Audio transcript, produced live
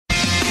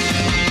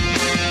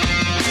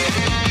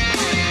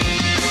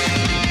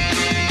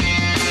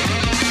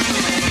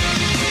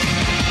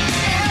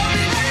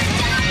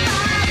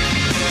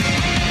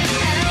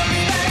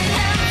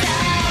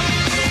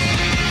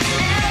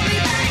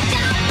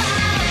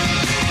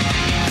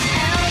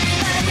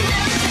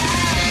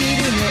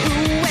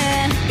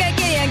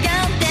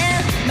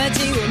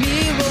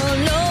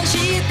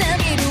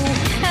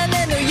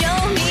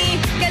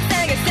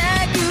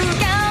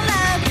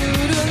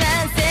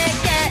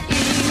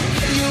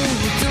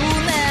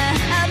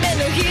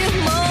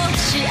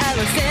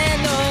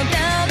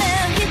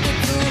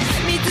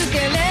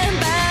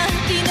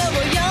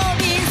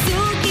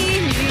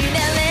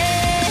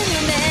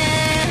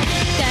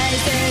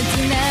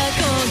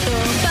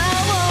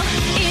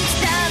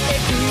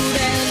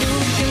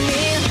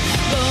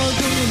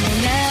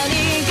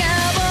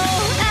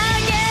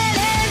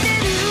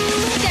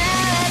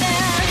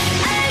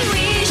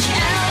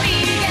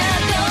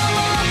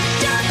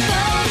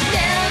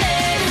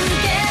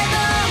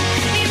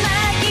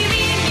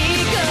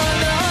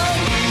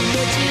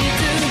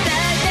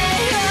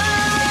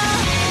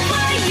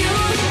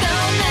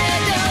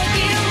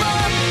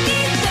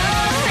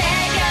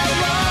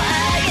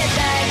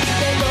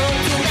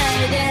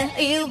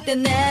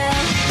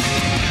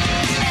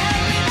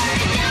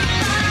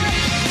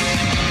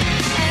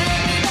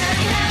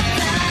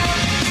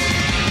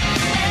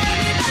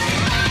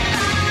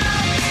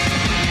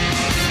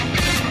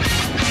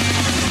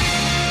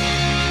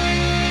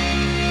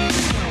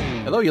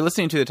You're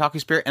listening to the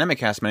Talking Spirit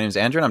Animecast. My name is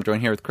Andrew, and I'm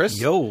joined here with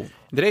Chris. Yo.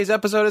 Today's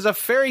episode is a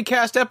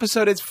Fairycast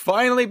episode. It's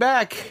finally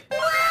back.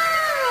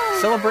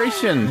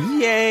 Celebration.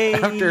 Yay.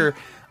 After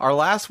our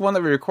last one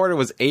that we recorded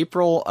was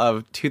April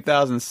of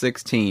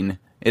 2016.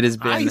 It has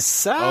been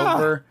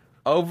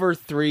over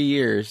 3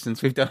 years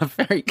since we've done a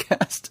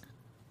Fairycast.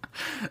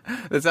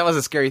 That was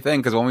a scary thing,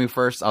 because when we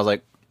first, I was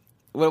like,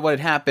 what had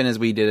happened is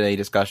we did a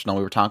discussion, and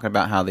we were talking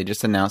about how they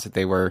just announced that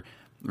they were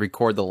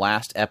record the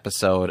last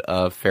episode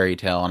of Fairy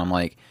Tail, and I'm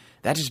like,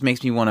 that just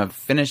makes me want to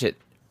finish it,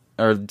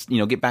 or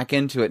get back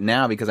into it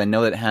now, because I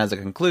know that it has a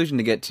conclusion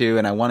to get to,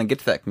 and I want to get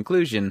to that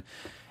conclusion.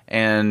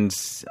 And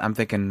I'm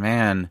thinking,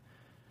 man,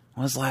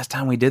 when was the last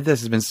time we did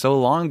this? It's been so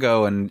long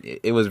ago, and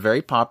it was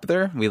very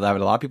popular. We have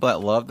a lot of people that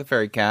love the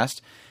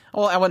Fairycast.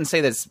 Well, I wouldn't say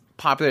that it's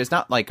popular. It's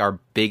not like our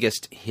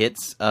biggest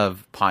hits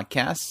of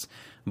podcasts,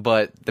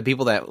 but the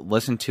people that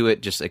listen to it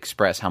just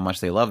express how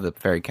much they love the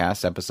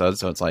Fairycast episodes.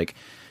 So it's like,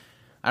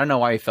 I don't know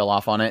why we fell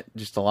off on it.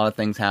 Just a lot of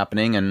things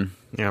happening, and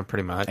yeah,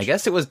 pretty much. I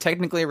guess it was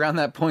technically around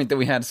that point that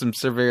we had some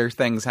severe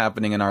things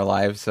happening in our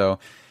lives, so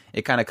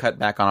it kind of cut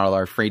back on all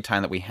our free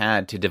time that we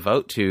had to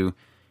devote to,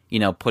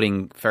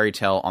 putting Fairy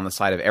Tail on the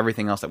side of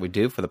everything else that we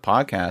do for the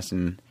podcast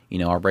and,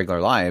 our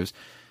regular lives.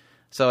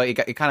 So it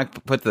kind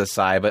of put to the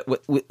side. But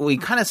what we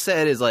kind of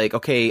said is like,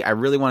 okay, I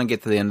really want to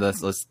get to the end of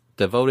this. Let's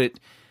devote it.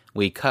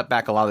 We cut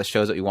back a lot of the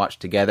shows that we watched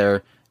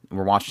together.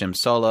 We're watching them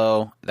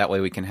solo. That way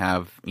we can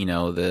have,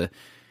 the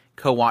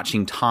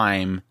co-watching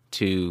time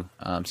to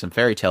some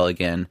Fairy Tail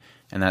again.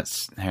 And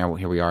that's here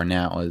we are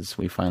now, as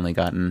we've finally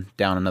gotten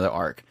down another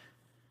arc.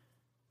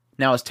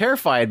 Now, I was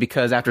terrified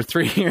because after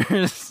 3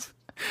 years,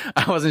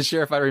 I wasn't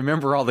sure if I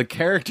remember all the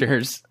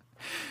characters.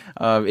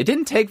 It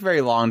didn't take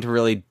very long to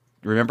really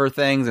remember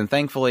things, and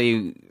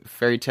thankfully,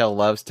 Fairy Tail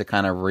loves to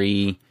kind of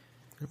rehash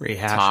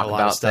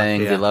about stuff,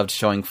 things. Yeah. They loved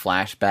showing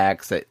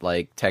flashbacks that,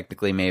 like,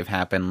 technically may have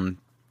happened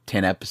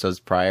 10 episodes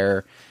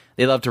prior.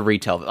 They love to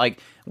retell. Like,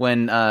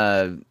 when,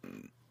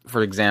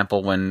 for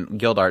example, when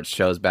Gildarts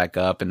shows back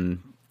up,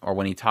 or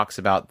when he talks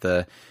about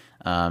the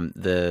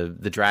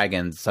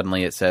dragons,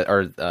 suddenly it says,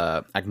 or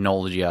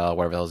Agnologia,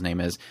 whatever his name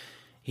is,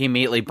 he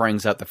immediately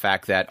brings up the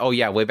fact that, oh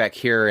yeah, way back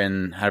here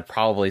in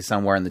probably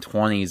somewhere in the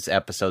 20s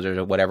episodes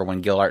or whatever,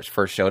 when Gildarts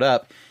first showed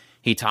up,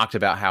 he talked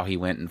about how he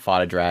went and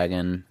fought a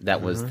dragon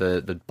that was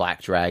the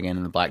black dragon,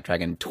 and the black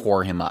dragon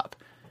tore him up.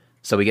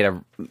 So we get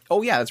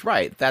oh yeah, that's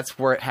right. That's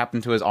where it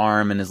happened to his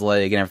arm and his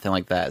leg and everything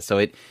like that. So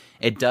it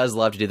does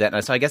love to do that.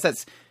 And so I guess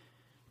that's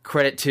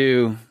credit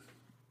to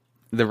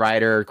the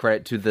writer,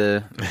 credit to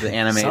the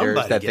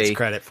animators that gets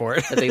credit for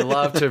it. that they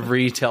love to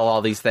retell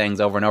all these things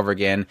over and over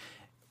again.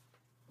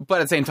 But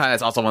at the same time,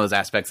 that's also one of those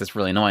aspects that's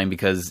really annoying,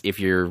 because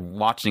if you're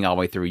watching all the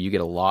way through, you get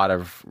a lot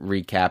of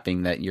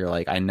recapping that you're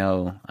like, I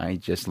know, I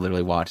just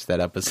literally watched that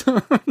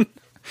episode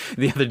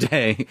the other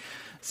day.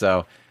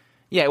 So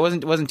yeah, it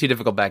wasn't too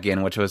difficult back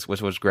in, which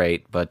was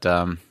great. But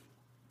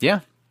yeah,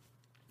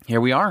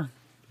 here we are,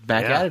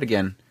 back at it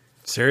again.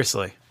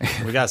 Seriously,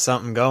 we got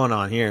something going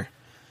on here.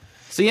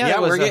 So yeah,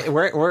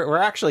 we're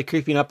actually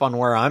creeping up on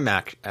where I'm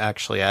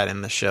actually at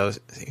in the show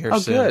here soon.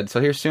 Oh, good.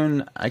 So here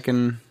soon, I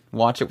can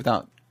watch it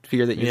without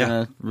fear that you're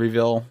going to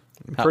reveal.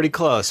 Pretty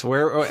close.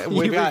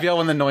 Reveal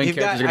when the annoying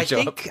characters are going to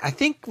show up. I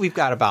think we've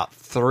got about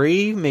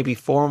 3, maybe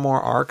 4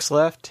 more arcs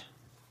left.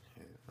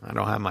 I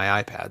don't have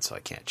my iPad, so I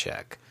can't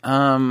check.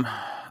 I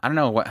don't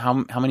know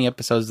how many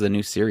episodes is the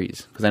new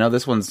series, because I know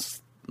this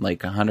one's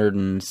like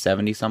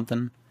 170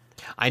 something.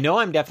 I know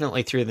I'm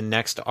definitely through the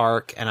next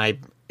arc, and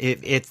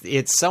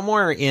it's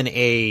somewhere in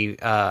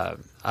a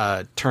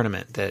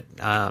tournament that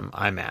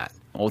I'm at.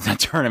 Oh, that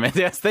tournament!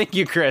 Yes, thank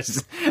you,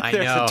 Chris. I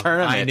know. A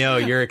tournament. I know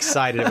you're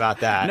excited about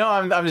that. No,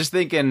 I'm just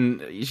thinking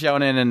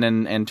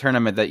shonen and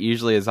tournament that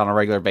usually is on a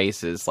regular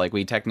basis. Like,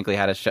 we technically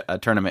had a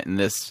tournament in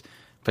this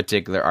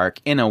particular arc,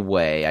 in a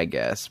way, I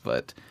guess.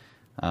 But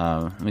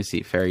let me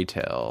see, Fairy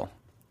Tail.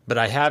 But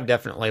I have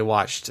definitely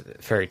watched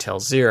Fairy Tail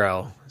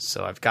Zero,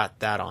 so I've got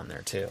that on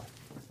there too.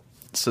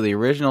 So the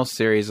original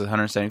series was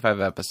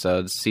 175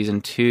 episodes. Season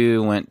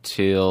 2 went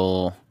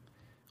till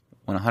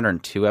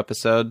 102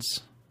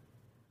 episodes.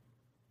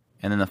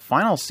 And then the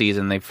final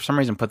season, they for some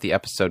reason put the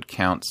episode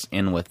counts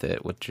in with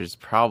it, which is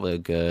probably a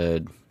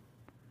good,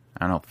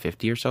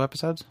 50 or so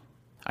episodes.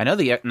 I know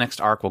the next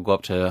arc will go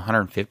up to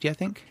 150, I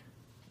think.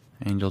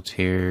 Angel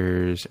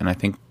Tears, and I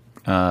think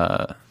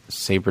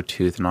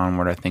Sabretooth and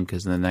onward, I think,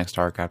 is the next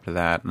arc after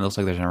that. And it looks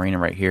like there's an arena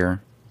right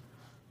here.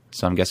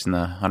 So I'm guessing the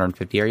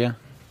 150 area?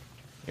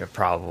 Yeah,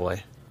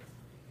 probably.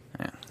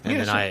 Yeah.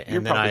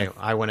 And then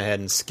I went ahead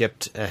and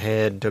skipped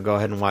ahead to go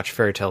ahead and watch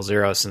Fairy Tail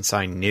Zero, since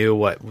I knew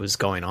what was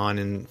going on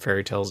in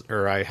Fairy Tales,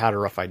 or I had a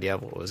rough idea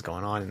of what was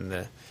going on in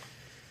the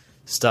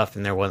stuff,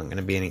 and there wasn't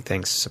going to be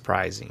anything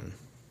surprising.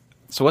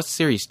 So what's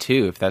Series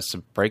 2, if that's a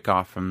break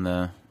off from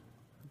the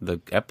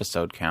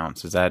episode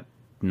counts? Is that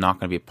not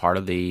going to be a part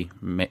of the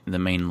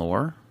main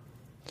lore?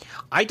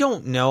 I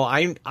don't know.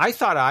 I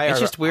thought it's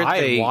just weird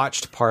I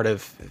watched part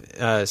of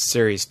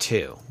Series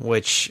 2,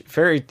 which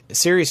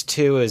Series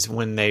 2 is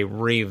when they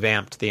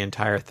revamped the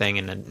entire thing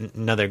and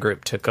another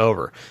group took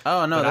over.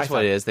 Oh, no, that's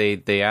what it is.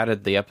 They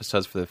added the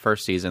episodes for the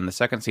first season. The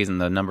second season,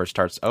 the number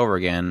starts over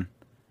again,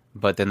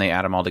 but then they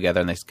add them all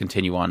together and they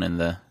continue on in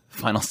the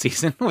final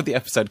season with the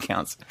episode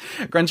counts.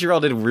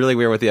 Crunchyroll did really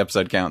weird with the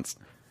episode counts.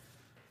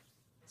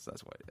 So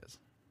that's what it is.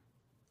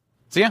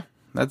 So yeah,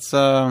 that's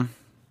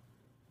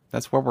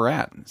where we're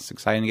at. It's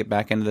exciting to get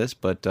back into this,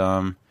 but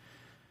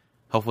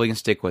hopefully we can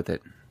stick with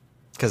it.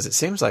 Because it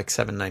seems like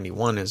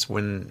 791 is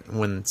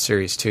when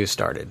Series 2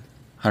 started.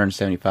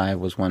 175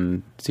 was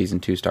when Season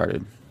 2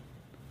 started. And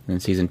then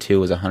Season 2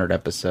 was 100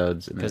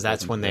 episodes. Because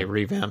that's when they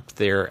revamped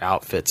their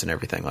outfits and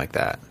everything like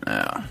that.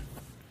 Yeah.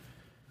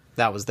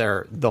 That was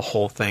the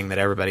whole thing that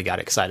everybody got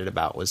excited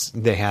about, was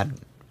they had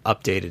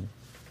updated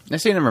I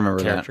seem to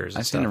remember characters.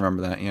 That. I seem to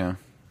remember that, yeah.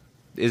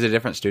 Is it a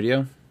different studio?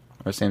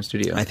 Or the same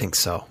studio? I think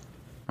so.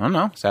 I don't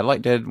know.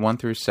 Satellite did 1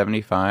 through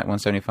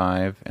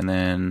 175, and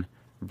then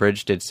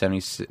Bridge did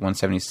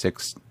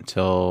 176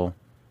 until,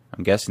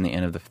 I'm guessing, the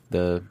end of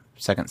the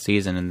second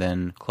season, and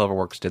then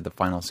Cloverworks did the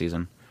final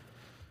season.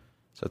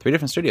 So 3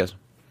 different studios.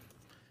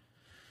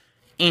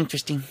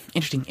 Interesting.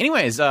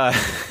 Anyways,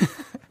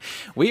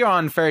 we are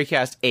on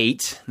Fairycast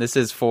 8. This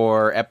is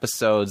for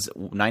episodes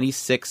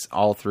 96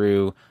 all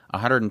through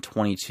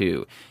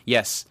 122.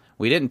 Yes,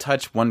 we didn't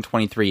touch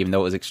 123, even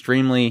though it was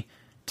extremely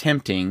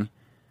tempting,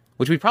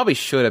 which we probably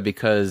should have,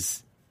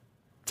 because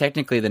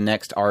technically the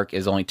next arc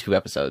is only 2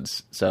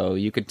 episodes. So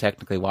you could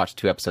technically watch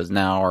 2 episodes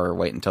now or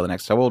wait until the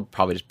next. So we'll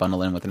probably just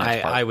bundle in with the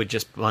next arc. I would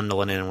just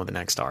bundle it in with the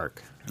next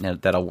arc. Yeah,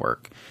 that'll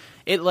work.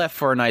 It left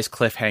for a nice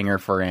cliffhanger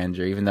for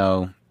Andrew, even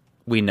though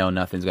we know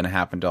nothing's going to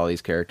happen to all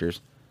these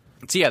characters.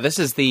 So yeah, this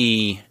is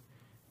the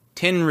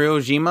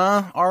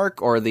Tenryojima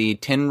arc, or the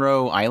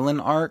Tenro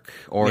Island arc,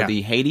 or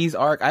the Hades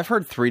arc. I've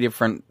heard 3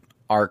 different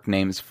arc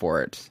names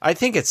for it. I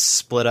think it's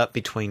split up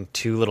between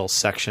 2 little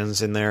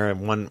sections in there.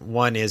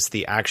 One is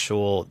the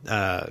actual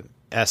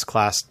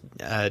S-class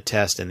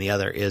test, and the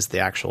other is the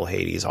actual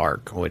Hades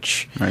arc,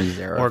 which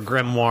or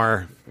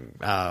Grimoire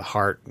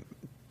Heart.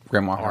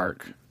 Grimoire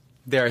Heart.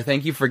 There,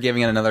 thank you for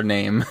giving it another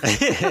name.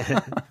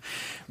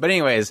 But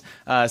anyways,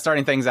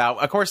 starting things out.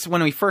 Of course,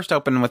 when we first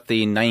opened with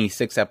the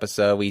 96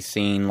 episode, we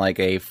seen like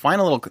a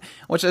final little,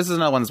 which this is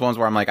another one of those ones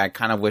where I'm like, I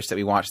kind of wish that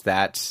we watched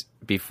that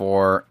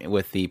before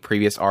with the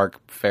previous arc,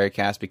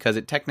 Fairycast, because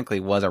it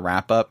technically was a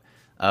wrap-up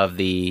of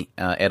the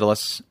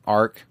Daedalus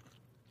arc,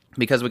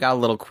 because we got a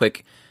little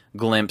quick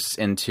glimpse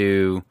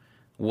into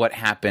what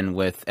happened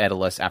with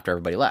Daedalus after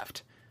everybody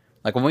left.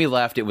 Like, when we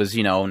left, it was,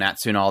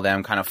 Natsu and all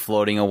them kind of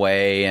floating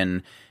away,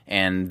 and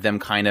them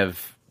kind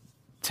of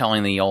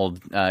telling the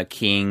old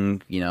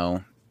king,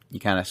 you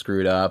kind of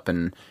screwed up,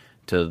 and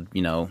to,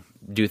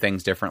 do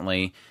things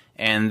differently.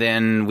 And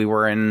then we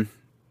were in,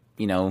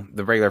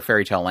 the regular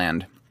fairy tale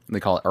land. They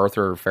call it Earth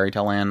or Fairy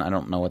Tale Land. I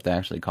don't know what they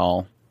actually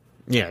call.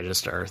 Yeah,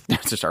 just Earth.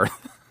 It's just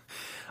Earth.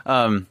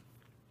 But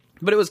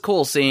it was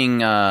cool seeing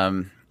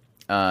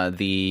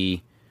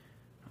the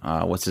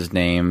what's his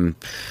name,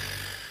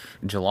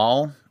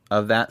 Jalal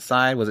of that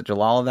side. Was it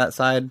Jalal of that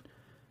side?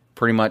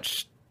 Pretty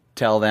much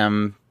tell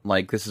them,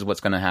 like, this is what's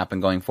going to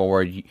happen going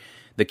forward.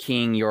 The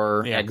king,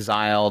 you're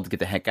exiled. Get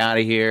the heck out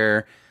of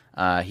here.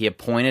 He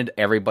appointed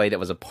everybody that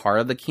was a part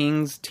of the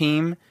king's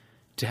team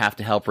to have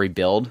to help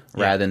rebuild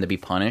rather than to be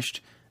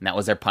punished. And that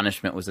was their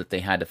punishment, was that they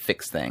had to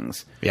fix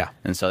things. Yeah.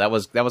 And so that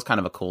was kind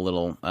of a cool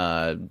little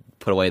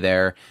put away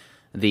there.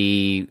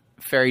 The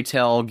fairy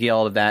tale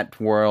guild of that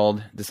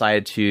world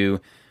decided to,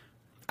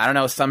 I don't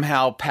know,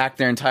 somehow pack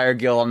their entire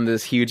guild on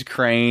this huge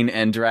crane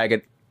and drag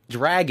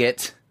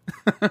it,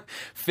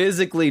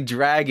 physically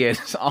drag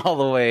it all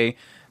the way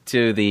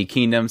to the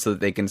kingdom so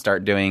that they can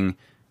start doing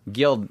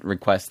guild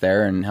requests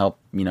there and help,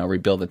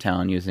 rebuild the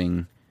town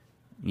using,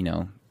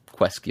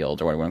 quest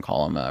guilds, or what do you want to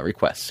call them,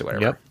 requests or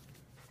whatever. Yep.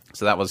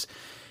 So that was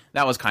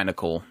kind of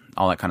cool,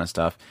 all that kind of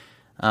stuff.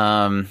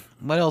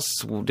 What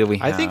else did we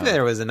have? I think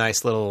there was a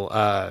nice little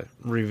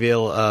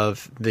reveal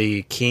of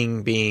the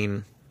king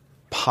being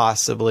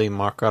possibly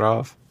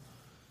Makarov.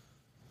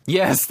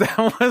 Yes, that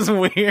was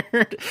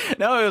weird.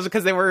 No, it was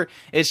because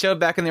it showed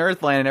back in the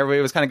Earthland, and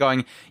everybody was kind of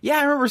going, yeah,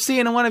 I remember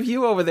seeing one of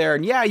you over there,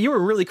 and yeah, you were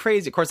really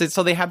crazy. Of course,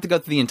 so they have to go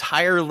through the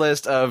entire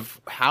list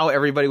of how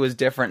everybody was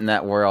different in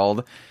that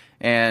world,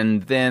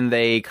 and then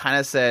they kind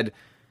of said,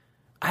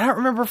 I don't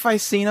remember if I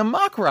seen a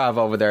Makarov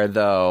over there,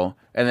 though.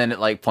 And then it,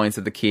 like, points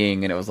at the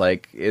king, and it was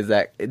like,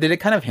 did it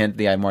kind of hint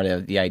the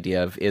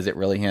idea of, is it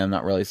really him?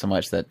 Not really so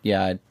much that,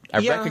 I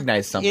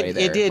recognized somebody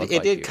there.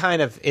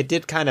 It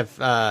did kind of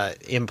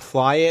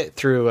imply it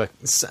through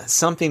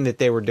something that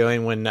they were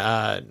doing when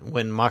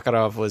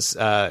Makarov was,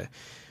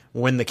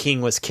 when the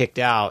king was kicked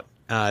out,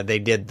 they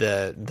did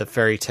the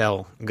fairy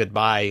tale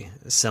goodbye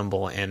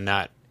symbol, and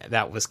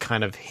that was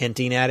kind of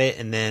hinting at it.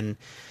 And then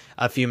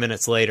a few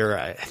minutes later,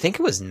 I think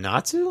it was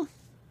Natsu.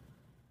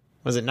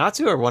 Was it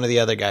Natsu or one of the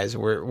other guys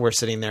were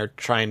sitting there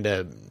trying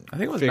to? I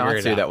think it was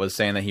Natsu that was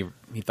saying that he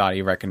thought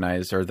he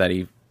recognized, or that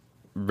he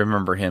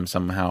remember him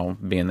somehow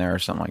being there or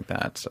something like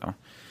that. So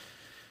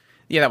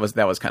yeah,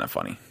 that was kind of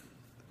funny.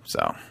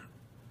 So,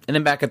 and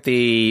then back at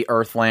the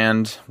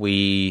Earthland,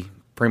 we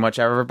pretty much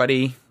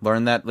everybody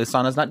learned that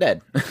Lysana's not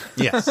dead.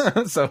 Yes.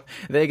 So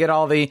they get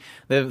all the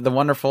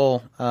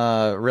wonderful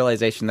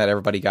realization that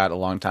everybody got a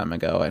long time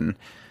ago, and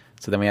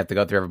so then we have to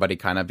go through everybody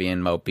kind of being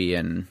mopey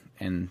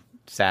and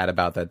sad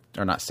about that,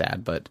 or not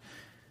sad, but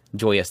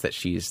joyous that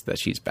she's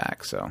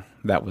back. So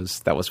that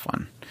was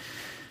fun.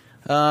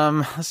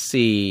 Let's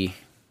see.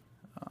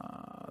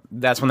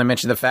 That's when they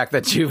mentioned the fact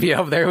that Juvia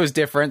over there was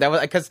different. That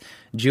was because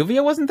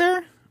Juvia wasn't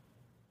there,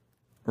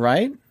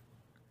 right?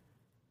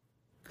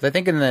 Because I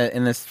think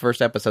in this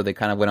first episode they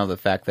kind of went over the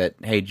fact that,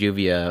 hey,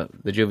 the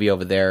Juvia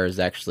over there is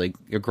actually,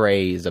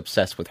 Gray is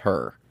obsessed with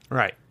her,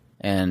 right?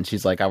 And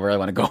she's like, I really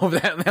want to go over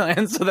that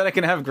land so that I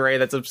can have Gray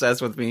that's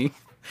obsessed with me.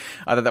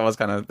 I thought that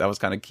was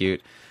kind of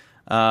cute.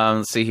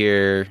 Let's see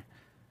here.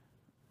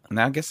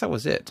 Now I guess that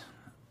was it.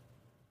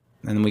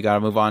 And then we got to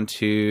move on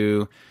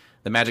to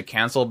the Magic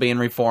Council being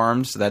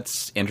reformed. So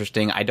that's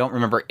interesting. I didn't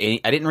remember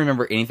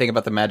anything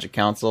about the Magic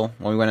Council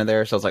when we went in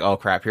there. So I was like, oh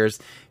crap,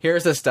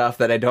 here's the stuff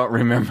that I don't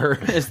remember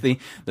is the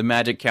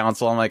Magic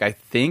Council. I'm like, I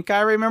think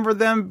I remember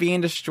them being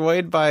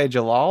destroyed by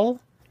Jalal.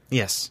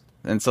 Yes.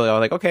 And so I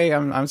was like, okay,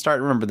 I'm starting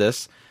to remember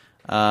this.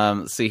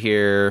 Let's see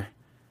here.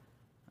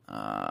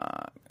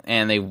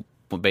 And they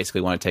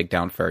basically want to take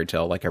down Fairy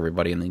Tail like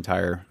everybody in the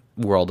entire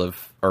world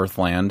of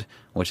Earthland,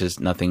 which is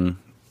nothing.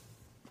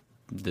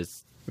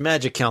 This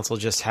Magic Council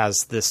just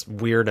has this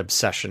weird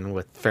obsession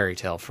with Fairy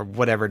Tail for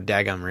whatever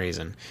daggum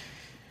reason.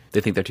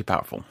 They think they're too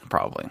powerful,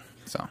 probably.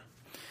 So,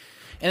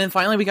 and then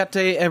finally we got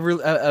a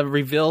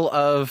reveal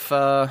of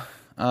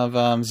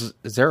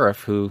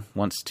Zareth, who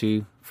wants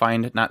to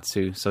find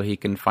Natsu so he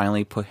can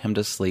finally put him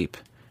to sleep.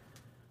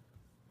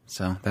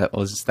 So that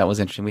was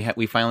interesting.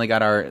 We finally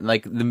got our,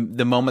 like,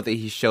 the moment that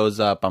he shows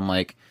up, I'm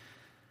like,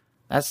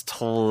 that's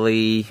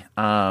totally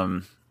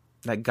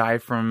that guy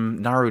from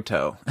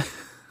Naruto.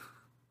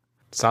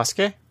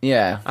 Sasuke?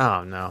 Yeah.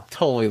 Oh no.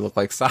 Totally looked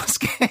like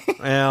Sasuke.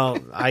 Well,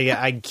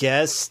 I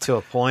guess to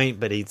a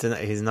point, but he's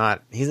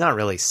not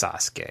really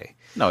Sasuke.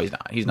 No, he's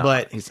not. He's not.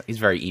 But he's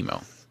very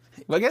emo.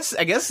 Well, I guess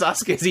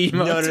Sasuke's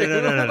emo.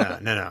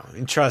 No.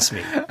 Trust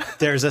me.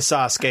 There's a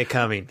Sasuke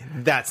coming.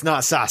 That's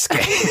not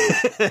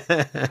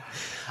Sasuke.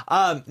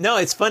 No,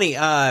 it's funny.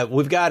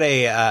 We've got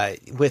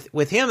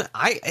with him.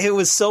 It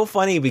was so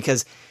funny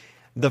because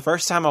the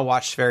first time I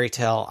watched Fairy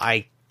Tail,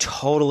 I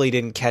totally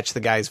didn't catch the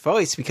guy's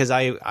voice because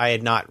I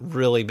had not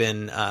really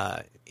been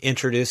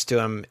introduced to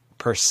him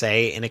per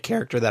se in a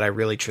character that I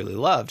really truly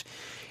loved.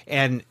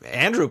 And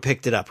Andrew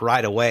picked it up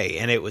right away,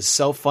 and it was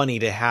so funny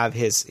to have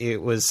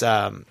it was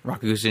Rakugo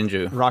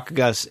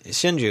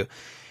Shinju,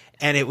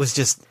 and it was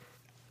just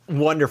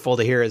wonderful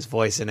to hear his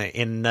voice in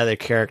another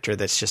character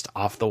that's just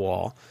off the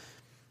wall.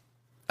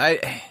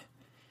 I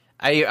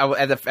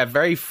at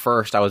very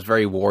first I was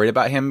very worried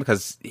about him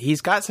because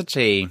he's got such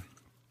a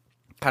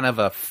kind of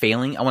a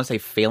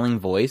failing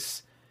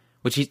voice,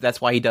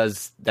 that's why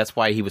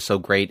he was so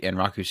great in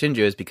Rakugo Shinju,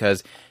 is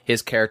because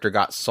his character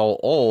got so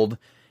old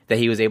that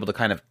he was able to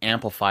kind of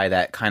amplify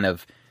that kind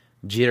of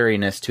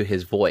jitteriness to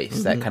his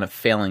voice, that kind of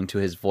failing to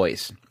his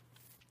voice.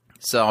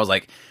 So I was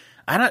like,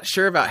 I'm not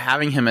sure about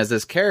having him as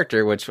this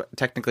character, which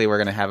technically we're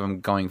going to have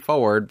him going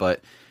forward,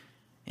 but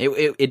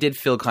it did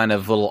feel kind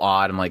of a little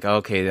odd. I'm like,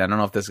 okay, I don't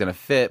know if this is going to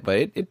fit, but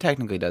it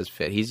technically does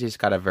fit. He's just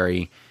got a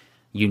very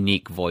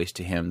unique voice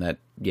to him that,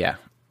 yeah,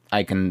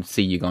 I can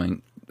see you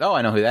going, oh,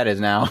 I know who that is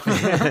now.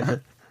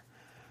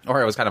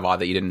 Or it was kind of odd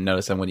that you didn't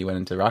notice him when you went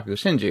into Rakugo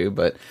Shinju,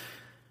 but...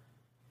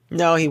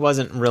 No, he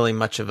wasn't really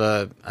much of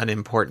an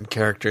important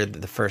character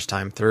the first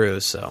time through,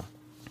 so...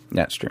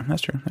 That's true.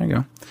 There you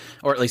go.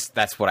 Or at least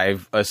that's what I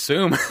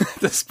assume at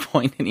this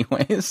point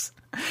anyways.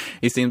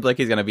 He seems like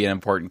he's going to be an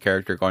important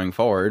character going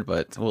forward,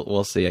 but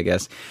we'll see, I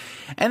guess.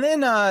 And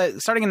then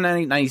starting in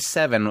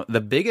 1997,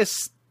 the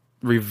biggest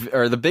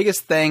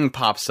thing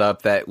pops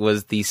up that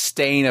was the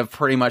stain of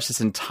pretty much this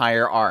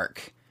entire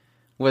arc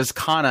was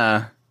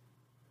Kana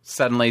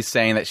suddenly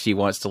saying that she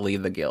wants to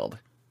leave the guild.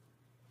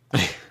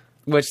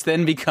 Which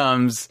then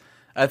becomes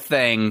a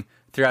thing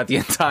throughout the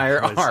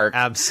entire arc.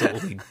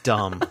 Absolutely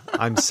dumb.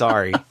 I'm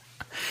sorry.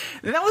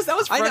 That was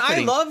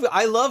frustrating.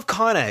 I love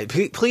Kana.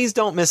 Please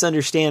don't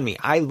misunderstand me.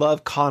 I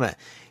love Kana.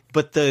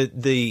 But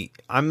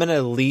I'm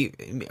gonna leave.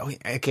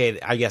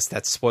 Okay, I guess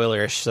that's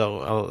spoilerish.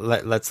 So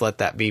let's let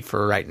that be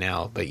for right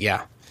now. But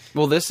yeah.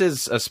 Well, this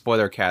is a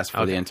spoiler cast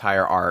for the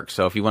entire arc.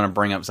 So if you want to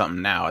bring up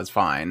something now, it's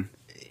fine.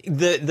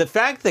 The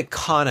fact that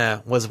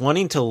Kana was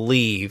wanting to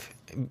leave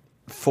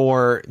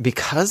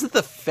because of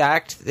the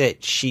fact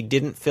that she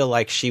didn't feel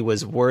like she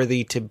was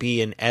worthy to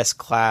be an S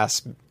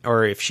class,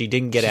 or if she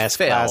didn't get S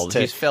class,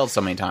 she's failed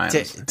so many times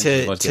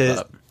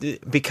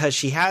because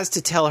she has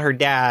to tell her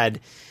dad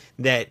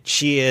that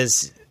she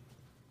is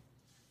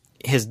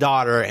his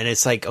daughter, and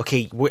it's like,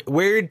 okay,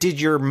 where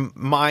did your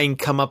mind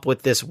come up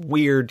with this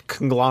weird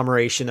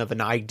conglomeration of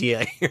an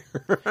idea here?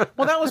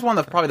 Well, that was one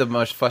of probably the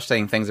most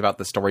frustrating things about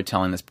the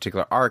storytelling in this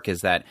particular arc,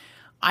 is that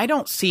I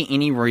don't see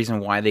any reason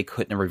why they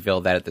couldn't have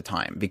revealed that at the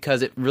time,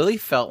 because it really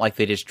felt like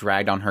they just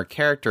dragged on her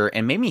character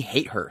and made me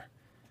hate her.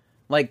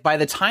 Like, by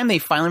the time they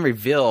finally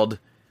revealed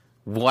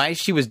why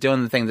she was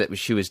doing the things that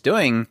she was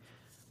doing,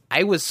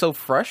 I was so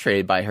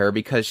frustrated by her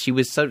because she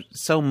was so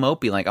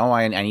mopey. Like, oh,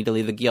 I need to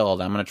leave the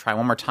guild. I'm going to try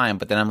one more time,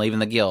 but then I'm leaving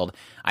the guild.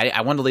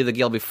 I wanted to leave the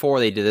guild before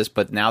they did this,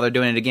 but now they're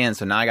doing it again,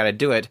 so now I got to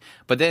do it.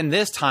 But then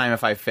this time,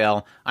 if I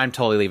fail, I'm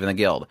totally leaving the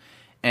guild.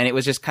 And it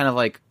was just kind of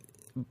like,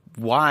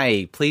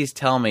 why? Please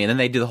tell me. And then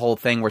they do the whole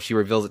thing where she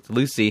reveals it to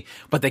Lucy,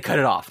 but they cut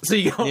it off. So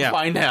you don't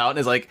find out.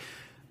 It's like,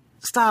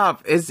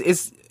 stop.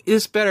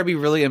 This better be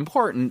really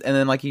important. And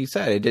then, like you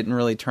said, it didn't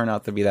really turn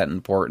out to be that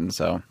important.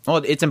 So, well,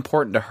 it's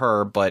important to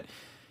her, but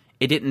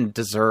it didn't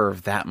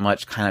deserve that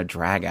much kind of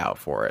drag out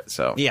for it.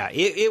 So yeah,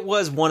 it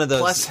was one of those.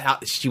 Plus, how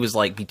she was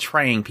like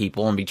betraying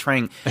people and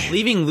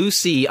leaving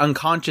Lucy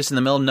unconscious in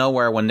the middle of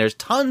nowhere when there's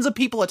tons of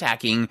people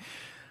attacking.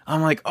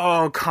 I'm like,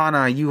 oh,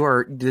 Kana,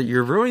 you're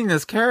ruining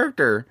this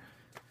character.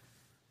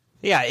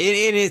 Yeah,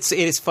 it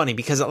is funny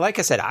because, like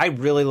I said, I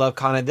really love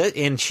Kana,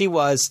 and she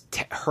was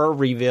her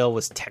reveal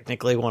was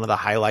technically one of the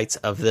highlights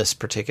of this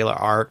particular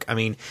arc. I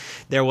mean,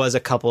 there was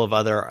a couple of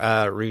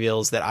other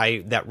reveals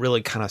that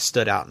really kind of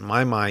stood out in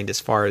my mind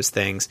as far as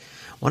things.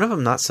 One of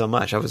them, not so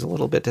much. I was a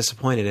little bit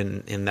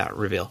disappointed in that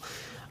reveal,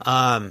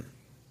 but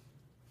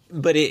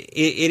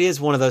it is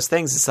one of those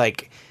things. It's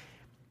like,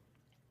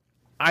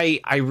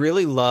 I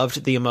really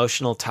loved the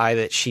emotional tie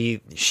that she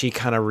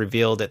kind of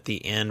revealed at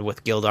the end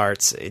with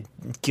Gildart's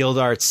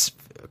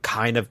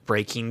kind of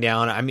breaking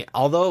down. I mean,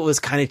 although it was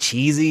kind of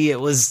cheesy,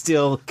 it was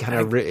still kind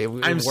of.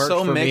 I'm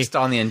so mixed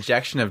on the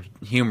injection of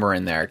humor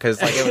in there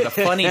because like it was a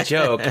funny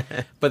joke,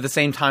 but at the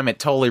same time it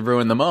totally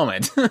ruined the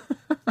moment. But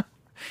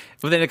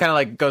then it kind of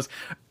like goes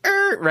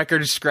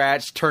record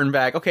scratch, turn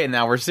back. Okay,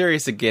 now we're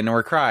serious again and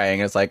we're crying.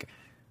 It's like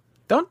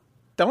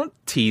don't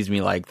tease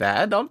me like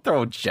that. Don't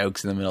throw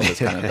jokes in the middle of this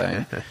kind of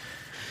thing.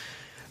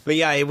 But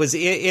yeah,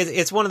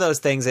 it's one of those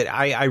things that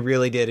I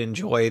really did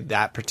enjoy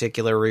that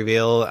particular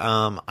reveal.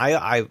 The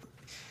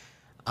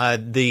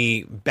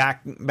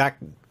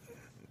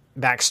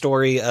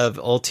backstory of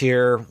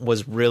Ultir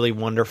was really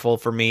wonderful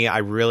for me. I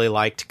really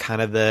liked kind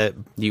of the...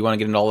 Do you want to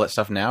get into all that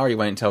stuff now, or you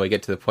wait until we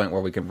get to the point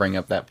where we can bring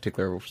up that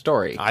particular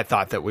story? I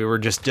thought that we were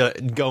just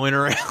going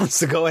around,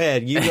 so go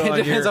ahead. You go.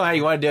 It depends on how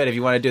you want to do it. If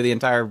you want to do the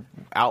entire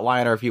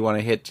outline, or if you want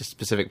to hit just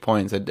specific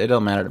points, it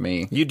don't matter to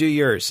me. You do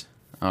yours.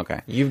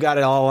 Okay. You've got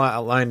it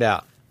all lined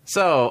out.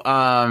 So,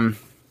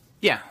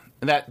 yeah.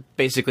 That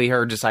basically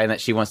her deciding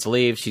that she wants to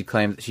leave. She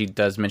claims she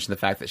does mention the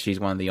fact that she's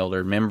one of the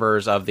older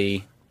members of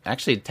the...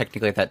 Actually,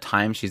 technically, at that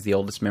time, she's the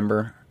oldest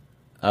member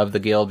of the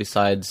guild,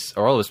 besides,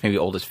 or maybe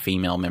oldest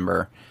female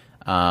member.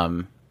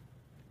 No,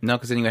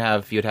 because then you'd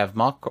have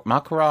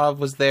Makarov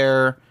was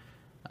there.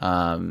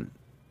 I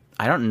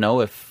don't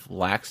know if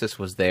Laxus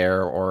was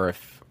there, or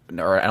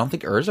I don't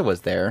think Urza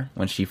was there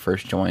when she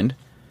first joined,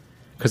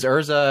 because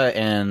Urza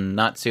and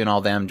Natsu and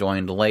all them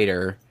joined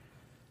later.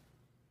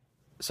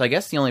 So I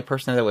guess the only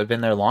person that would have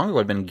been there longer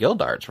would have been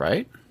Gildarts,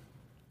 right?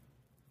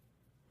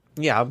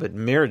 Yeah, but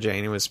Mira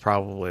Jane was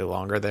probably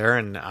longer there,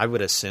 and I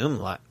would assume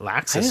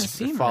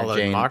Laxus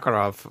followed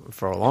Makarov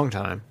for a long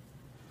time.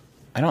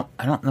 I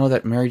don't know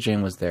that Mary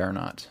Jane was there or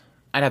not.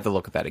 I'd have to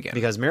look at that again.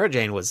 Because Mira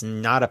Jane was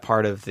not a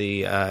part of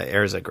the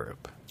Erza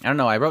group. I don't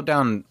know. I wrote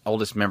down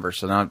oldest member,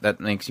 so now that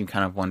makes you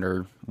kind of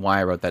wonder why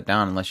I wrote that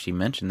down, unless she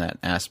mentioned that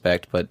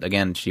aspect. But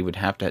again, she would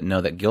have to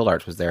know that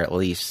Gildarts was there at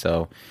least.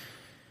 So,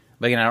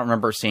 but again, I don't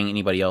remember seeing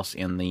anybody else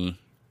in the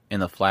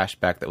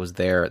flashback that was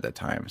there at that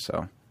time.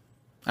 So.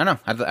 I don't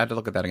know. I have to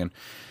look at that again.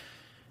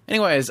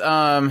 Anyways,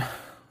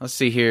 let's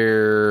see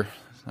here.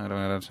 Yeah,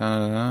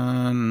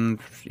 then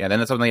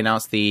that's when they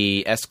announced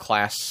the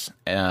S-Class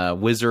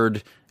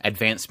Wizard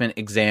Advancement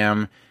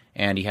Exam,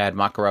 and he had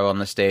Makarov on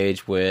the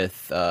stage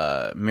with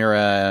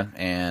Mira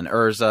and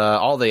Urza,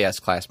 all the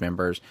S-Class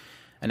members,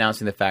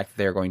 announcing the fact that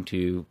they're going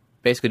to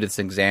basically do this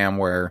exam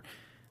where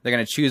they're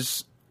going to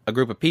choose a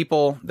group of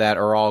people that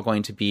are all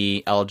going to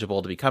be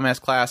eligible to become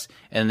S-Class,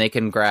 and they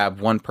can grab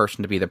one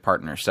person to be their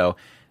partner. So...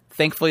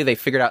 Thankfully, they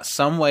figured out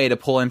some way to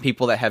pull in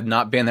people that have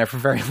not been there for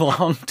very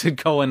long to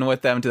go in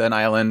with them to an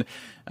island.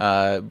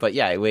 But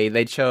yeah,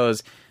 they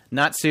chose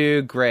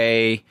Natsu,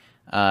 Gray,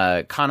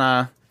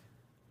 Kana,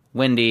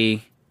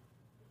 Wendy,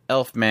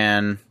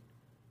 Elfman,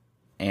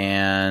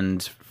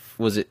 and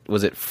was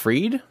it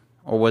Freed?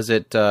 Or was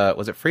it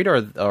Freed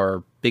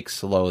or Big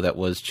Slow that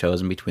was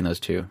chosen between those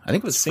two? I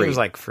think it was Freed. Seems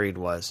like Freed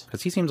was.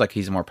 Because he seems like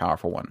he's a more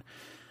powerful one.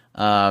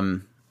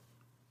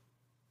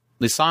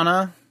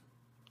 Lisana,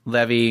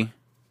 Levy...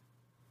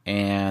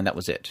 And that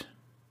was it,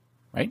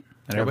 right?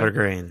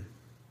 Evergreen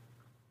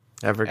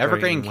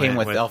came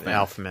with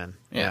Elfman.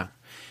 Yeah.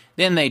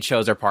 Then they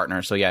chose their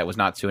partner. So yeah, it was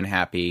Natsu and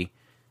Happy,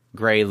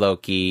 Gray,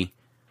 Loki,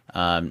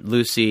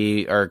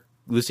 Lucy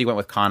went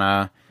with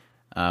Kana.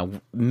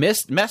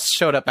 Mess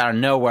showed up out of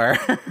nowhere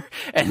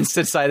and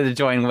decided to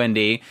join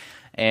Wendy,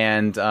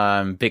 and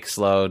Big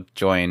Slow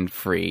joined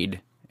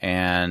Freed,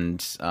 and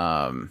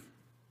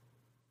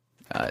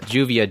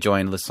Juvia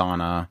joined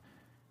Lisana.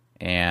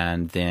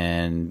 and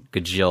then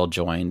Gajil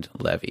joined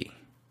Levy.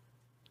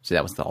 So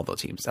that was all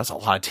those teams. That's a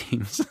lot of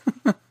teams.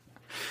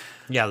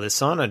 Yeah,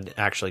 Lysana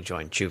actually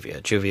joined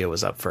Juvia. Juvia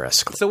was up for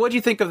Escalade. So what do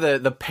you think of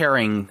the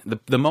pairing,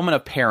 the moment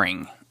of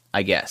pairing,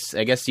 I guess?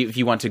 If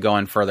you want to go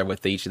in further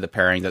with each of the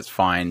pairings, that's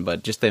fine,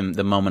 but just the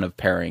moment of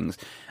pairings.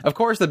 Of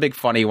course, the big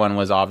funny one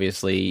was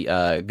obviously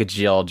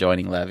Gajil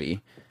joining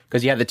Levy.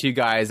 Because you had the two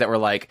guys that were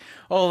like,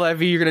 oh,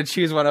 Levy, you're going to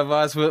choose one of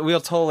us.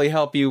 We'll totally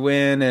help you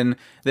win. And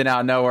then out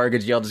of nowhere,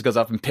 Gajil just goes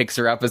up and picks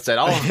her up and said,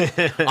 oh,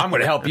 I'm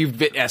going to help you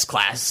fit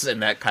S-Class.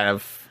 And that kind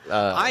of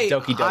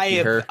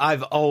doki her.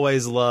 I've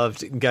always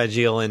loved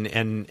Gajil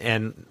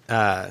and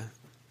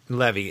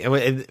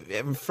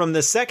Levy. From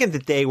the second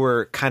that they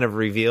were kind of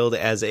revealed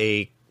as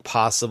a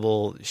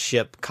possible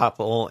ship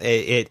couple,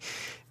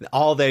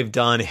 all they've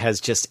done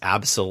has just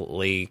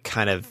absolutely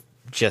kind of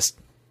just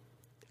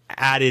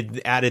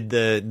added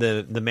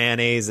the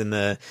mayonnaise and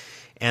the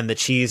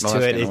cheese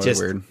to it. It just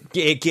weird.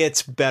 It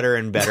gets better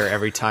and better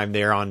every time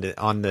they're on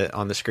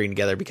the screen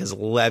together, because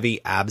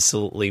Levy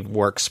absolutely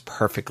works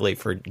perfectly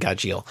for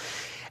Gajil,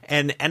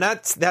 and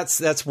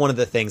that's one of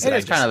the things that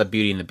it's kind of the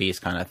Beauty and the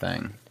Beast kind of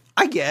thing.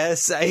 I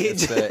guess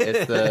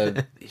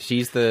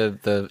she's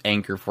the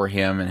anchor for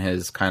him and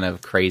his kind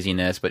of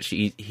craziness, but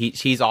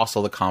she's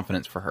also the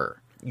confidence for her.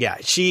 Yeah,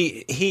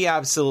 he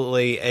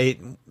absolutely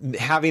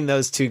having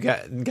those two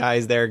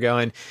guys there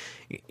going,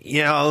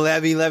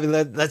 Levy,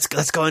 let's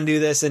go and do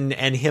this, and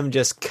him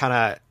just kind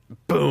of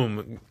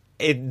boom.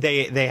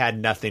 They had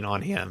nothing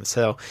on him,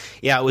 so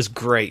yeah, it was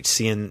great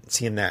seeing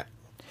that.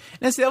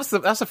 And see, that's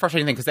the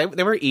frustrating thing, because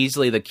they were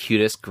easily the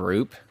cutest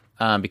group,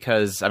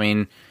 because I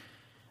mean,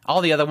 all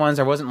the other ones,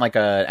 there wasn't like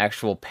an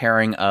actual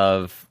pairing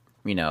of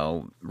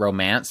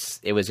romance.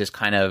 It was just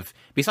kind of,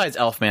 besides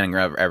Elfman and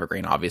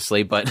Evergreen,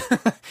 obviously, but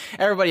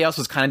everybody else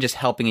was kind of just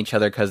helping each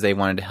other because they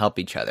wanted to help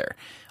each other,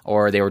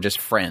 or they were just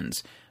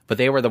friends. But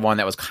they were the one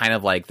that was kind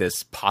of like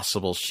this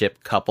possible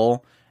ship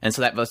couple, and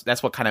so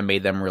that's what kind of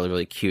made them really,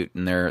 really cute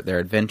in their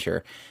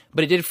adventure.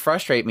 But it did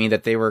frustrate me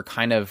that they were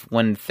kind of,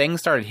 when things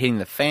started hitting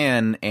the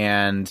fan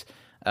and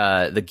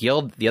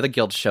the other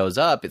guild shows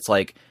up, it's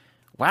like,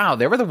 wow,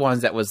 they were the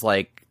ones that was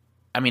like,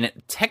 I mean,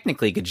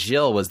 technically,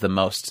 Gajil was the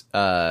most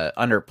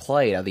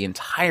underplayed of the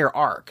entire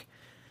arc.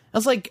 I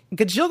was like,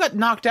 Gajil got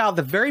knocked out at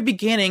the very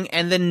beginning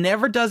and then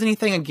never does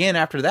anything again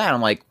after that.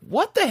 I'm like,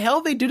 what the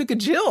hell did they do to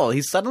Gajil?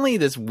 He's suddenly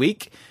this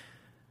weak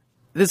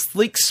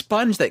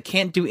sponge that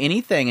can't do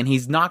anything, and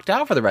he's knocked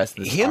out for the rest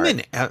of this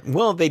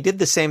arc. They did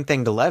the same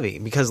thing to Levy,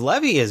 because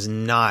Levy is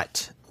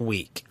not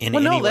weak in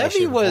any way, Levy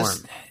shape, or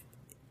form.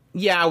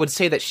 Yeah, I would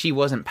say that she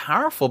wasn't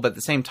powerful, but at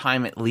the same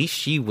time, at least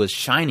she was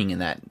shining in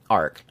that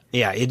arc.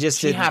 Yeah,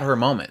 she had her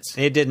moments.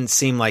 It didn't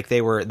seem like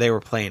they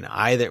were playing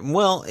either.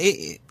 Well,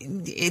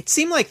 it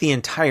seemed like the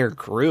entire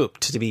group,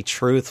 to be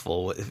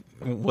truthful,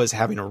 was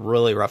having a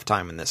really rough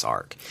time in this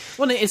arc.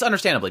 Well, it's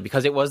understandably,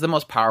 because it was the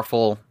most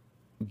powerful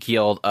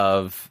guild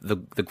of the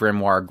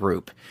Grimoire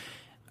group,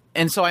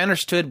 and so I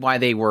understood why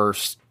they were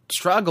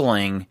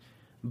struggling.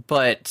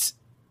 But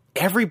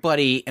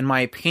everybody, in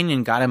my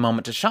opinion, got a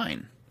moment to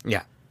shine.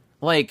 Yeah.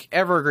 Like,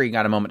 Evergreen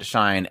got a moment to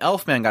shine.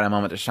 Elfman got a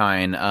moment to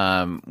shine.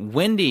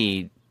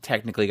 Wendy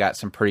technically got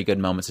some pretty good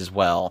moments as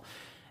well.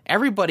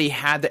 Everybody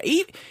had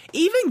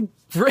even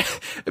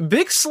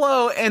Big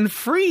Slow and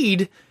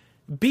Freed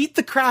beat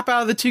the crap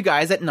out of the two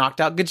guys that knocked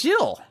out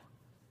Gajil.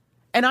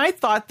 And I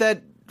thought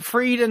that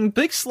Freed and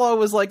Big Slow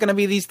was like going to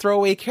be these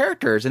throwaway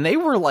characters, and they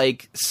were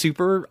like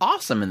super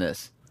awesome in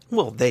this.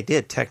 Well, they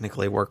did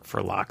technically work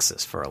for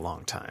Loxus for a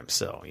long time,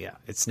 so yeah,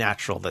 it's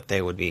natural that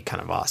they would be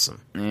kind of awesome.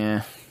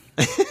 Yeah.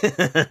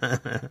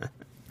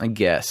 I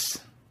guess.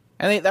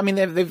 And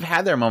they've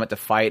had their moment to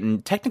fight,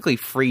 and technically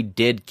Freed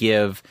did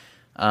give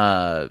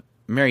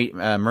Mary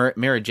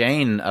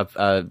Jane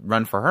a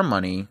run for her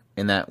money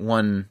in that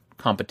one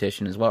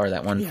competition as well, or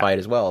that one fight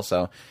as well.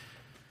 So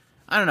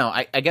I don't know.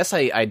 I guess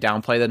I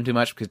downplay them too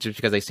much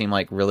because they seem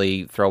like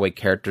really throwaway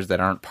characters that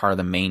aren't part of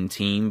the main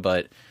team.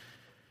 But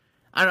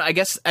I don't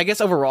know. I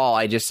guess overall,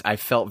 I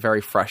felt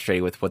very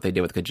frustrated with what they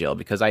did with Gajil,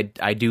 because I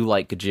do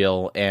like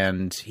Gajil,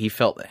 and he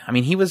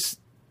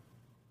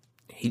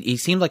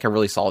seemed like a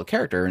really solid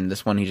character. And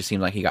this one, he just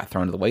seemed like he got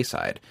thrown to the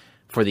wayside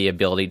for the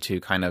ability to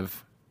kind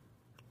of,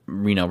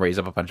 raise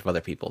up a bunch of other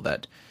people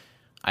that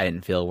I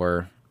didn't feel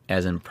were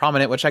as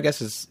prominent, which I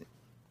guess is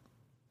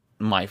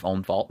my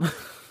own fault.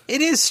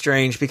 It is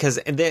strange, because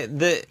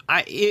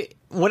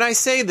when I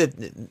say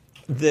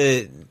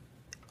that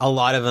a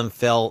lot of them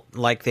felt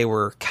like they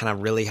were kind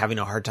of really having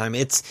a hard time,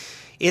 it's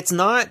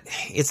not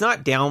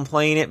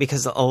downplaying it,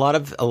 because a lot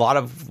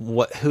of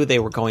who they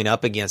were going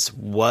up against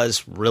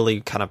was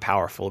really kind of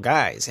powerful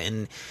guys,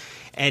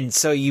 and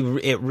so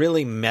it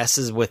really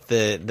messes with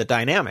the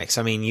dynamics.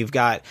 I mean, you've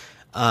got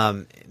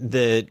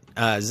the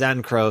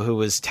Zancro, who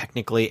was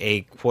technically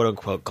a quote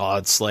unquote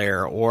god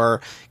slayer,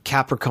 or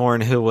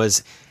Capricorn, who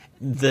was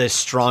the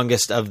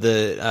strongest of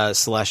the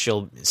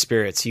celestial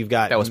spirits. You've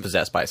got that was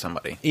possessed by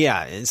somebody.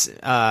 Yeah, it's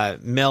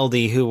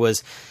Meldy, who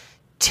was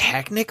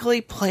technically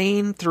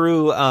playing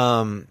through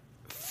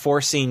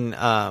forcing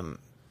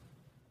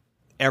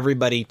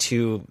everybody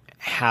to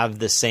have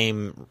the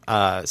same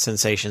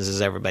sensations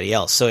as everybody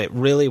else. So it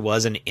really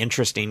was an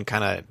interesting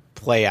kind of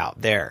play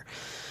out there.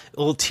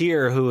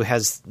 Ultir, who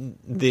has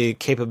the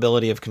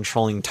capability of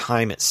controlling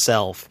time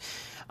itself,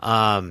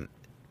 I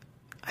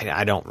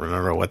don't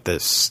remember what the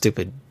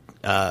stupid...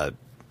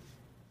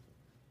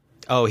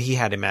 he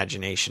had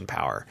imagination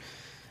power.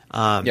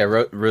 Rusty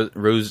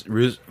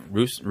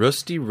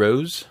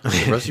Rose?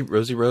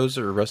 Rosie Rose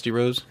or Rusty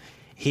Rose?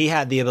 He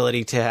had the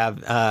ability to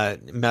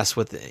have mess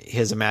with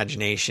his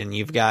imagination.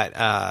 You've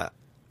got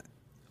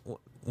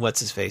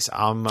what's his face?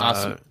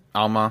 Alma.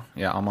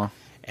 Yeah, Alma.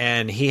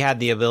 And he had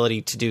the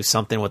ability to do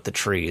something with the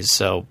trees,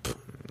 so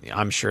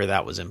I'm sure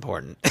that was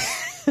important.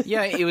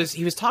 Yeah, he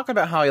was talking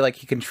about how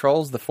he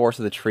controls the force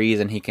of the trees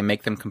and he can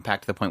make them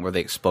compact to the point where they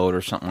explode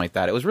or something like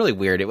that. It was really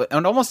weird. It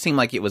almost seemed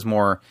like it was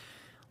more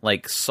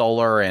like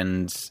solar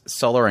and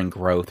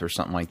growth or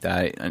something like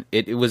that.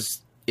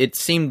 It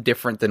seemed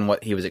different than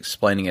what he was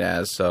explaining it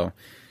as, so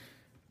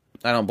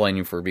I don't blame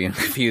you for being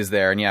confused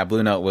there. And yeah,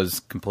 Blue Note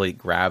was complete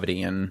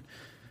gravity and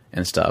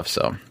stuff,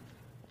 so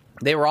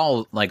they were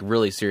all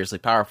really seriously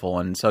powerful.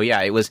 And so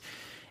yeah,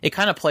 it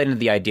kind of played into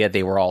the idea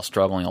they were all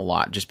struggling a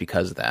lot just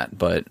because of that.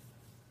 But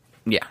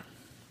yeah,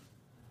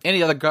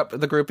 any other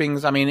the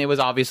groupings? I mean, it was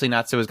obviously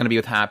Natsu was going to be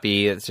with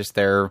Happy. It's just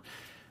they're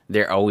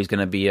always going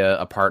to be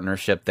a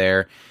partnership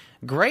there.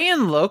 Gray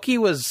and Loki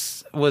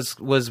was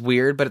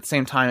weird, but at the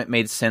same time, it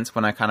made sense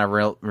when I kind of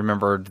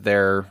remembered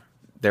their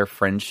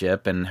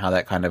friendship and how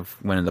that kind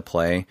of went into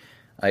play.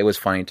 It was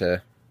funny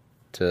to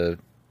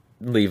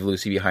leave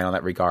Lucy behind on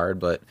that regard,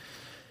 but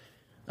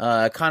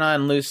Kana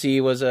and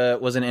Lucy was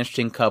an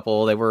interesting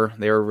couple. They were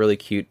really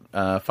cute,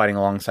 fighting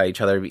alongside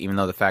each other, even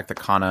though the fact that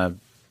Kana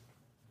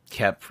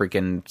kept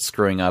freaking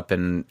screwing up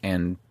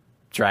and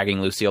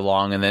dragging Lucy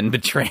along and then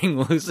betraying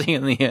Lucy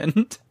in the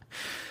end.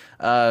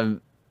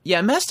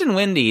 Yeah, Mest and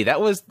Wendy,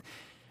 that was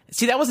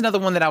another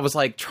one that I was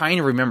trying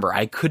to remember.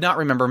 I could not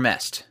remember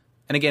Mest.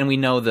 And again, we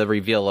know the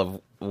reveal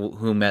of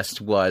who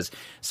Mest was.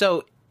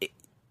 So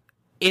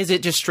is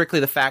it just strictly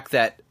the fact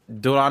that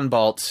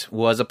Duranbolt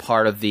was a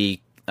part of the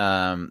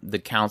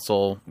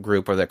council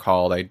group, or they're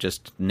called, I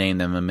just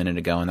named them a minute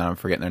ago and now I'm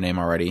forgetting their name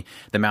already,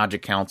 the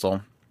Magic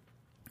Council,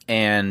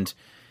 and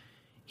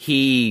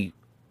he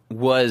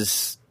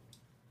was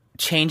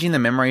changing the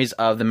memories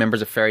of the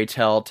members of Fairy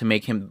Tail to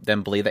make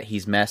them believe that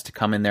he's Mest to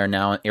come in there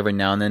every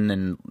now and then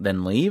and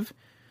then leave?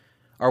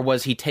 Or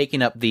was he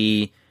taking up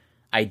the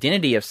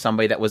identity of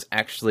somebody that was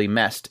actually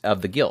Mest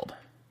of the guild?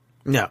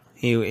 No,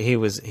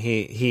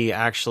 he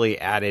actually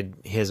added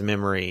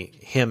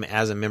him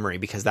as a memory,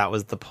 because that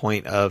was the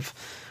point of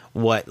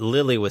what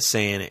Lily was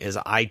saying is,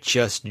 I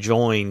just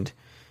joined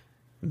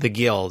the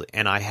guild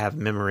and I have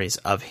memories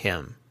of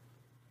him.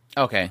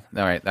 Okay,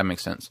 all right, that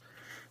makes sense.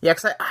 Yeah,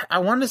 because I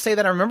wanted to say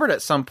that I remembered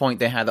at some point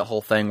they had that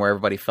whole thing where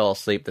everybody fell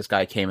asleep, this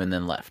guy came and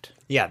then left.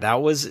 Yeah,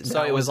 that was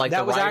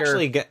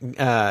actually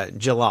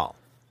Jalal.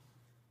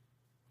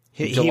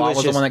 Jalal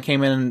was the one that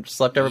came in and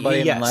slept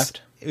everybody and then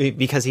left?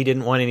 Because he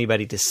didn't want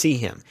anybody to see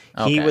him.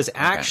 Okay, he was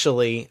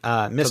actually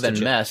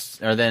Mr.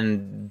 So then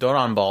then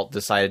Duranbolt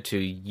decided to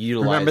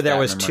utilize. Remember, there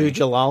was memory.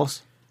 2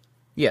 Jalals.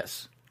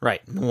 Yes,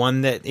 right.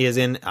 One that is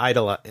in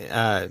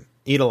Idalos,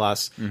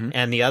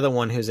 and the other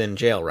one who's in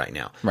jail right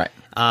now. Right.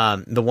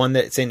 The one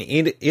that's in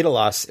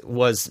Idalos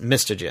was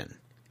Mystogen.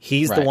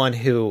 He's the one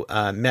who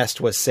Mest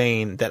was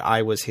saying that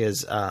I was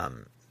his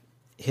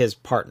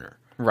partner.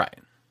 Right.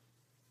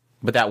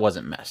 But that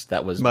wasn't Mest.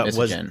 That was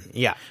Mystogen.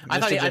 Yeah. I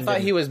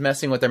thought he was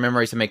messing with their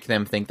memories to make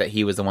them think that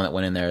he was the one that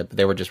went in there.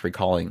 They were just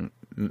recalling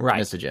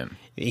Mystogen.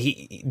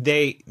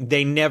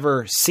 They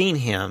never seen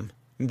him.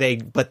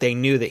 But they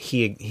knew that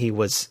he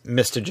was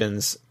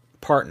Mystogen's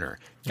partner.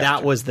 Gotcha.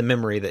 That was the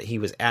memory that he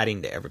was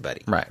adding to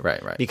everybody.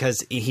 Right.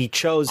 Because he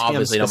chose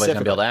obviously him nobody's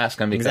gonna be able to ask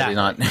him because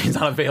he's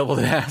not available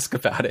to ask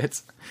about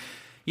it.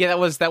 Yeah,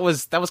 that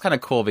was kind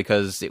of cool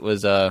because it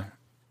was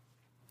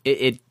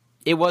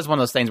it was one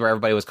of those things where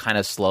everybody was kind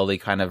of slowly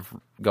kind of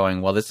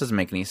going, well, this doesn't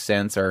make any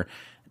sense, or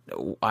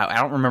I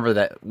don't remember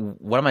that.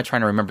 What am I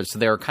trying to remember? So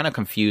they were kind of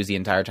confused the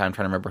entire time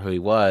trying to remember who he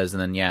was,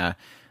 and then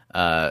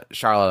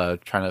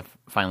Charlotte trying to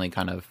finally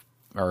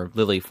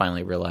Lily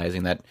finally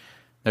realizing that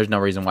there's no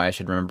reason why I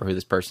should remember who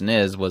this person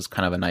is was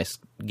kind of a nice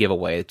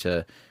giveaway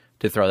to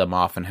throw them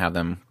off and have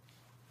them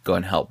go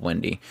and help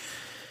Wendy.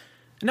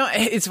 No,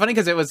 it's funny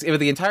because it was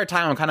the entire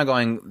time I'm kind of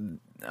going,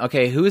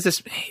 okay, who is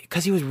this?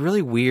 Because he was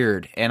really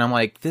weird, and I'm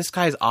like, this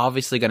guy's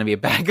obviously going to be a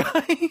bad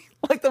guy.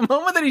 Like the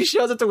moment that he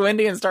shows up to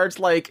Wendy and starts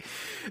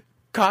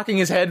cocking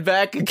his head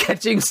back and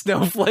catching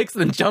snowflakes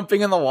and then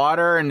jumping in the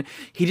water, and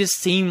he just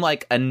seemed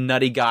like a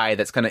nutty guy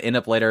that's going to end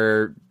up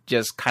later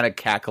just kind of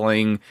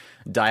cackling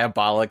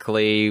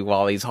diabolically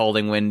while he's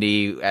holding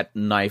Wendy at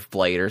knife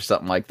blade or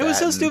something like that. It was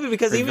so stupid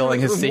because even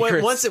his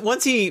secrets.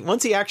 once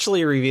he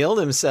actually revealed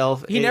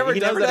himself, he never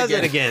does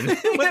it again. What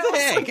the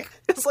heck?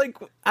 It's like,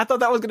 I thought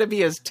that was going to be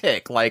his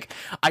tick. Like,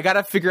 I got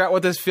to figure out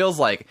what this feels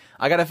like.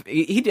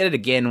 He did it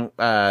again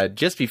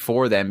just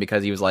before then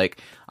because he was like,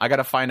 I got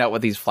to find out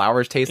what these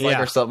flowers taste like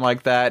or something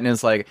like that. And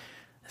it's like,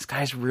 this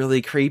guy's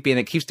really creepy, and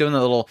it keeps doing the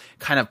little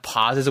kind of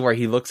pauses where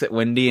he looks at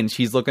Wendy and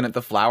she's looking at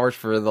the flowers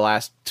for the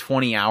last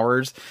 20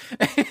 hours.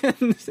 And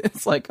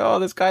it's like, oh,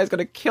 this guy's going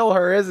to kill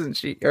her, isn't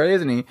she? Or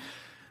isn't he?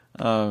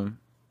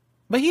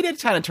 But he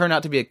did kind of turn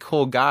out to be a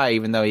cool guy,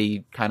 even though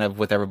he kind of,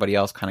 with everybody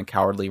else, kind of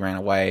cowardly ran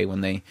away when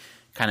they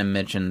kind of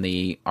mentioned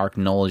the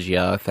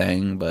arachnologia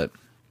thing. But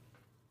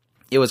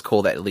it was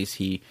cool that at least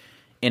he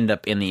ended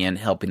up in the end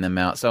helping them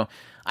out. So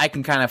I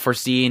can kind of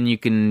foresee, and you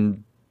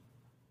can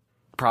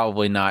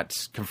probably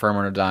not confirm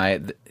or deny,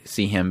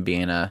 see him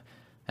being a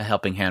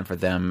helping hand for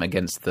them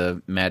against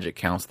the magic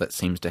council that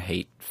seems to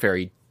hate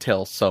fairy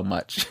tales so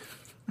much.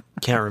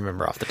 Can't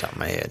remember off the top of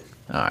my head.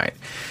 All right.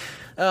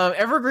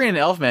 Evergreen and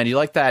Elfman, do you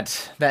like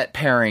that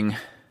pairing?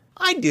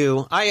 I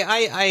do.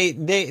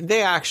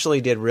 They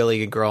actually did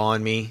really grow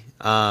on me.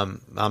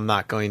 I'm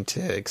not going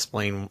to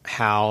explain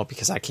how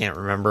because I can't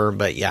remember,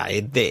 but yeah,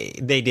 they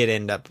did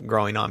end up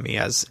growing on me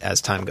as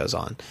time goes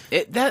on.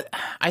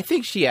 I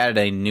think she added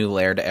a new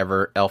layer to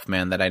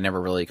Elfman that I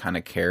never really kind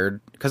of cared,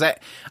 because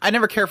I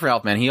never cared for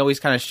Elfman. He always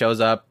kind of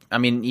shows up. I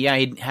mean, yeah,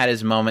 he had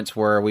his moments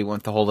where we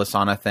went the whole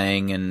Asana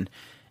thing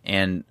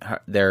and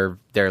their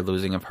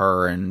losing of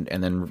her and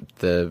then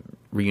the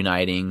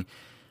reuniting,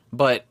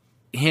 but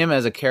him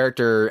as a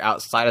character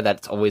outside of that,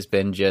 it's always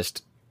been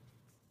just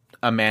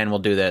a man will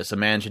do this, a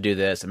man should do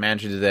this, a man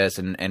should do this,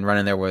 and run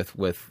in there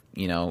with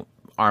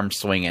arms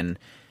swinging.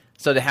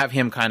 So to have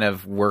him kind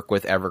of work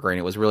with Evergreen,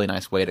 it was a really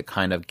nice way to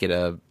kind of get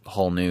a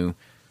whole new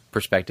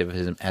perspective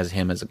of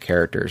him as a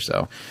character.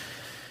 So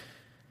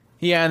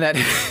yeah, and that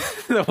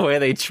the way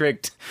they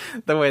tricked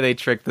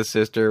the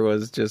sister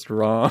was just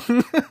wrong.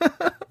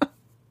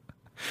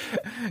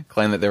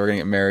 Claimed that they were going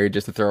to get married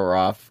just to throw her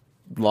off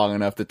long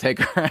enough to take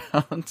her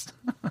out.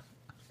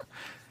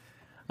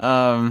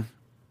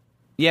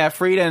 Yeah,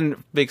 Frida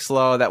and Big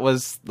Slow, that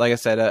was, like I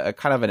said, a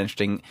kind of an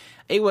interesting...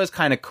 It was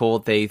kind of cool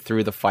they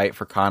threw the fight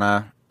for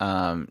Kana.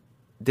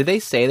 Did they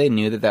say they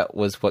knew that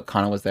was what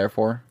Kana was there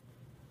for?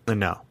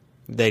 No.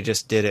 They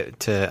just did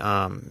it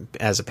to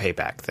as a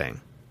payback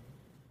thing.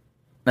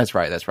 That's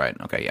right.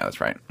 Okay, yeah,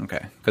 that's right.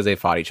 Okay, because they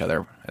fought each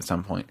other at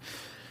some point.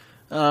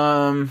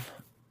 Lasana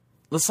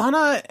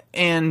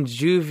and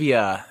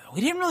Juvia,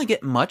 we didn't really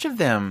get much of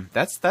them.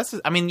 That's.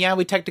 I mean, yeah,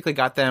 we technically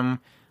got them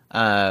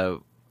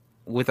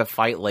with a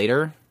fight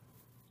later,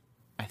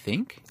 I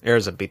think.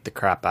 Erza beat the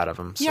crap out of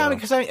them. So. Yeah,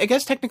 because I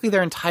guess technically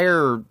their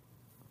entire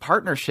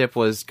partnership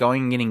was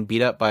getting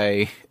beat up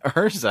by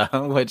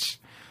Erza, which...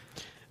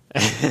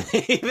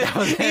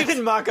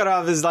 even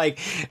Makarov is like,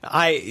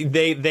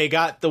 they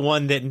got the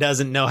one that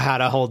doesn't know how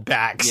to hold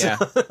back. So.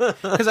 Yeah,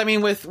 because I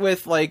mean,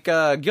 with like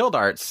Guild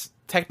Arts,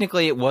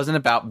 technically it wasn't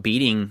about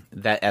beating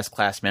that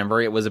S-class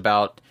member. It was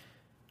about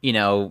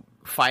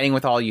fighting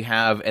with all you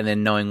have and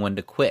then knowing when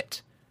to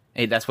quit.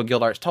 Hey, that's what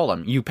Guild Arts told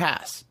him. You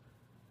pass.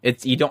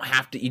 You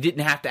didn't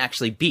have to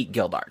actually beat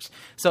Guild Arts.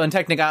 So in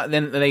Technica,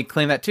 then they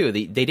claim that too.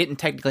 They didn't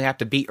technically have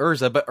to beat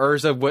Erza, but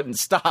Erza wouldn't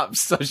stop,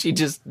 so she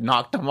just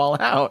knocked them all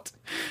out.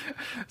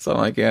 So I'm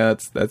like, yeah,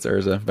 that's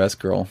Erza, best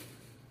girl,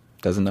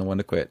 doesn't know when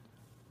to quit.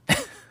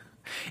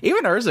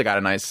 Even Erza got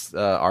a nice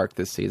arc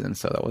this season,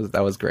 so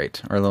that was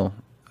great. Or a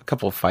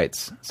couple of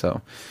fights.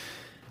 So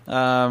we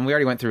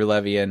already went through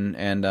Levy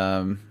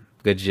and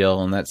Good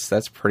Jill, and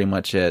that's pretty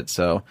much it.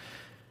 So.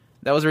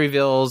 That was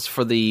reveals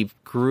for the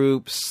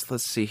groups.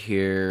 Let's see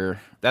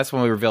here. That's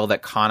when we revealed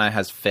that Kana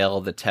has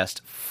failed the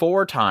test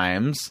 4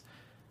 times.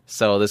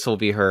 So this will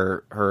be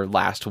her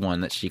last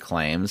one that she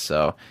claims.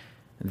 So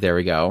there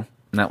we go.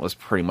 And that was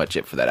pretty much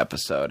it for that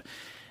episode.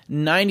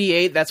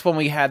 98, that's when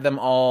we had them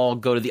all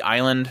go to the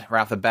island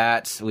right off the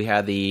bat. We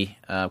had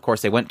of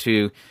course, they went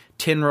to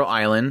Tinro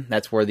Island.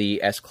 That's where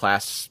the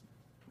S-Class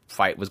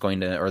fight was going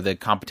to, or the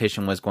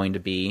competition was going to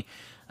be.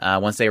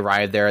 Once they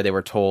arrived there, they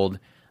were told...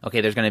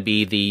 Okay, there's going to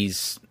be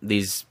these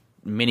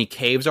mini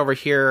caves over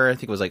here. I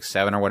think it was like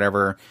 7 or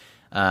whatever.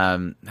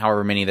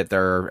 However many that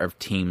there are of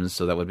teams.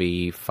 So that would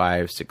be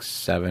 5, 6,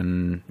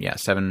 7. Yeah,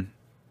 7,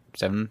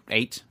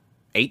 8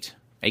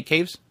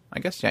 caves. I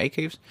guess. Yeah, 8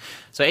 caves.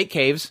 So 8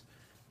 caves,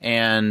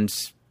 and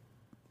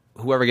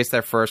whoever gets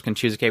there first can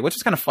choose a cave. Which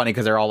is kind of funny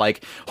because they're all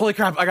like, "Holy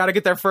crap, I got to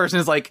get there first!" And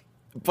it's like,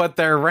 but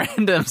they're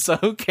random, so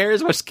who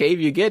cares which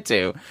cave you get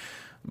to?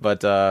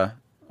 But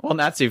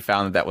Natsu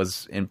found that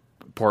was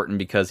important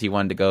because he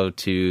wanted to go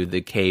to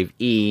the cave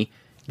E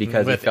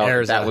because he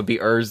felt that would be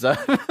Erza,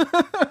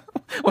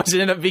 which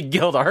ended up being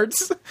Guild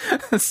Arts.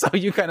 So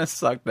you kind of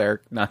sucked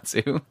there,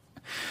 Natsu.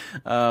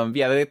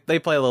 Yeah, they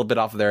play a little bit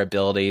off of their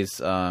abilities.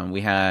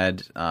 We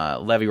had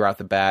Levy right off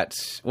the bat.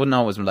 Well,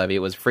 no, it wasn't Levy. It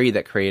was Free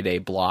that created a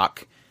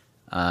block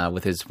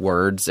with his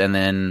words, and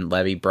then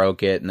Levy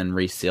broke it and then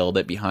resealed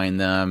it behind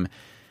them.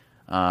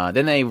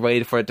 Then they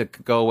waited for it to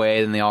go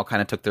away, and they all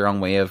kind of took their own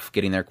way of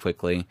getting there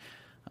quickly.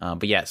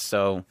 But yes,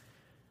 so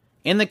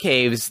in the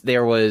caves,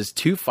 there was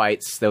 2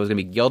 fights. There was going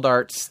to be Guild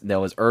Arts.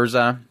 There was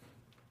Erza.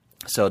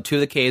 So 2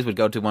 of the caves would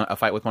go to a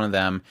fight with one of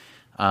them.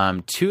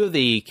 2 of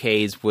the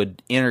caves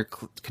would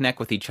interconnect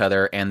with each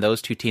other, and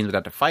those 2 teams would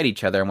have to fight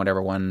each other, and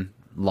whatever one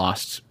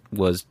lost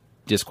was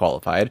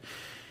disqualified.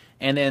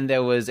 And then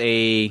there was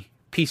a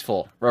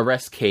peaceful, a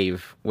rest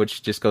cave,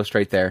 which just goes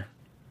straight there.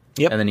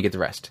 Yep. And then you get the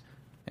rest.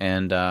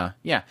 And,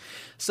 yeah.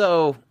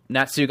 So,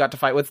 Natsu got to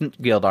fight with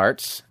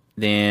Guildarts.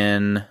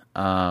 Then,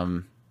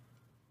 Juvia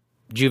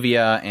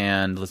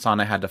and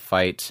Lisana had to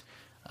fight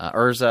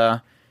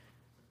Urza.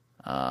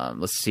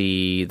 Let's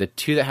see. The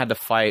two that had to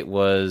fight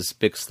was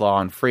Big Slaw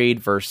and Freed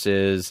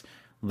versus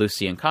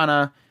Lucy and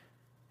Kana.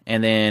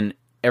 And then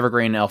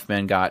Evergreen and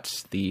Elfman got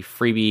the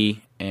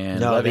freebie, and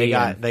no, Levy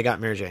they got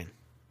Mary Jane.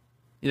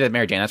 Yeah,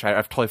 Mary Jane. That's right.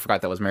 I totally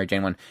forgot that was Mary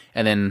Jane one.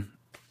 And then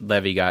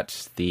Levy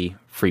got the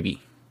freebie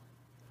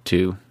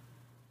to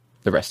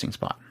the resting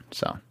spot.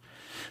 So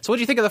what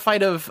do you think of the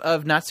fight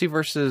of Natsu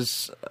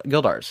versus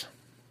Guildars?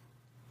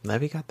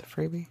 Levy got the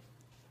freebie?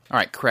 All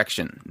right,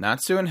 correction.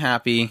 Natsu and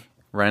Happy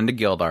run into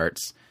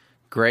Guildarts.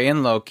 Gray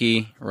and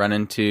Loki run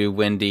into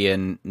Wendy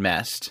and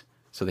Mest,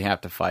 so they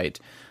have to fight.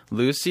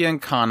 Lucy and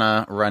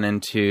Kana run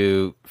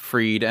into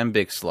Freed and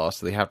Big Slaw,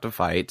 so they have to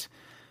fight.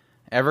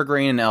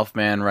 Evergreen and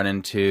Elfman run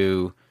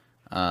into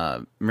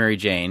Mary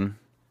Jane.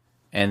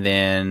 And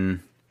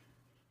then,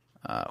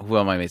 who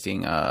am I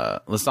missing?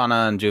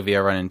 Lisana and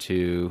Juvia run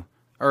into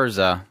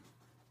Urza.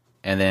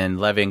 And then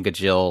Levy and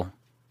Gajil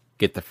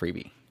get the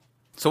freebie.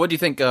 So what do you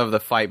think of the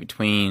fight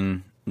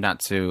between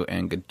Natsu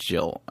and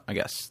Gajil? I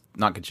guess.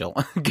 Not Gajil.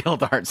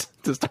 Guildarts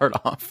to start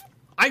off.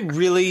 I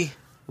really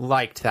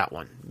liked that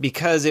one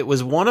because it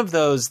was one of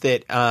those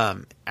that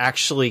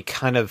actually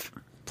kind of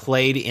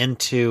played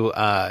into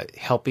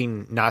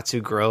helping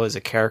Natsu grow as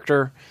a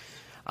character,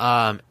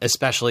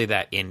 especially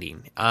that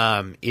ending.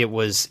 It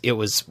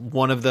was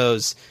one of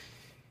those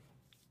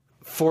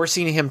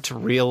forcing him to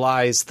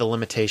realize the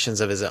limitations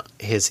of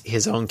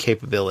his own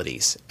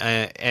capabilities,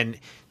 and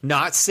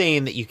not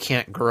saying that you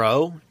can't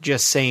grow,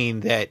 just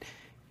saying that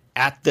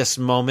at this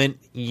moment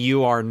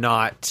you are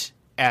not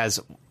as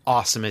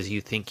awesome as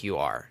you think you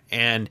are,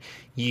 and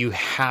you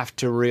have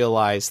to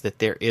realize that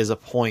there is a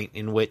point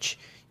in which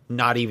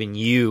not even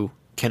you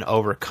can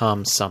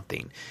overcome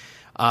something,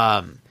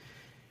 and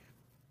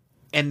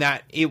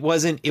that it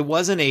wasn't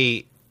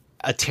a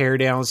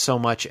teardown so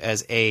much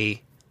as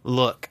a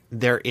look.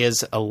 There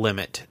is a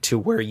limit to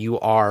where you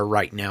are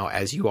right now,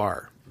 as you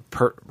are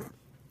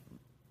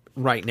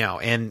right now,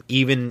 and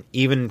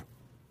even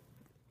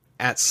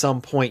at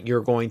some point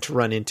you're going to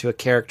run into a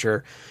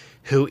character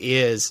who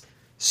is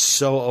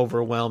so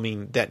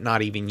overwhelming that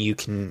not even you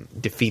can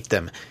defeat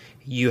them.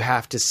 You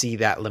have to see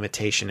that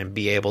limitation and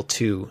be able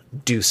to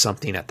do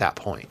something at that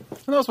point.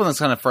 And that's one of those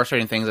kind of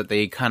frustrating things that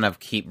they kind of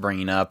keep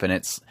bringing up, and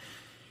it's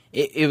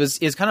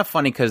kind of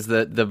funny because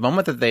the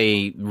moment that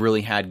they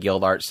really had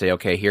Guildart say,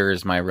 okay, here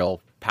is my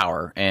real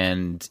power,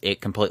 and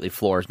it completely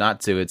floors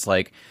Natsu, it's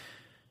like,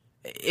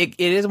 it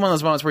is one of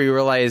those moments where you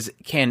realize,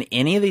 can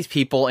any of these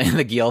people in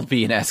the guild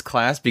be an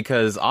S-class?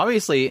 Because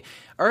obviously,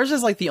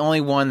 Urza's like the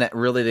only one that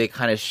really they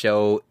kind of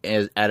show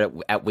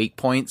at weak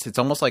points. It's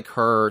almost like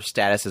her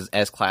status as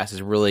S-class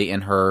is really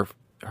in her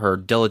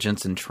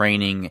diligence and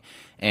training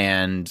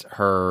and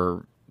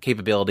her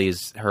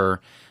capabilities, her,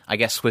 I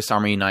guess, Swiss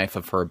Army knife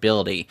of her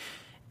ability.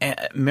 And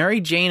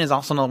Mary Jane is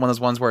also another one of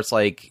those ones where it's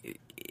like,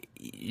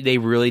 they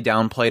really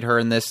downplayed her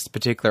in this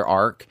particular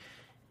arc.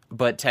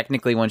 But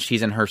technically, when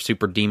she's in her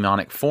super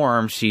demonic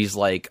form, she's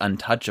like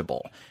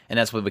untouchable, and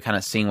that's what we kind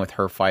of seen with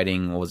her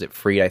fighting. Was it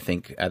Freed? I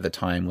think at the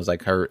time was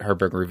like her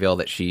big reveal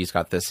that she's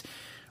got this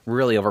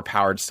really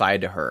overpowered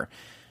side to her.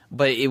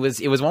 But it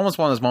was almost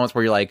one of those moments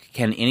where you're like,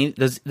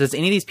 does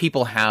any of these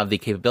people have the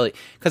capability?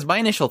 Because my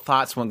initial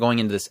thoughts when going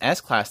into this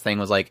S-class thing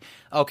was like,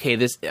 okay,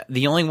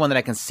 the only one that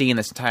I can see in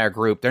this entire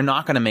group, they're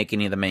not going to make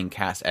any of the main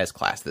cast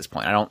S-class at this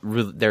point.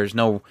 There's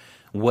no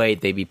way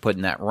they'd be put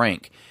in that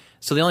rank.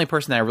 So the only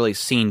person that I really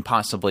seen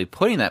possibly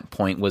putting that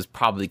point was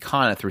probably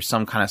Kana through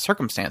some kind of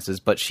circumstances,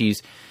 but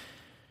she's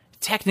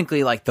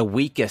technically like the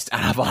weakest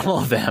out of all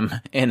of them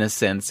in a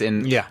sense.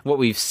 And what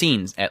we've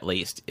seen, at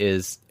least,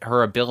 is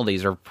her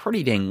abilities are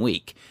pretty dang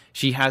weak.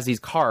 She has these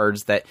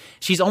cards that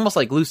she's almost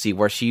like Lucy,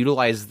 where she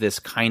utilizes this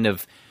kind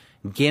of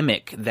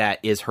gimmick that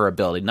is her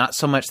ability. Not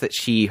so much that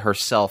she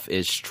herself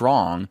is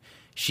strong,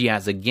 she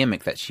has a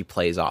gimmick that she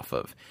plays off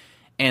of.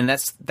 And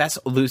that's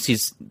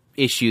Lucy's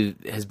issue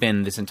has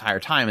been this entire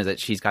time, is that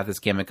she's got this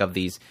gimmick of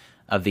the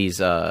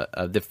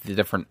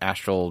different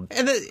astral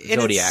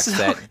zodiacs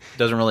that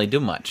doesn't really do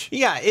much.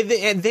 Yeah,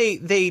 and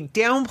they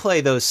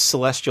downplay those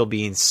celestial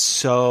beings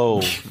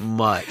so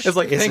much. It's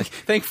like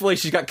thankfully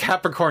she's got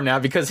Capricorn now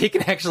because he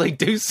can actually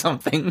do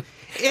something.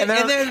 And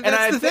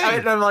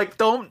I'm like,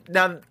 don't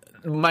now.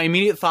 My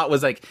immediate thought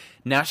was like,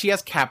 now she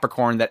has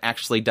Capricorn that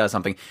actually does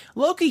something.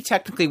 Loki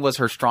technically was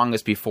her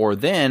strongest before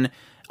then.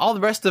 All the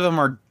rest of them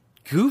are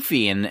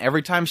goofy, and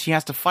every time she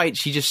has to fight,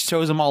 she just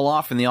shows them all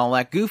off and they all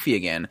act goofy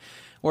again.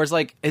 Whereas,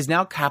 like, is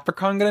now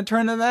Capricorn going to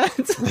turn into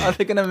that? Are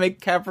they going to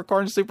make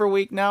Capricorn super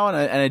weak now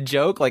and a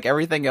joke like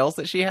everything else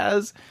that she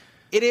has?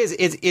 It is.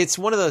 It's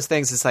one of those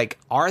things. It's like,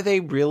 are they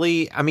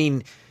really? I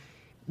mean,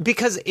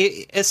 because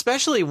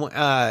especially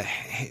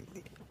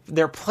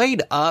they're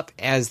played up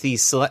as the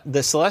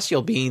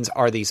celestial beings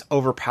are these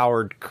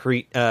overpowered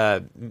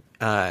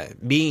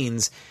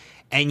beings.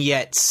 and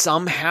yet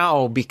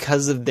somehow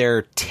because of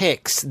their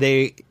tics,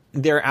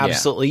 they're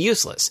absolutely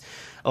useless.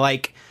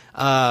 Like,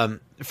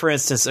 for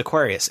instance,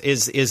 Aquarius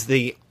is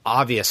the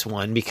obvious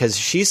one because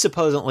she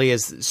supposedly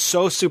is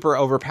so super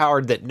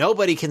overpowered that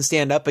nobody can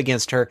stand up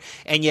against her,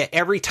 and yet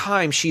every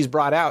time she's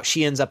brought out,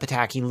 she ends up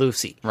attacking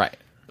Lucy. Right.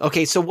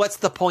 Okay, so what's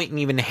the point in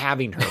even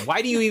having her?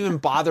 Why do you even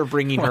bother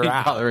bringing her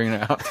out? Bothering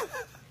her out.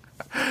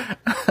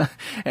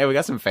 Hey, we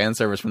got some fan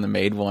service from the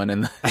maid one,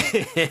 and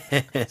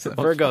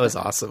Virgo is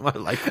awesome. I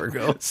like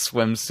Virgo.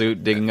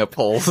 Swimsuit digging up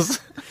holes.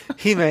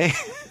 He may.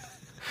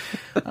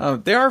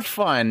 They are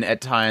fun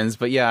at times,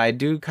 but yeah, I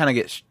do kind of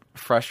get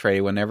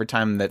frustrated when every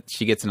time that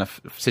she gets in a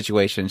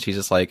situation, she's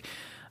just like,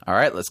 all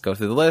right, let's go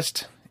through the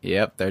list.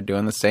 Yep, they're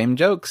doing the same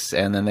jokes,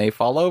 and then they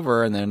fall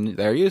over, and then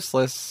they're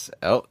useless.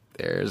 Oh,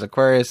 there's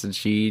Aquarius, and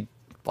she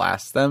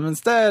blasts them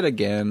instead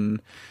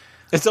again.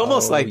 It's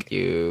almost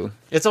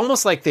it's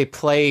almost like they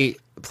play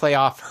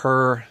off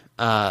her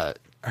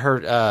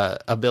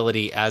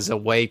ability as a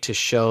way to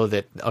show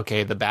that,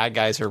 okay, the bad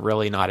guys are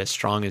really not as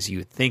strong as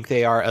you think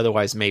they are.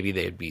 Otherwise, maybe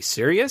they'd be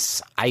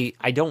serious.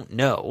 I don't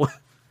know.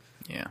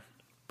 Yeah,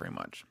 pretty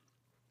much.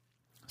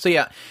 So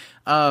yeah,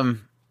 I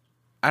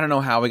don't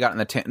know how we got in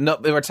the no.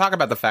 They were talking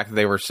about the fact that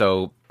they were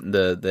so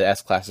the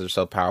S classes are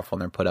so powerful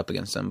and they're put up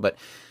against them. But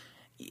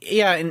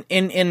yeah,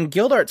 in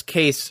Gildart's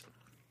case,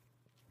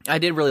 I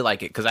did really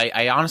like it because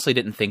I honestly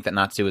didn't think that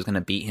Natsu was going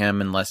to beat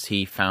him unless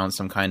he found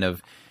some kind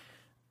of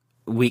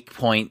weak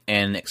point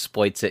and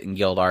exploits it, and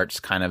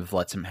Gildarts kind of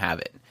lets him have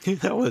it.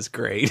 That was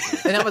great.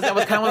 And that was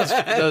kind of one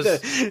of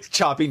those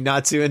chopping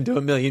Natsu into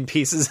a million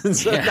pieces and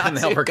so and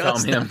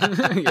overcome him.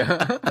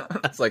 Yeah.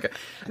 It's like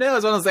no,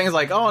 it's one of those things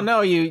like, oh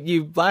no,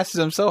 you blasted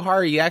him so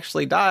hard you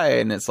actually die,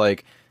 and it's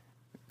like,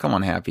 come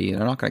on, Happy,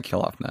 they're not going to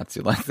kill off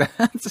Natsu like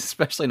that,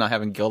 especially not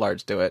having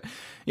Gildarts do it.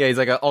 Yeah, he's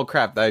like, oh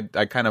crap, I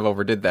kind of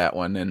overdid that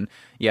one, and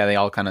yeah, they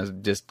all kind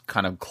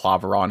of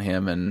clobber on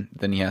him, and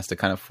then he has to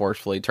kind of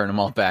forcefully turn them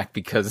all back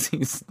because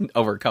he's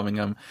overcoming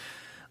them.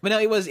 But no,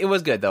 it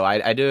was good though.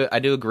 I do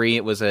agree.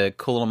 It was a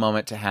cool little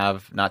moment to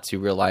have Natsu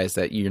realize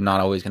that you're not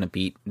always going to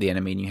beat the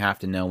enemy, and you have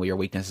to know where your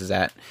weakness is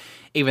at,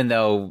 even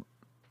though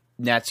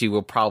Natsu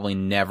will probably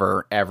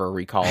never, ever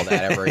recall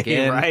that ever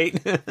again.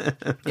 Right?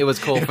 It was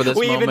cool for this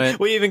moment.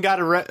 We even got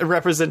a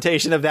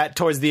representation of that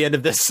towards the end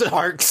of this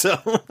arc. So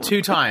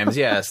 2 times,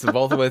 yes.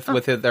 Both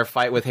with their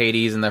fight with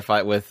Hades and their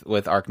fight with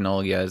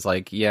Archnolia is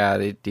like,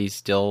 yeah, he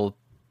still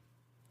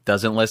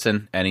doesn't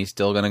listen, and he's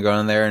still going to go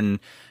in there, and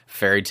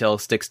Fairy Tail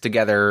sticks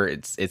together.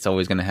 It's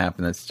always going to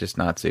happen. It's just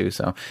Natsu.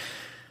 So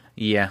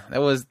yeah,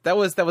 that was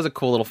a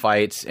cool little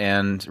fight,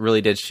 and really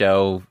did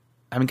show.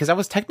 I mean, because that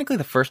was technically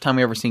the first time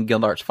we ever seen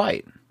Gildarts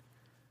fight,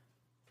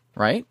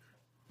 right?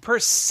 Per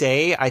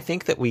se, I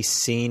think that we've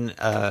seen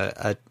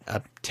a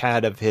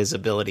tad of his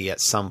ability at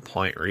some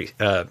point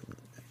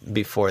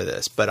before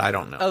this, but I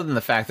don't know. Other than the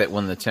fact that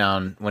when he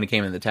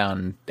came into the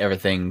town,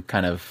 everything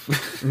kind of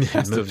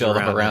has to build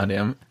up around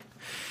him.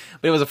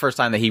 But it was the first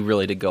time that he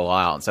really did go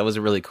out, so it was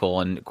really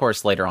cool. And of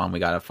course, later on, we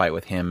got a fight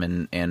with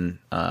him and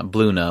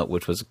Blue Note,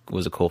 which was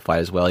a cool fight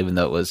as well, even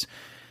though it was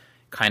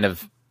kind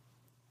of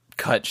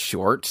cut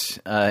short,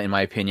 in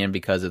my opinion,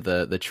 because of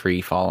the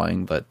tree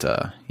falling. But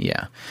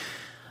yeah.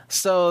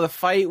 So the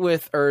fight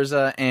with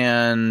Urza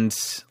and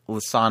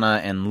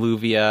Lysana and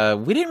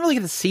Luvia, we didn't really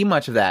get to see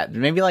much of that.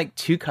 Maybe like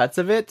 2 cuts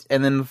of it,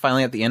 and then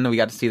finally at the end we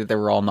got to see that they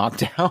were all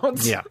knocked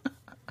out. Yeah.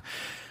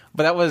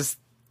 But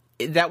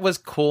that was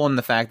cool in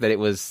the fact that it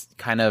was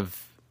kind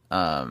of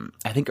I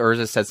think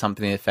Urza said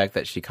something to the effect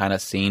that she kind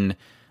of seen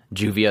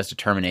Juvia's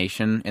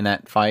determination in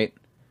that fight,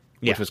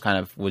 which was kind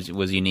of was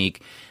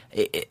unique.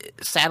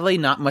 Sadly,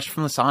 not much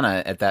from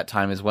Lysana at that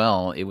time as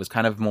well. It was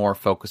kind of more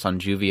focused on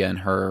Juvia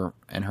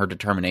and her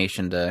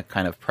determination to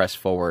kind of press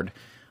forward,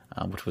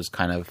 which was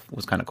kind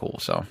of cool.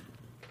 So,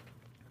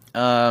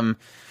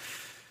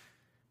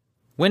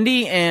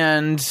 Wendy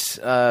and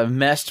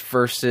Mest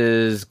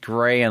versus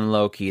Gray and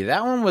Loki.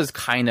 That one was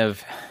kind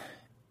of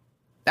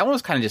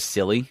just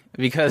silly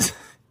because,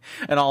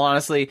 in all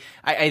honesty,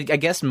 I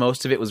guess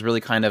most of it was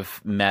really kind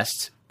of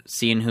Mest.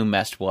 Seeing who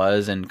Mest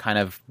was and kind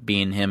of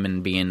being him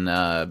and being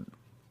an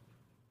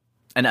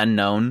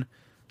unknown.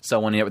 So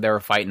when they were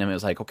fighting him, it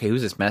was like, okay,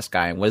 who's this Mest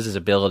guy? What is his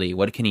ability?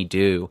 What can he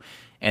do?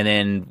 And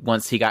then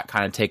once he got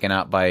kind of taken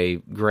out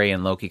by Gray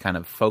and Loki kind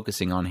of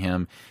focusing on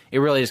him, it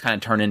really just kind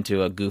of turned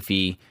into a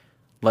goofy,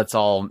 let's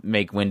all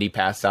make Wendy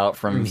pass out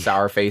from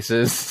sour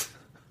faces.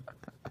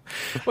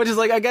 Which is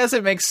like, I guess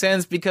it makes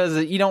sense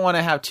because you don't want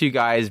to have 2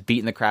 guys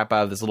beating the crap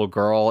out of this little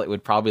girl. It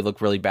would probably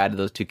look really bad to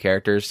those 2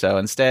 characters. So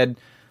instead,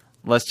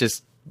 let's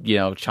just,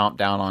 chomp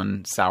down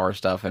on sour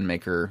stuff and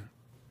make her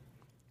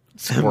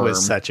squirm. It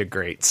was such a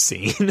great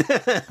scene.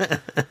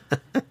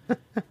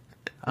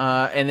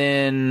 And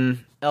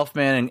then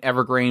Elfman and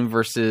Evergreen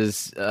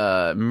versus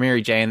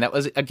Mary Jane. That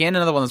was, again,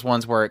 another one of those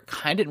ones where it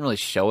kind of didn't really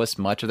show us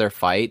much of their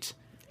fight.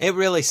 It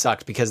really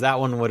sucked because that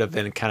one would have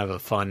been kind of a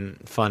fun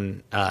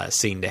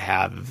scene to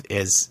have.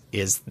 Is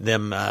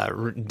them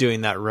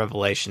doing that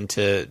revelation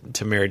to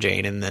Mary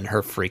Jane and then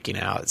her freaking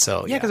out.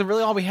 So yeah, because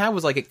really all we had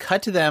was like it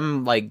cut to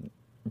them like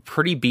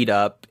pretty beat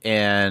up,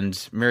 and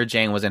Mira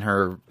Jane was in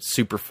her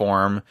super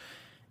form,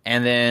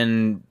 and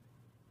then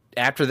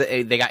after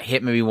they got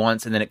hit maybe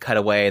once, and then it cut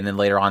away, and then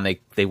later on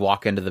they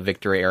walk into the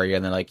victory area,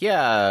 and they're like,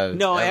 yeah,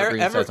 no,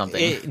 Evergreen said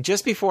something.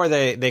 Just before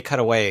they cut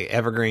away,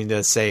 Evergreen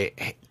does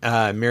say,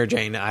 Mira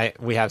Jane,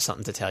 we have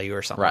something to tell you,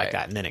 or something like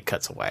that, and then it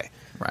cuts away.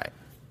 Right.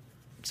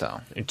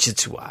 So.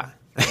 Chitsua.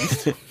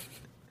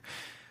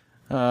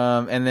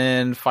 And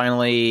then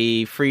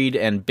finally, Freed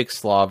and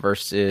Bixlaw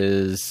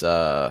versus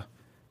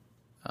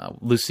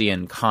Lucy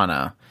and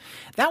Kana.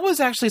 That was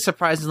actually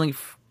surprisingly...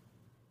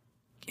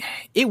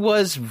 It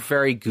was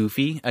very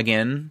goofy,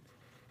 again,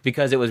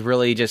 because it was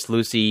really just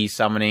Lucy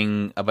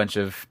summoning a bunch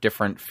of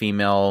different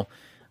female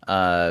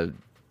signs,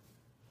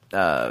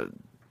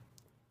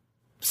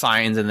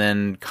 and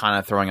then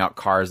Kana throwing out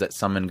cards that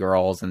summon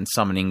girls and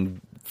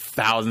summoning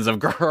thousands of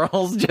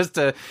girls just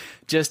to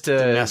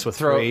mess with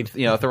Freed.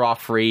 Throw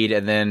off Freed,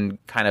 and then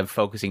kind of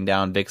focusing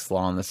down Bixlaw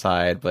on the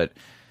side. But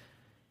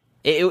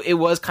it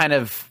was kind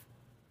of...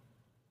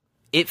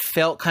 It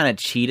felt kind of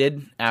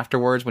cheated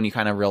afterwards when you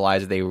kind of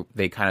realized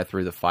they kind of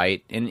threw the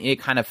fight. And it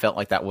kind of felt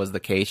like that was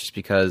the case just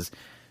because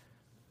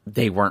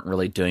they weren't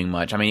really doing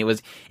much. I mean,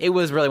 it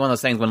was really one of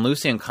those things. When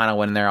Lucy and Kana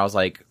went in there, I was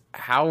like,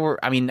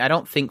 I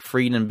don't think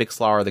Freed and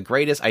Bixlaw are the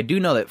greatest. I do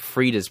know that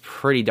Freed is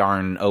pretty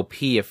darn OP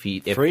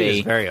Freed is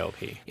very OP.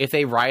 If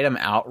they write him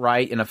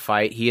outright in a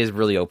fight, he is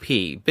really OP.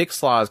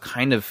 Bixlaw is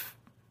kind of...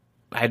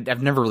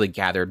 I've never really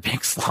gathered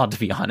Bixlaw, to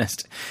be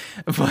honest,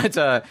 but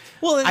I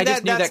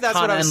just knew that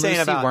Kana and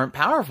Lucy weren't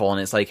powerful,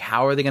 and it's like,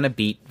 how are they going to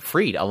beat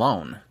Freed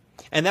alone?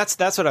 And that's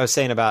what I was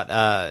saying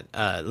about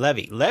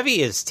Levy.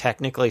 Levy is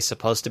technically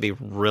supposed to be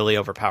really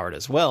overpowered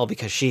as well,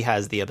 because she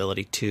has the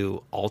ability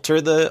to alter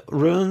the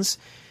runes.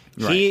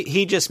 Right.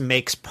 He just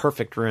makes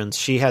perfect runes.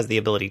 She has the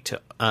ability to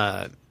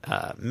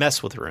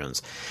mess with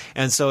runes,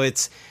 and so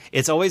it's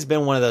always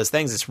been one of those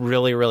things. It's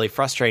really, really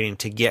frustrating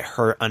to get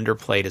her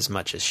underplayed as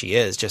much as she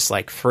is. Just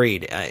like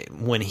Freed,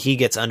 when he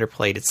gets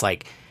underplayed, it's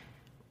like,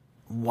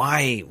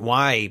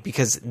 why?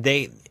 Because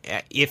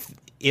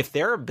if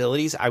their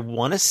abilities, I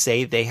want to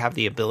say they have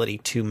the ability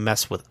to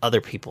mess with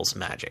other people's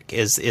magic.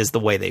 Is the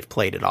way they've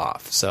played it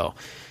off. So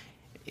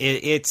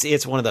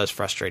it's one of those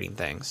frustrating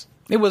things.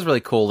 It was really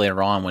cool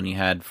later on when you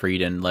had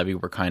Freed and Levy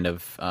were kind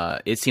of...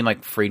 it seemed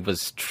like Freed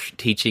was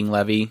teaching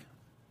Levy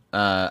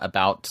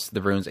about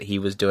the runes that he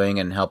was doing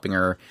and helping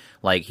her.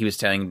 Like, he was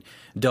telling,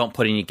 don't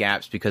put any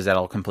gaps because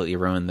that'll completely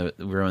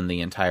ruin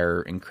the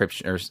entire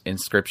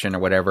inscription or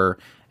whatever.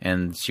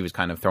 And she was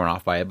kind of thrown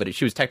off by it, but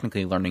she was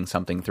technically learning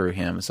something through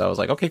him. So I was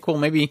like, okay, cool.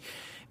 Maybe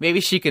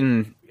she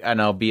can, I don't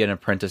know, be an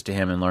apprentice to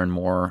him and learn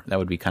more. That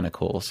would be kind of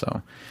cool.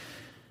 So,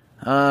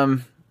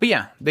 but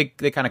yeah, they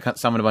kind of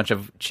summoned a bunch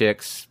of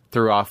chicks,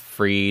 threw off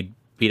Freed,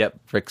 beat up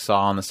Ricksaw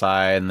on the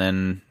side, and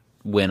then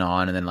went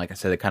on. And then, like I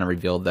said, they kind of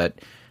revealed that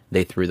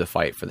they threw the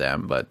fight for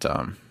them, but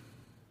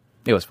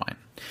it was fine.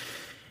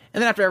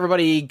 And then after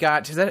everybody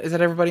got... Is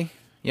that everybody?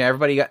 Yeah,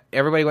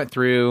 everybody went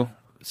through.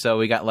 So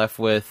we got left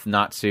with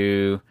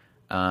Natsu,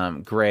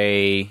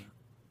 Gray,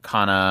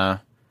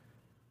 Kana,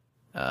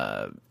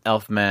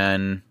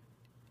 Elfman,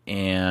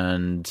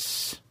 and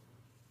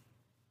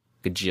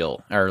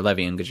Gajil, or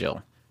Levy and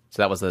Gajil.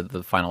 So that was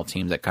the final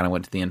team that kind of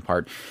went to the end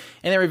part.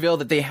 And they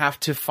revealed that they have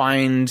to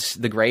find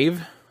the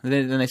grave.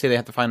 Then they say they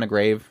have to find the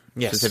grave,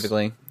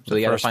 specifically. So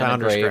they got to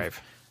find the grave.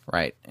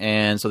 Right.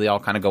 And so they all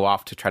kind of go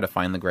off to try to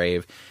find the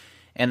grave.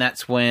 And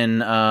that's when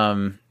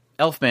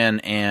Elfman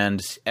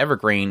and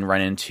Evergreen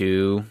run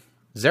into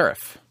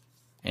Zareth.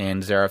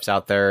 And Zareth's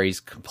out there. He's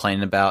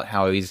complaining about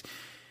how he's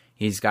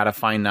got to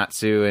find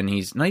Natsu, and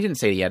he didn't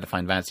say he had to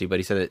find Natsu, but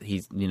he said that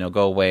he's,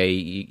 go away.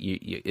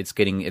 It's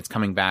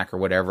coming back or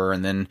whatever.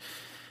 And then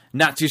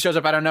Natsu shows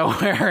up out of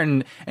nowhere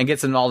and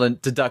gets them all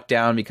to duck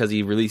down because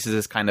he releases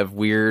this kind of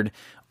weird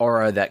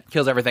aura that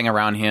kills everything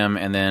around him,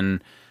 and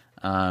then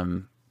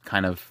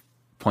kind of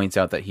points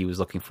out that he was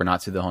looking for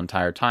Natsu the whole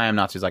entire time.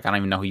 Natsu's like, I don't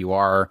even know who you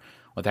are.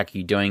 What the heck are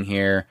you doing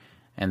here?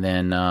 And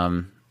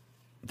then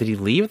did he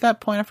leave at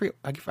that point?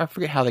 I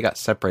forget how they got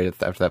separated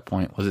after that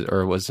point. I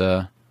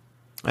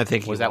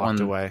think he walked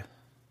away. Did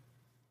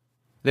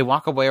they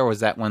walk away, or was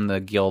that when the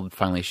guild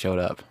finally showed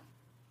up? I'm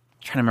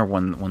trying to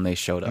remember when they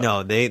showed up.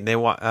 No,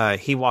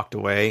 he walked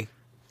away,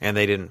 and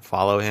they didn't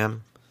follow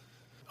him.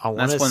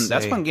 That's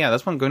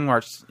when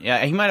Grimoire...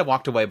 Yeah, he might have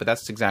walked away, but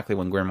that's exactly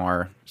when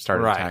Grimoire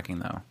started attacking,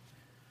 though.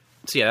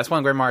 So yeah, that's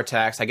when Grimoire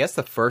attacks. I guess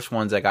the first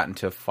ones that got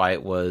into a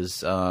fight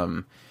was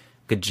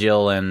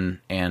Gajil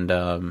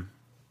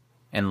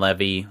and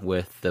Levy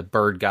with the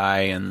bird guy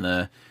and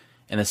the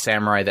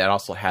samurai that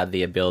also had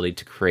the ability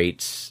to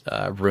create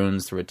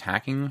runes through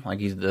attacking. Like,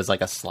 he does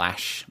like a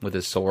slash with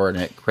his sword,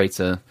 and it creates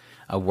a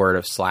word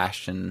of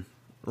slash and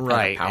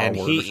right. Power and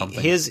word or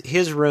something.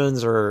 His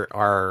runes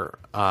are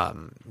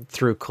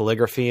through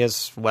calligraphy,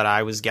 is what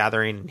I was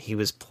gathering. He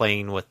was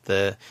playing with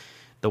the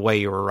way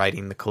you were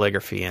writing the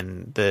calligraphy,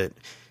 and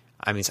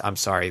I'm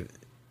sorry,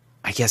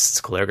 I guess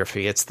it's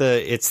calligraphy.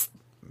 It's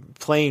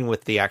playing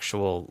with the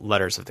actual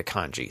letters of the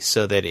kanji,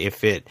 so that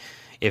if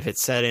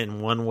it's said in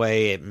one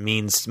way, it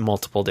means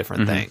multiple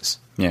different things.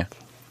 Yeah.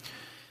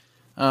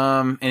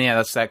 And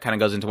yeah, that kind of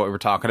goes into what we were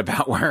talking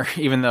about, where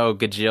even though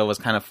Gajil was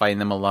kind of fighting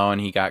them alone,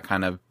 he got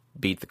kind of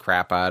beat the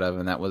crap out of,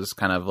 and that was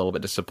kind of a little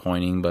bit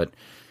disappointing. But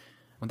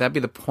would that be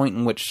the point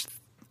in which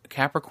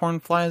Capricorn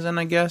flies in,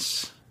 I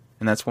guess?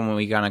 And that's when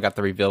we kind of got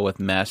the reveal with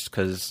Mest,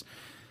 because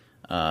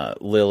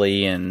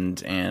Lily and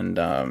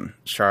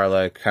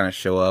Charla kind of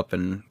show up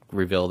and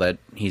reveal that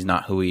he's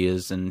not who he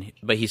is,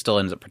 but he still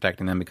ends up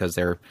protecting them because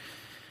they're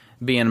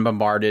being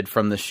bombarded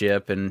from the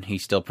ship, and he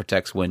still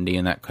protects Wendy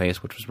in that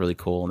case, which was really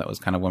cool. And that was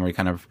kind of when we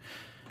kind of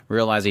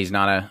realized he's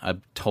not a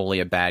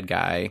totally a bad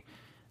guy,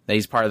 that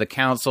he's part of the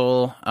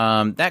council.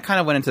 That kind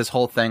of went into this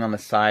whole thing on the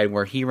side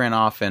where he ran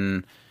off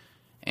and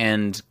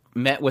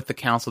met with the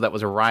council that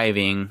was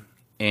arriving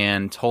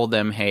and told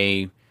them,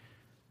 hey,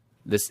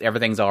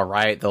 everything's all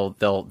right.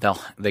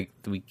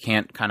 We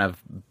can't kind of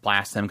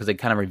blast them, because they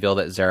kind of revealed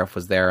that Zareth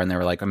was there, and they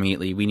were like,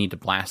 immediately, we need to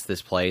blast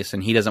this place.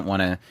 And he doesn't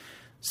want to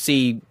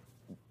see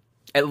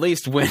at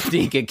least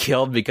Wendy get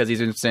killed, because he's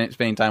been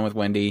spending time with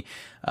Wendy,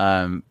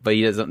 but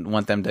he doesn't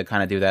want them to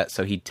kind of do that.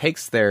 So he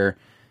takes their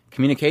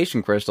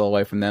communication crystal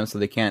away from them, so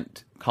they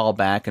can't call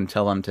back and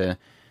tell them to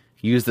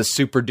use the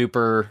super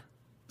duper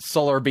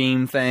solar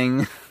beam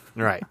thing.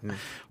 Right.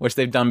 Which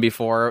they've done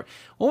before.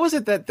 What was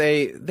it that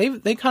they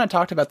kind of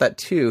talked about that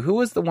too? Who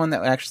was the one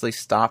that actually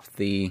stopped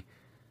the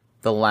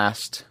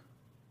last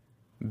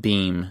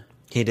beam?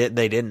 He did.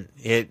 They didn't.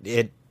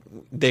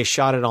 They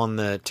shot it on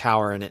the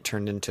tower, and it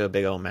turned into a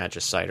big old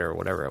magicite or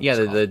whatever it was.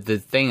 Yeah, the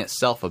thing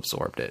itself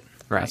absorbed it.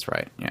 Right. That's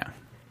right. Yeah.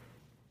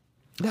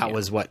 That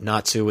was what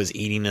Natsu was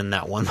eating in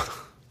that one.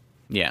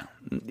 Yeah.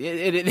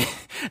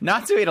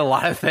 Natsu ate a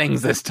lot of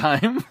things this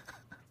time.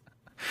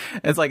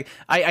 It's like,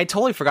 I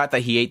totally forgot that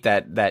he ate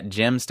that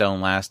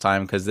gemstone last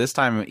time, because this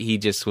time he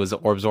just was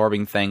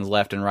absorbing things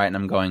left and right, and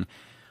I'm going,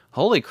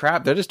 holy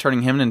crap, they're just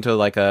turning him into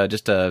like a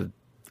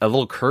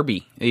little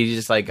Kirby. He's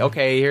just like,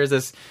 okay, here's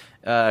this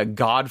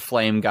God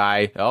Flame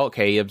guy. Oh,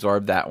 okay, he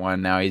absorbed that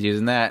one. Now he's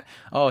using that.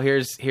 Oh,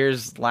 here's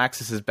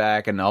Laxus is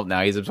back, and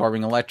now he's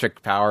absorbing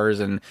electric powers,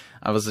 and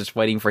I was just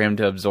waiting for him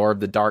to absorb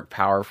the dark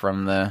power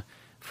from the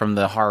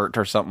heart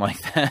or something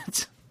like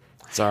that.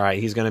 It's all right.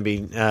 He's going to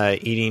be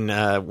eating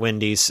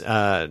Wendy's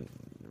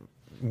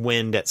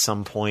wind at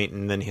some point,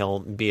 and then he'll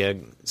be a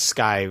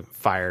sky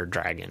fire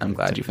dragon. I'm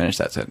glad you finished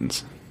that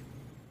sentence.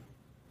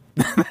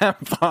 That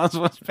pause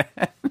was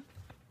bad.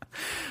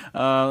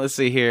 Let's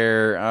see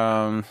here.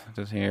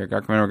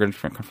 Garkamon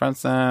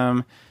confronts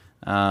them.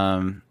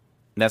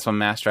 That's when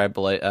Master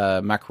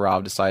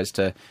Makarov decides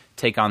to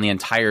take on the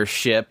entire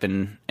ship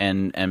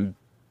and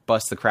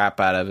bust the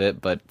crap out of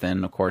it. But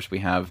then, of course, we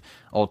have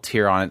old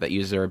Tyr on it that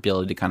uses their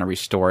ability to kind of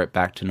restore it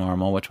back to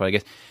normal, which I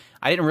guess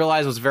I didn't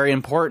realize was very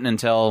important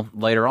until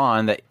later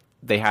on, that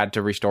they had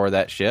to restore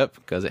that ship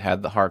because it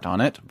had the heart on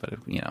it. But,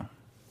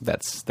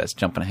 that's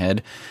jumping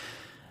ahead.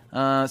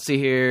 Let's see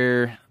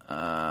here.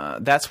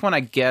 That's when I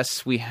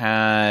guess we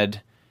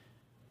had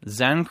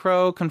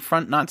Zancro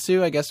confront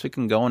Natsu. I guess we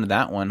can go into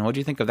that one. What do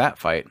you think of that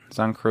fight?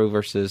 Zancro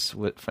versus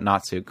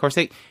Natsu. Of course,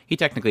 he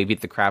technically beat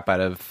the crap out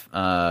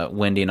of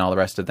Wendy and all the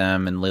rest of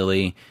them, and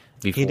Lily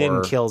before. He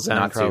didn't kill Zancro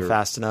Natsu.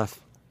 fast enough.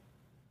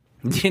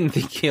 Didn't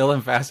they kill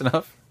him fast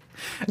enough?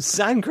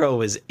 Zancro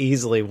was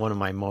easily one of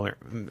my more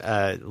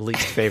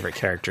least favorite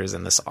characters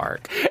in this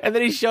arc. And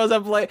then he shows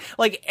up late.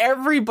 Like,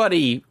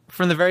 everybody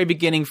from the very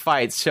beginning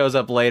fights shows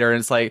up later, and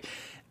it's like,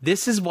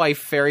 this is why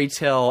Fairy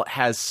Tail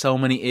has so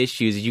many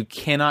issues. You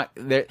cannot...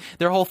 Their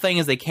whole thing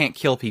is they can't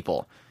kill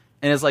people.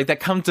 And it's like,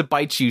 that comes to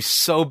bite you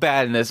so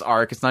bad in this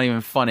arc, it's not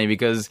even funny,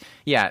 because,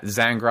 yeah,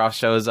 Zangroff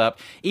shows up.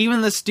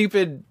 Even the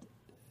stupid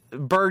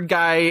bird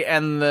guy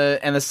and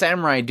the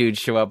samurai dude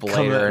show up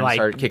later and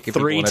start kicking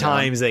people. 3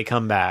 times they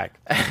come back.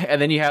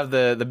 And then you have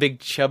the big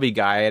chubby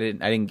guy. I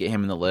didn't get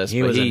him in the list.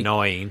 He was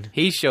annoying.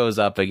 He shows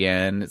up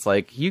again. It's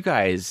like, you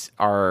guys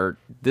are...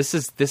 This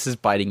is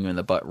biting you in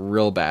the butt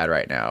real bad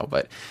right now.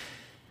 But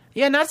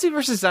yeah, Natsu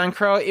versus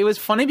Zancro, it was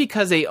funny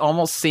because they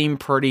almost seem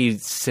pretty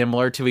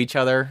similar to each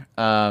other.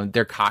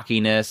 Their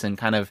cockiness and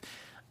kind of,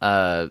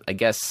 I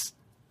guess,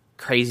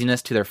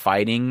 craziness to their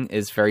fighting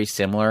is very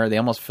similar. They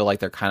almost feel like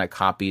they're kind of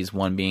copies,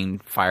 one being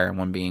fire and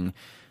one being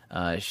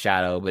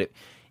shadow. But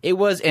it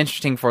was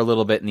interesting for a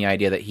little bit in the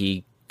idea that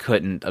he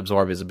couldn't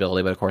absorb his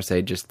ability, but of course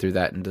they just threw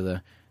that into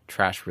the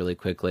trash really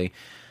quickly.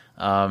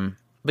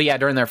 But yeah,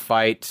 during their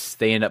fight,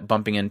 they end up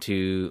bumping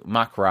into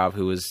Makarov,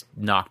 who was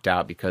knocked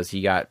out because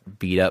he got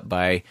beat up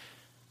by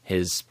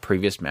his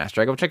previous Master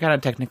Dragon, which I kind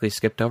of technically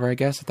skipped over, I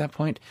guess, at that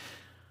point.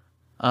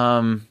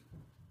 And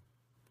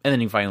then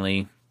he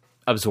finally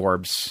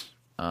absorbs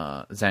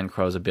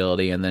Zancro's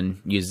ability and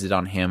then uses it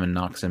on him and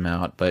knocks him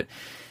out. But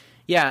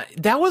yeah,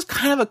 that was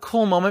kind of a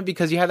cool moment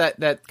because you have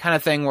that kind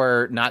of thing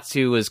where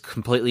Natsu was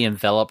completely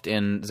enveloped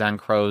in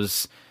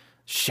Zancro's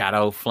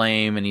shadow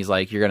flame, and he's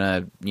like, you're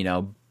gonna,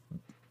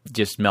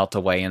 just melt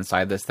away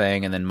inside this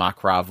thing, and then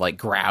Makarov like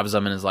grabs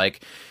him and is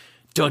like,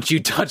 don't you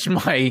touch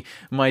my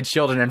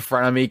children in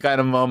front of me kind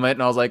of moment.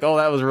 And I was like, oh,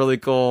 that was really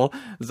cool.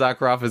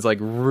 Zakharov is like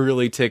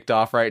really ticked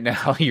off right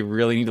now. You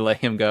really need to let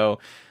him go.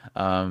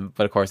 But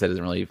of course that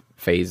doesn't really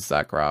phase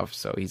Zakharov.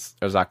 So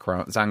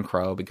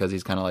Zankro, because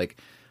he's kind of like,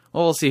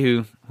 well, we'll see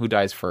who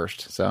dies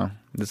first. So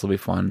this will be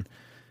fun.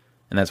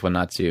 And that's when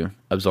Natsu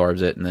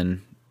absorbs it and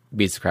then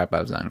beats the crap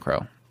out of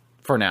Zankro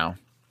for now.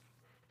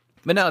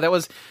 But no, that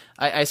was,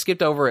 I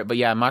skipped over it. But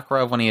yeah,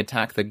 Makarov, when he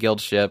attacked the guild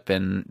ship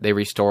and they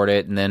restored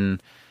it, and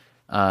then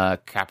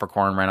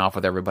Capricorn ran off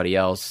with everybody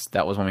else,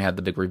 that was when we had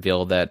the big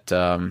reveal that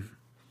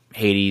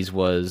Hades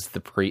was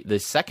the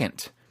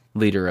second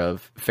leader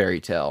of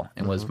Fairy Tail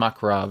and was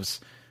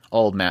Makarov's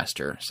old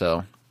master.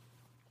 So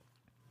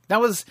that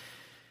was,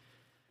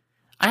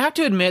 I have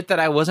to admit that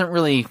I wasn't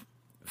really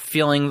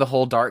feeling the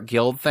whole Dark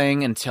Guild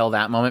thing until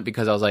that moment,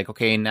 because I was like,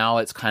 okay, now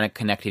it's kind of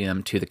connecting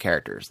them to the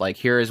characters. Like,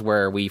 here is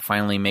where we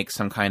finally make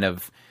some kind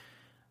of,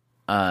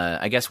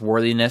 I guess,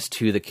 worthiness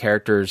to the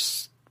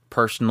characters'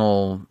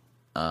 personal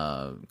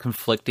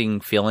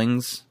conflicting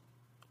feelings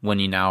when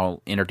you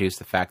now introduce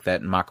the fact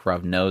that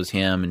Makarov knows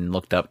him and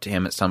looked up to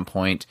him at some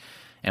point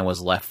and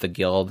was left the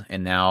guild,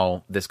 and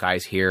now this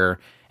guy's here,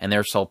 and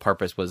their sole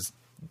purpose was,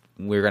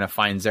 we're going to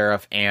find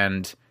Zeref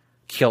and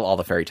kill all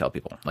the Fairy Tail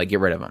people, like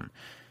get rid of them.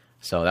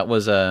 So that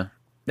was an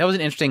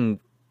interesting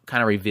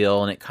kind of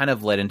reveal, and it kind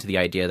of led into the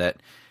idea that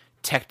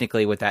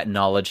technically with that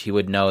knowledge, he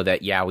would know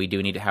that, yeah, we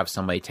do need to have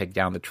somebody take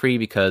down the tree,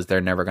 because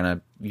they're never going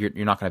to,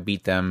 you're not going to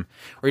beat them,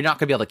 or you're not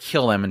going to be able to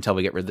kill them until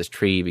we get rid of this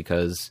tree,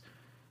 because,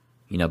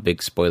 you know,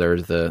 big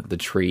spoilers, the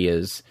tree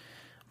is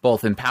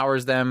both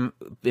empowers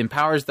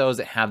those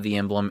that have the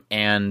emblem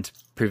and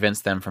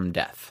prevents them from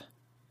death.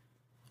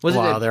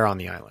 While they're on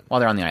the island. While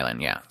they're on the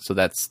island, yeah. So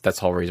that's the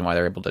whole reason why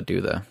they're able to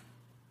do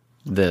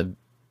the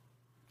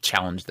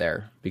challenge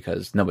there,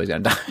 because nobody's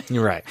gonna die.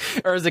 You're right.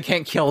 Urza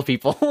can't kill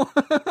people.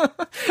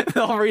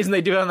 The whole reason they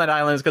do it on that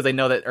island is because they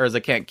know that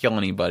Urza can't kill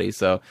anybody.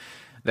 So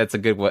that's a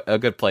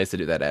good place to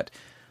do that at.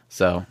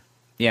 So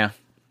yeah.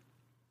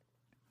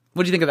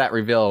 What do you think of that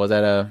reveal? Was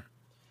that a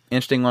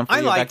interesting one for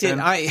you? I liked it.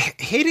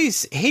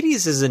 Hades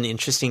is an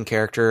interesting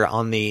character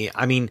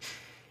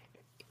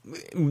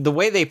the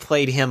way they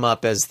played him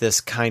up as this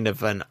kind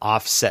of an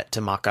offset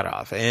to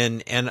Makarov,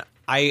 and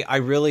I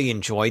really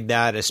enjoyed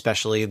that,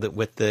 especially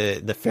with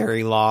the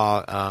fairy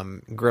law,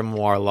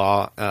 grimoire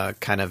law,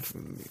 kind of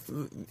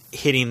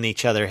hitting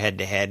each other head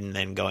to head, and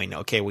then going,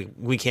 okay,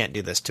 we can't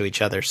do this to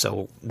each other,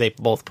 so they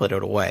both put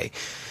it away.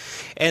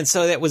 And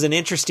so that was an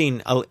interesting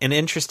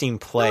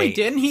play. No, he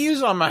didn't. He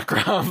used on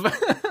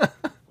Makarov.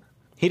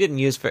 He didn't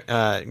use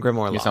Grimoire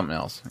Law. Use something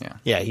else, yeah.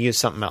 Yeah, he used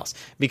something else.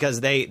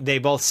 Because they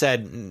both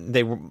said,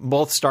 they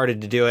both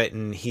started to do it,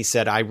 and he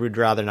said, I would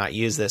rather not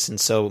use this. And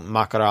so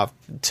Makarov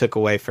took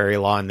away Fairy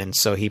Law, and then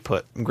so he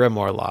put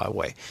Grimoire Law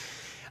away.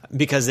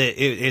 Because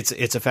it's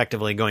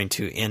effectively going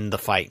to end the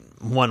fight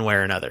one way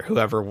or another.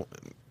 Whoever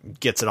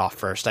gets it off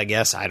first, I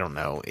guess. I don't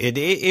know.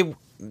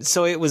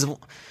 So it was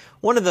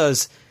one of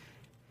those...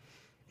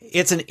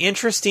 It's an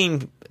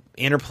interesting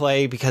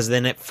interplay, because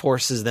then it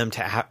forces them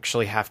to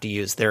actually have to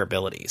use their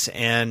abilities,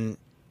 and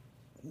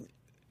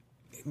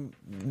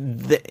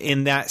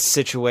in that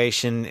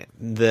situation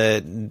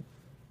the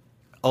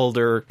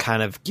older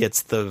kind of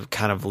gets the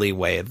kind of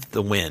leeway of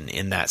the win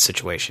in that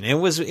situation. It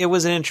was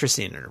an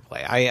interesting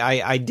interplay.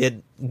 I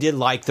did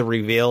like the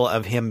reveal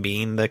of him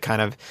being the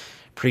kind of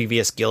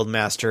previous guild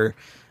master,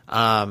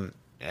 and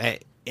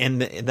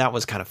that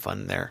was kind of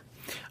fun there.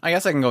 I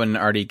guess I can go and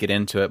already get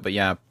into it, but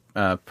yeah,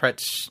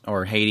 Pretch,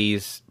 or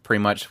Hades,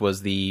 pretty much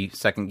was the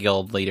second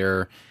guild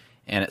leader,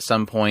 and at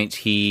some point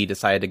he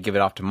decided to give it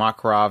off to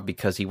Makarov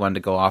because he wanted to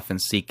go off and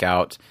seek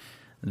out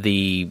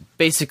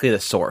basically the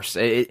source.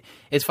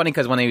 It's funny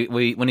because when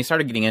he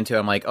started getting into it,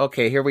 I'm like,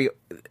 okay,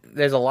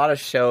 there's a lot of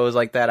shows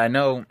like that. I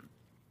know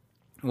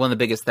one of the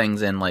biggest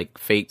things in like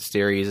Fate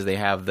series is they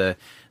have the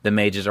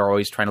mages are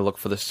always trying to look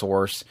for the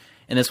source.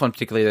 In this one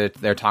particularly,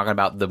 they're talking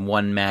about the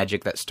one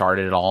magic that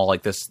started it all.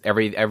 Like this,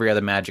 every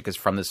other magic is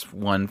from this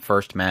one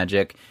first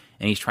magic,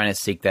 and he's trying to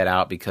seek that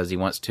out because he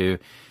wants to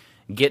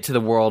get to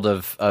the world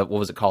of what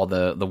was it called,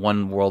 the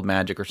one world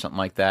magic or something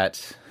like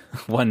that,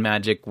 one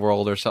magic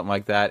world or something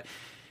like that.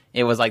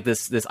 It was like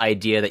this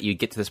idea that you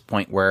get to this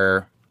point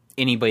where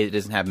anybody that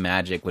doesn't have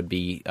magic would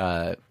be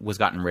was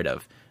gotten rid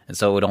of, and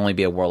so it would only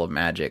be a world of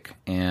magic,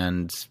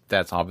 and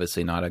that's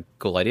obviously not a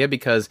cool idea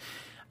because.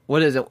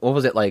 What is it? What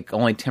was it like?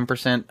 Only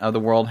 10% of the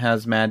world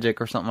has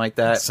magic or something like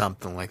that?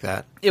 Something like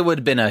that. It would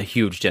have been a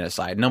huge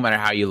genocide. No matter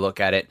how you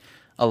look at it,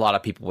 a lot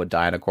of people would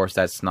die. And of course,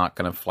 that's not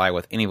going to fly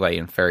with anybody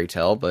in Fairy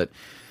Tail. But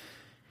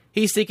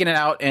he's seeking it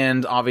out,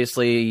 and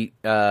obviously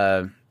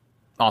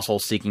also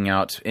seeking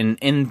out.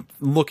 In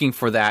looking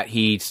for that,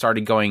 he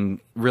started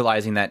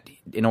realizing that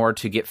in order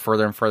to get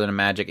further and further into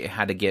magic, it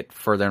had to get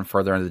further and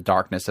further into the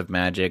darkness of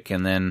magic.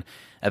 And then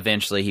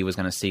eventually he was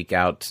going to seek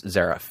out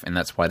Zeref. And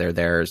that's why they're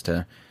there, is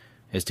to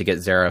get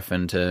Zeref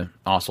and to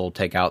also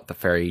take out the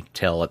Fairy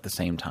Tail at the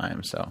same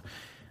time. So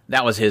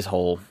that was his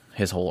whole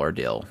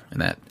ordeal in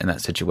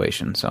that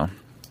situation. So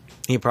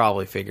He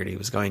probably figured he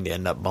was going to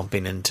end up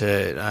bumping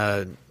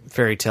into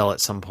Fairy Tail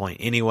at some point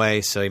anyway,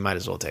 so he might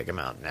as well take him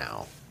out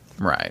now.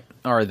 Right.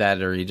 Or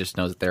he just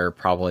knows that they're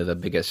probably the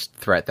biggest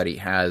threat that he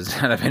has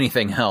out of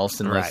anything else.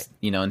 Unless,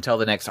 until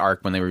the next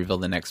arc when they reveal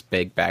the next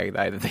big bad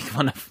guy that they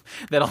want to,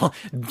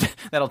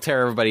 that'll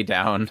tear everybody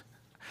down.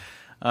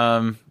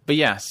 But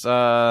yes,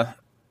 I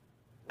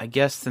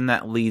guess then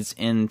that leads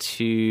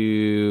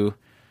into,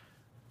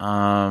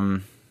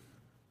 let's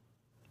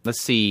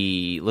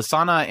see,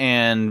 Lasana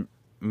and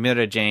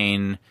Mira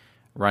Jane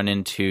run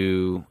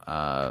into,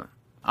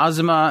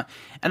 Azuma,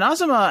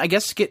 I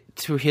guess to get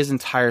to his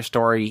entire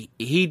story,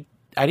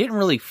 I didn't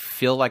really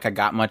feel like I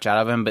got much out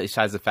of him, but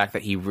besides the fact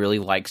that he really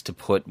likes to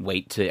put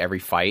weight to every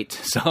fight.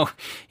 So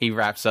he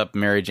wraps up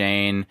Mary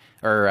Jane,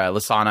 or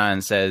Lasana,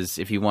 and says,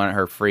 if you want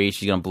her free,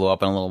 she's going to blow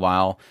up in a little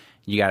while.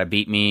 You got to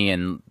beat me.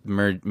 And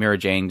Mira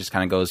Jane just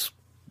kind of goes,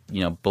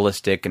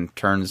 ballistic and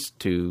turns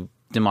to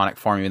demonic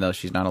form, even though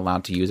she's not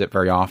allowed to use it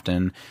very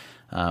often,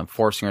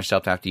 forcing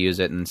herself to have to use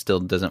it, and still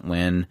doesn't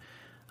win.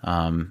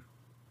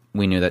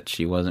 We knew that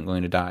she wasn't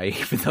going to die,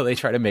 even though they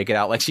try to make it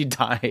out like she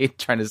died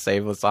trying to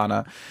save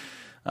Lasana.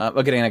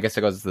 Again, I guess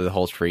it goes to the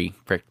whole tree,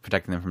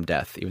 protecting them from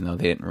death, even though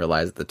they didn't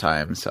realize at the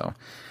time. So,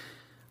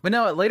 but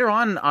no, later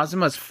on,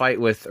 Azuma's fight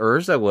with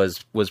Urza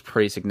was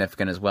pretty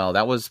significant as well.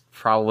 That was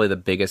probably the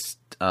biggest,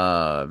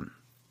 one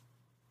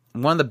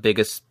of the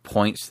biggest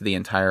points to the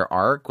entire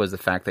arc was the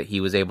fact that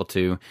he was able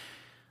to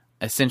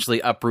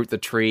essentially uproot the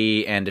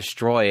tree and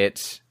destroy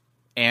it,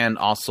 and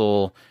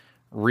also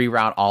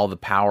reroute all the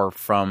power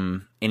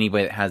from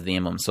anybody that has the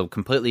emblem. So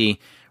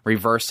completely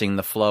reversing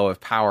the flow of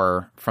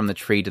power from the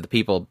tree to the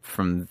people,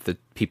 from the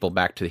people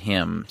back to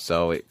him.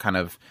 So it kind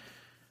of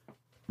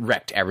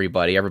wrecked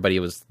everybody. Everybody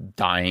was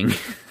dying.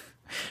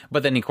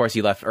 But then, of course,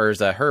 he left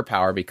Urza her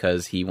power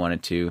because he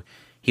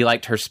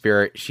liked her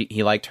spirit.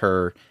 He liked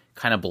her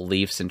kind of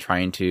beliefs in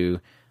trying to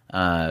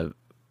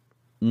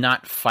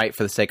not fight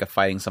for the sake of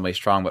fighting somebody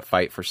strong, but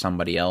fight for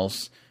somebody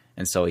else.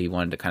 And so he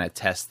wanted to kind of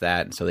test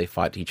that. And so they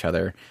fought each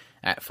other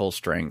at full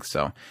strength.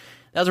 So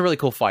that was a really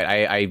cool fight.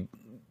 I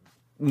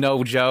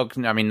no joke.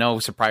 I mean, no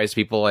surprise to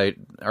people.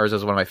 Urza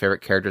is one of my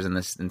favorite characters in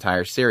this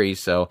entire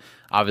series. So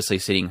obviously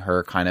seeing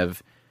her kind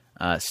of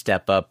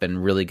step up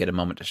and really get a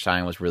moment to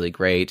shine was really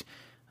great.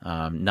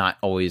 Not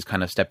always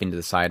kind of stepping to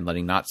the side and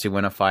letting Natsu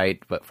win a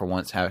fight, but for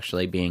once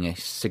actually being a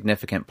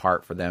significant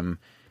part for them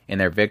in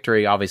their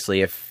victory.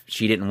 Obviously, if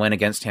she didn't win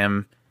against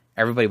him,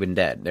 everybody would have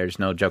been dead. There's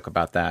no joke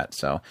about that.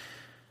 So,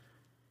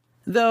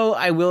 though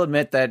I will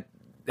admit that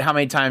how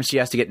many times she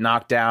has to get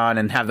knocked down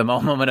and have the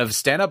moment of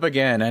stand up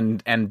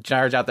again and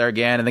charge out there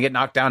again, and then get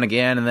knocked down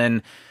again,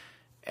 and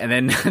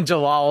then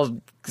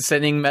Jalal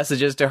sending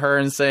messages to her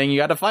and saying, you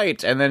got to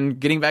fight, and then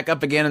getting back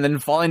up again, and then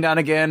falling down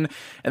again,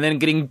 and then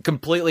getting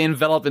completely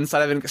enveloped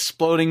inside of an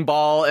exploding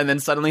ball, and then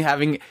suddenly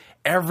having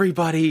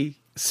everybody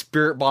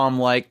spirit bomb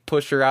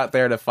push her out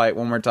there to fight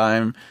one more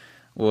time.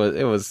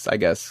 It was, I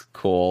guess,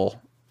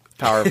 cool.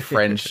 Power of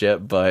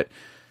friendship, but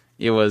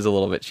it was a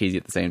little bit cheesy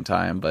at the same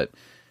time, but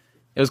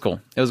it was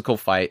cool. It was a cool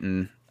fight,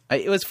 and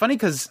it was funny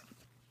because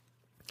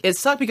it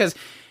sucked because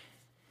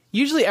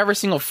usually every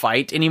single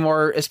fight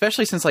anymore,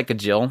 especially since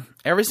Gajil,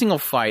 every single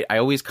fight, I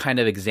always kind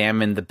of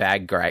examine the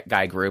bad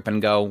guy group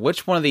and go,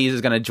 which one of these is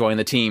going to join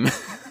the team?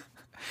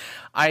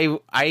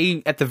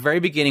 I at the very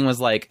beginning was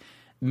like,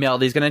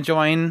 Meldy's going to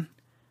join.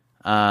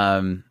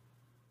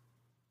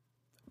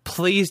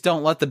 Please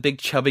don't let the big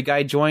chubby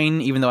guy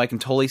join, even though I can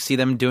totally see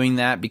them doing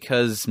that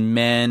because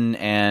men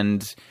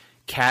and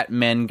cat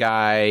men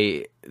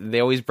guy,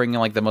 they always bring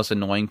in the most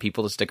annoying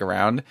people to stick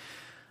around.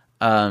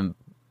 But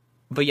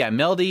yeah,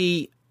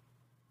 Meldy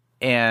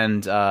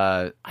and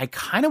I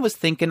kind of was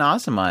thinking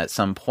Azuma at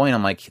some point.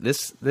 I'm like,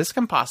 this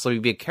can possibly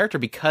be a character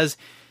because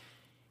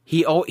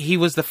he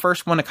was the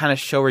first one to kind of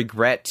show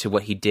regret to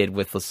what he did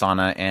with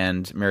Lasana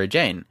and Mary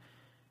Jane.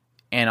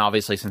 And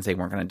obviously, since they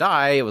weren't going to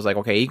die, it was like,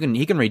 okay, you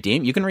can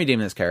redeem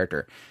this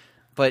character.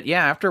 But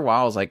yeah, after a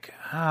while, I was like,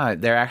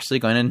 they're actually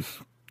going to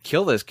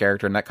kill this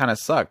character, and that kind of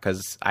sucked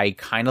because I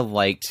kind of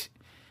liked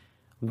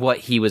what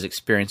he was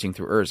experiencing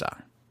through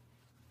Urza.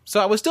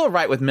 So I was still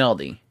right with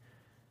Meldy,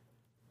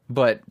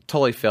 but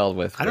totally failed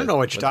with. I don't know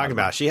what you're talking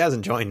about. She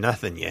hasn't joined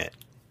nothing yet.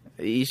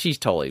 She's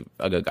totally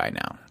a good guy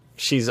now.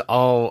 She's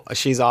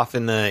off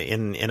in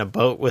a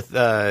boat with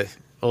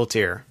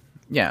Ultir.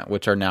 Yeah,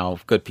 which are now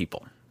good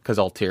people because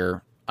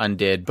Ultir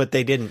undid, but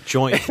they didn't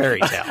join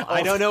Fairy Tail.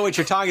 I don't know what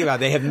you're talking about.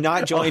 They have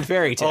not joined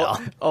Fairy Tail.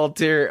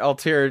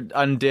 Ultir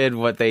undid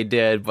what they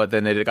did, but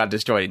then it got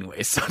destroyed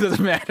anyway, so it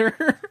doesn't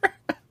matter.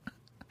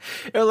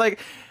 It was like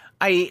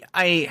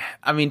I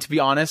mean, to be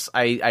honest,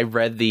 I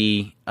read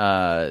the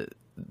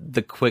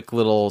quick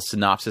little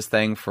synopsis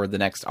thing for the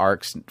next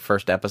arc's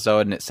first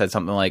episode, and it said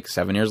something like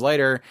 7 years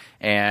later,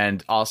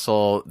 and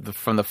also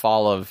from the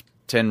fall of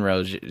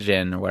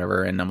Tenrojin or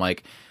whatever, and I'm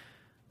like,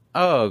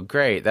 oh,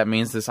 great, that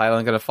means this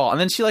island's gonna fall. And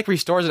then she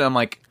restores it, and I'm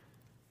like,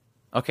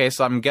 okay,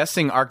 so I'm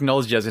guessing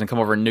Arknolja is gonna come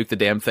over and nuke the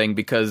damn thing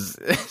because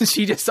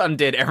she just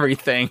undid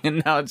everything,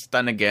 and now it's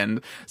done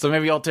again. So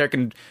maybe Altair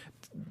can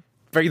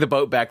bring the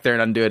boat back there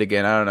and undo it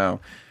again. I don't know.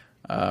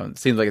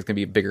 Seems like it's going to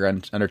be a bigger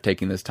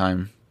undertaking this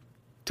time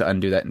to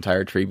undo that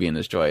entire tree being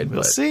destroyed.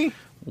 We'll see.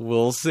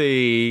 We'll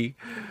see.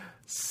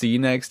 See you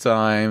next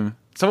time.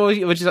 So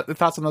what's your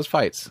thoughts on those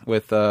fights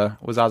with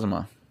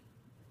Azuma?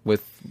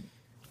 With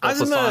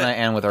Asuna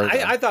and with Urza?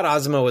 I thought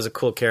Azuma was a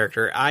cool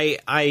character. I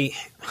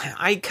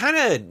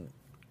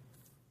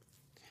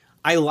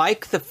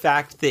like the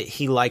fact that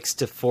he likes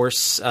to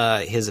force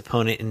his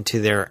opponent into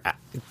their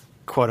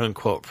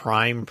quote-unquote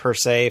prime, per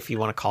se, if you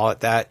want to call it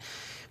that.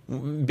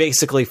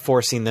 Basically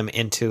forcing them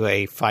into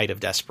a fight of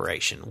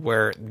desperation,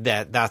 where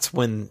that's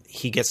when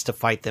he gets to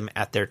fight them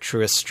at their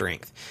truest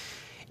strength.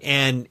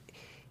 And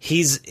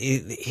his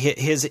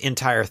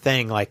entire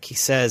thing, like he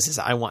says, is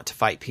I want to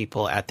fight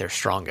people at their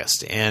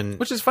strongest. And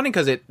which is funny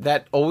because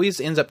that always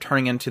ends up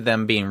turning into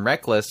them being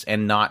reckless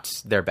and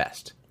not their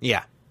best.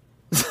 Yeah.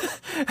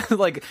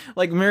 like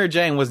Mira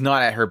Jane was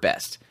not at her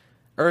best.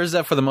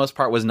 Urza, for the most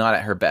part, was not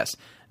at her best.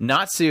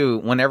 Natsu,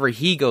 whenever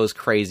he goes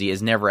crazy,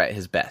 is never at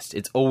his best.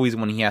 It's always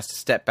when he has to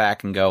step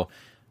back and go,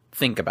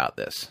 think about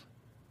this,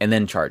 and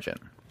then charge it.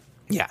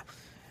 Yeah.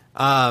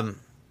 But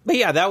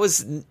yeah, that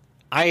was...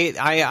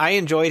 I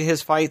enjoyed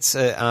his fights.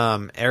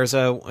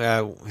 Erza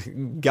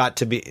got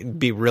to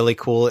be really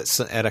cool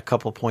at a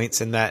couple points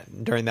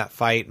during that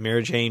fight.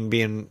 Mira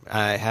Jane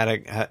had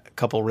a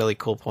couple really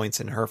cool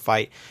points in her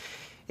fight.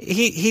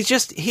 He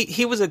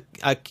was a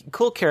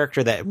cool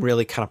character that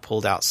really kind of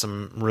pulled out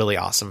some really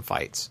awesome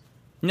fights.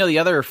 The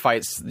other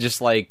fights, just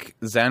like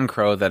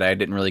Zancro, that I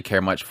didn't really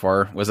care much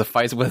for, was the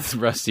fights with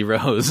Rusty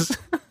Rose.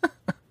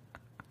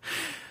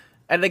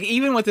 And like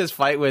even with his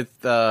fight with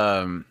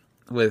Elfman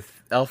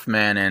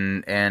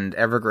and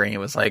Evergreen, it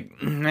was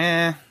like,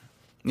 meh.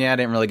 Yeah, I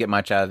didn't really get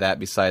much out of that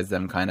besides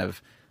them kind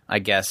of, I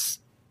guess,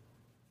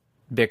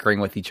 bickering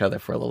with each other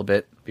for a little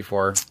bit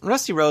before.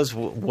 Rusty Rose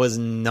was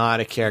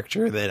not a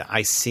character that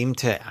I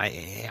think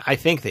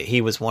that he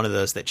was one of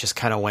those that just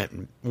kind of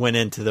went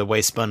into the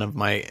waistbin of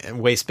my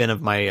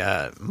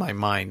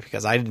mind,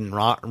 because I didn't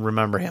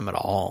remember him at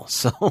all.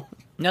 So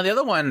now the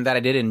other one that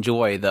I did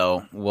enjoy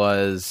though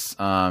was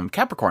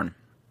Capricorn.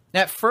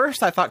 At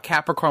first I thought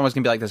Capricorn was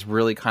gonna be like this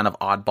really kind of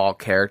oddball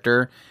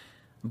character,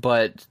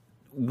 but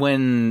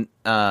when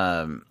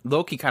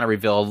Loki kind of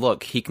revealed,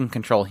 look, he can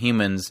control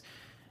humans,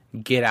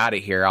 get out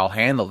of here, I'll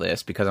handle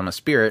this because I'm a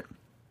spirit,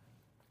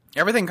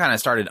 everything kind of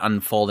started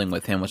unfolding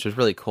with him, which was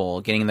really cool.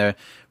 Getting the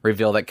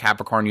reveal that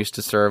Capricorn used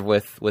to serve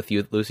with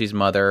Lucy's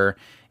mother,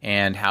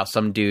 and how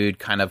some dude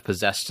kind of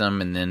possessed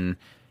him and then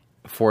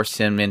forced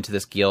him into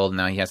this guild, and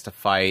now he has to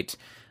fight.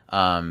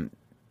 And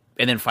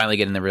then finally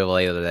getting the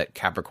reveal that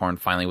Capricorn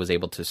finally was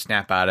able to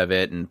snap out of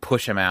it and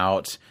push him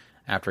out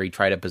after he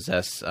tried to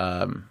possess... he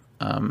was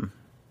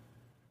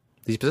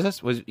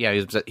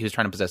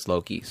trying to possess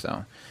Loki,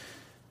 so...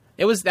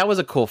 That was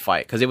a cool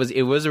fight, because it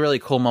was a really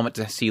cool moment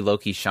to see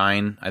Loki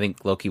shine. I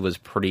think Loki was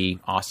pretty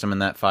awesome in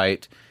that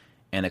fight,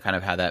 and it kind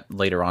of had that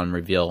later on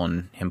reveal,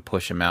 and him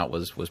push him out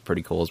was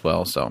pretty cool as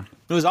well. So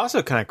it was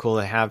also kind of cool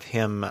to have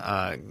him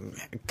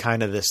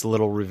kind of this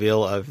little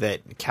reveal of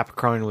that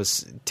Capricorn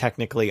was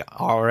technically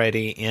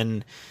already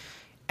in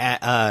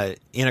a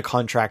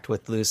contract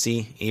with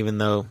Lucy, even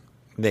though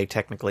they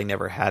technically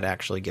never had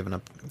actually given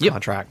up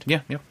contract.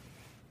 Yeah.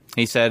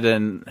 He said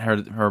in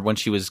her when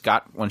she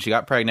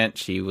got pregnant,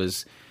 she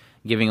was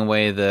giving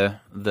away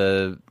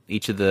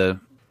each of the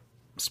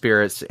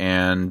spirits,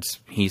 and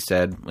he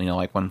said,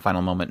 like one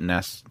final moment, and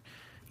asked,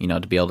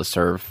 to be able to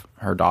serve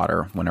her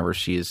daughter whenever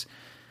she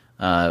gets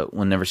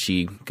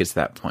to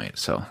that point.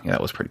 So yeah,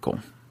 that was pretty cool.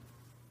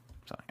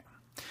 So yeah.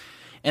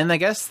 And I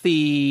guess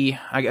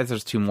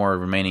there's two more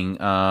remaining.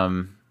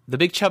 The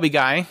big chubby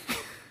guy,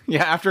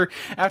 yeah.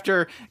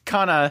 After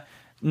Kana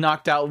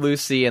knocked out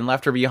Lucy and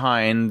left her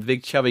behind,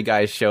 big chubby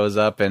guy shows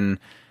up and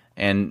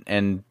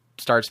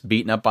starts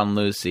beating up on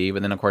Lucy,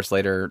 but then of course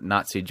later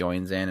Natsu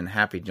joins in and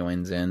Happy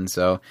joins in.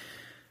 So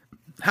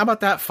how about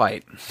that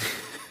fight?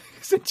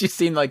 Since you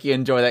seem like you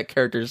enjoy that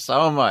character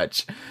so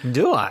much.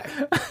 Do I?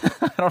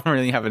 I don't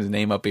really have his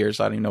name up here,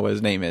 so I don't even know what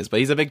his name is, but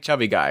he's a big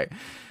chubby guy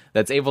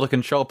that's able to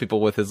control people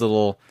with his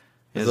little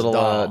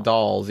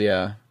dolls,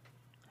 yeah.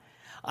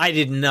 I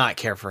did not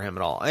care for him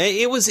at all.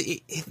 There was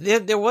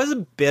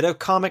a bit of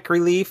comic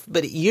relief,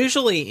 but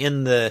usually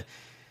in the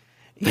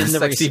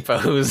sexy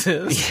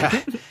poses.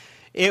 Yeah,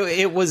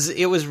 it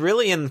was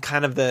really in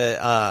kind of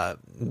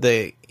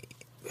the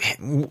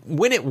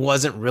when it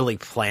wasn't really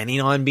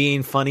planning on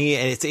being funny.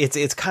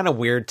 It's kind of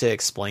weird to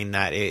explain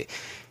that.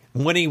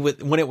 When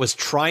it was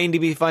trying to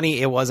be funny,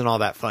 it wasn't all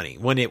that funny.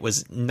 When it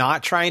was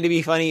not trying to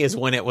be funny is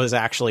when it was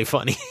actually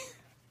funny.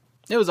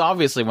 It was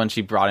obviously when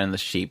she brought in the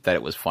sheep that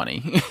it was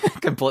funny.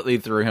 Completely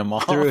threw him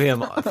off. Threw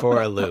him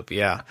for a loop,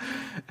 yeah.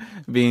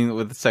 Being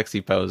with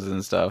sexy poses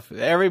and stuff.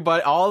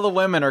 All the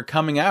women are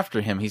coming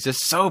after him. He's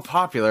just so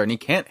popular and he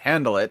can't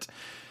handle it.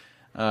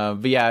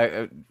 But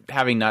yeah,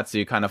 having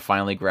Natsu kind of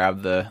finally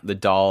grab the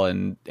doll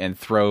and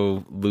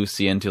throw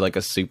Lucy into like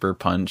a super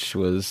punch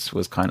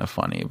was kind of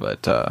funny.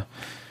 But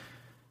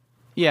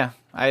yeah,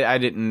 I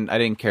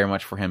didn't care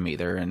much for him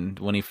either. And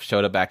when he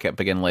showed up back up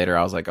again later,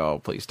 I was like,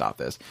 oh, please stop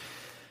this.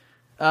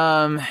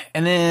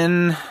 And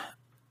then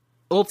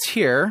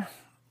Ultir,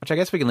 which I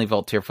guess we can leave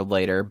Ultir for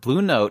later.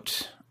 Blue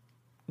Note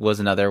was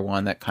another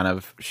one that kind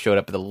of showed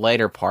up at the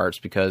later parts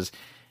because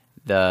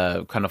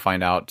the kind of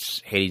find out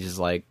Hades is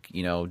like,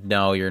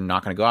 no, you're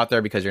not going to go out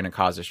there because you're going to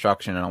cause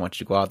destruction. I don't want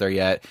you to go out there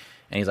yet.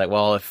 And he's like,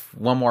 well, if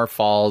one more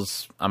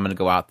falls, I'm going to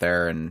go out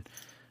there. And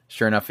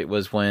sure enough, it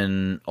was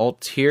when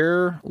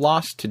Ultir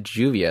lost to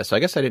Juvia. So I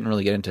guess I didn't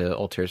really get into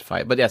Ultir's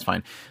fight, but that's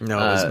fine. No,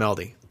 it was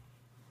Meldy.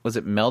 Was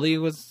it Meldy?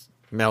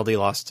 Meldy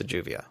lost to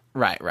Juvia.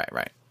 Right.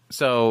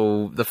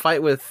 So the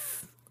fight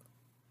with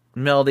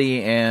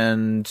Meldy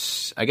and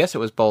I guess it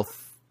was both.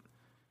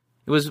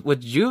 It was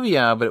with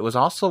Juvia, but it was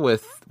also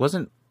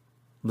wasn't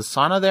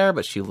Lysana there,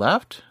 but she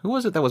left? Who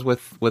was it that was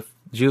with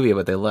Juvia,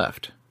 but they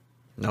left?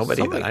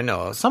 Nobody that I know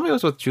of. Somebody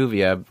was with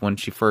Juvia when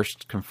she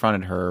first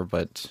confronted her,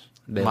 but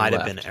they might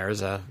left. Have been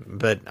Erza,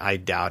 but I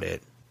doubt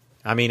it.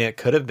 I mean, it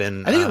could have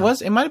been. I think it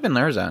was. It might have been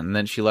Erza, and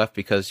then she left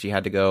because she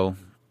had to go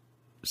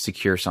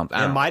secure something.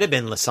 It might have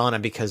been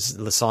Lysana because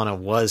Lysana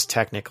was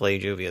technically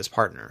Juvia's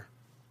partner.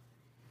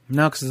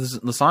 No, because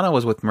Lysana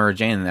was with Mara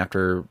Jane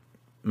after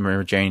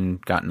Mara Jane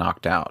got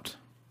knocked out.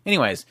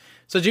 Anyways,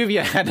 so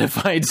Juvia had to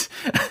fight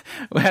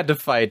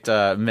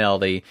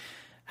Meldy.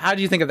 How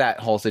do you think of that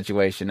whole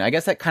situation? I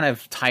guess that kind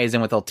of ties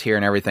in with Ultir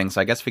and everything. So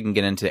I guess we can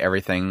get into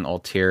everything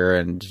Ultir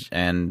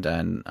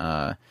and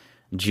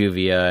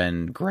Juvia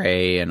and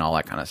Gray and all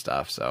that kind of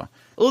stuff. So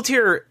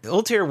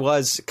Ultir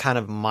was kind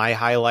of my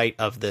highlight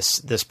of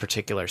this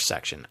particular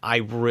section. I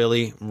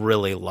really,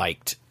 really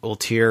liked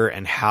Ultir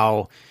and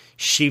how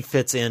she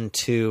fits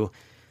into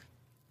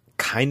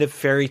kind of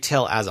fairy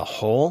tale as a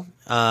whole.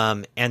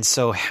 And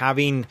so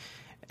and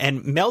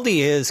Meldy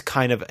is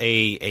kind of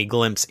a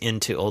glimpse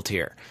into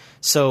Ultir.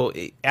 So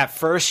at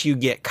first you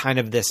get kind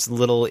of this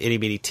little itty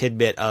bitty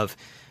tidbit of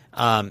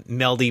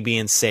Meldy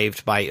being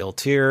saved by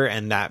Ultir,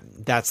 and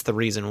that's the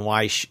reason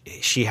why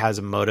she has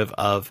a motive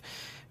of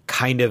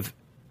kind of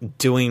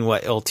doing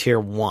what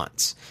Ultir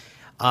wants.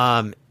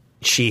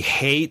 She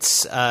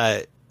hates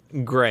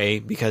Gray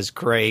because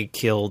Gray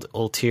killed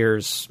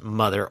Ultir's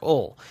mother,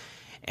 Ul.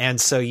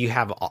 And so you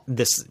have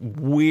this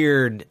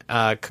weird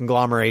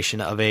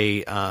conglomeration of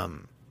a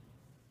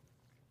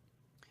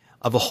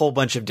whole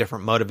bunch of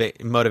different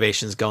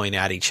motivations going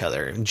at each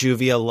other.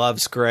 Juvia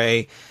loves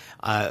Gray.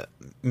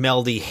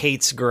 Meldy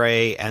hates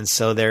Gray, and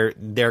so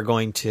they're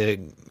going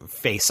to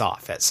face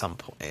off at some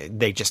point.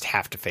 They just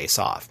have to face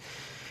off.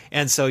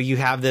 And so you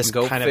have this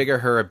figure.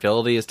 Her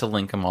ability is to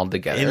link them all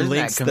together. It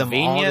links them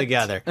all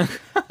together.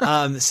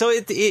 So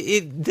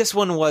this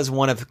one was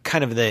one of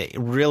kind of the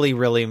really,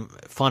 really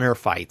funner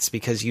fights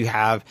because you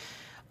have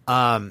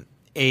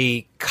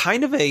a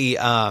kind of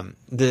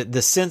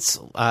the sense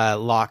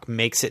lock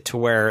makes it to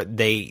where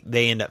they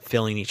end up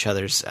feeling each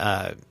other's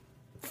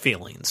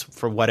feelings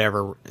for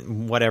whatever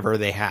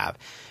they have.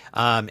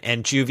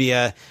 And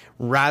Juvia,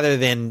 rather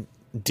than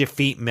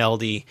defeat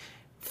Meldy,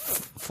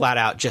 flat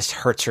out just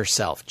hurts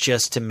herself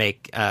just to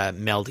make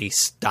Meldy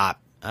stop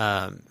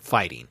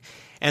fighting.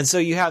 And so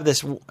you have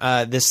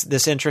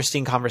this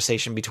interesting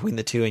conversation between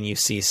the two, and you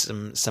see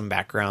some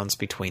backgrounds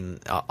between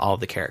all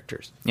the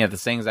characters. Yeah, at the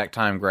same exact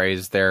time,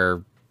 Gray's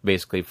there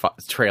basically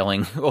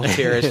trailing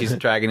Ultir as she's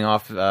dragging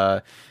off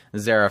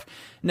Zeref.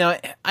 Now,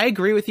 I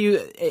agree with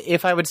you.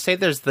 If I would say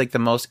there's like the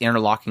most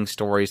interlocking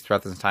stories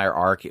throughout this entire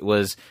arc, it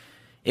was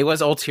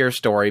Ultir's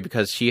story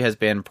because she has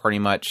been pretty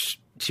much.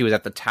 She was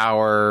at the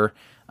tower.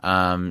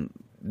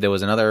 There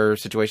was another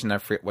situation I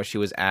forget what she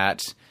was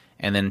at,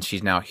 and then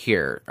she's now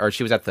here, or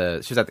she was at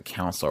the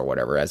council or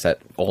whatever as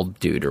that old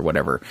dude or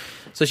whatever.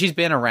 So she's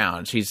been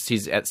around.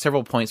 She's at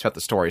several points throughout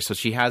the story. So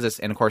she has this,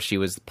 and of course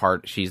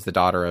she's the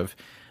daughter of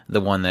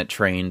the one that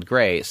trained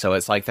Gray. So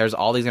it's like there's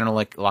all these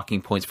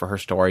interlocking points for her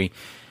story.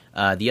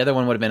 The other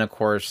one would have been, of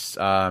course,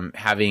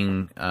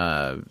 having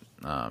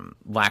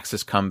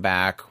Laxus come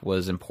back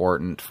was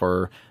important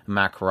for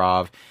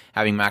Makarov.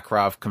 Having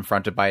Makarov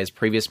confronted by his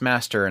previous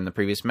master, and the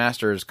previous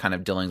master's kind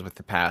of dealings with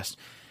the past.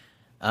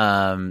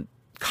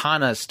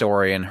 Kana's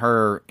story and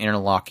her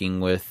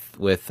interlocking with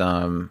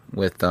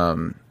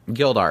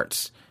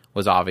Guildarts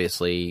was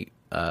obviously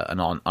an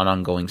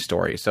ongoing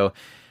story. So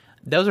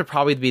those would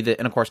probably be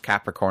and of course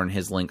Capricorn,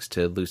 his links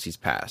to Lucy's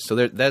past. So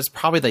that's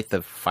probably like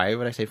the 5.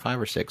 Would I say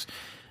 5 or 6?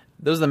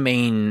 Those are the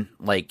main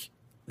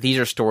these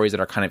are stories that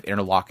are kind of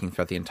interlocking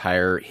throughout the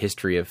entire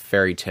history of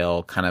fairy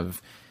tale, kind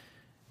of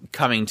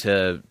coming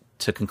to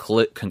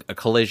a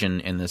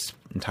collision in this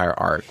entire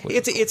arc.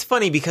 It's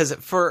funny because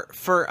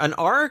for an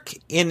arc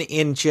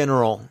in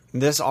general,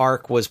 this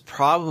arc was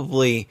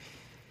probably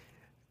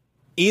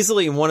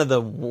easily one of the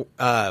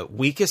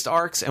weakest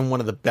arcs and one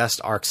of the best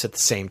arcs at the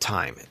same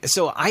time.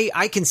 So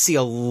I can see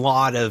a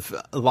lot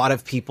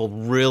of people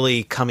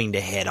really coming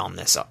to head on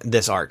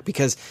this arc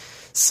because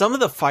some of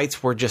the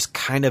fights were just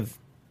kind of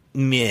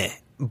meh,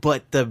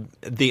 but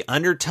the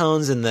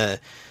undertones and the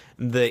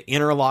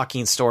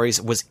interlocking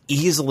stories was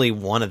easily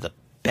one of the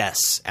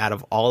best out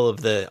of all of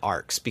the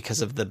arcs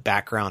because of the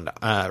background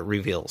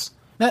reveals.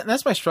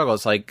 That's my struggle.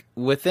 It's like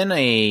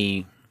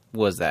within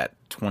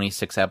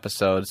 26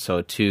 episodes,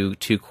 so two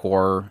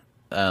core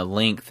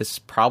Link, this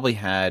probably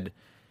had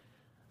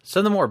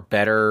some of the more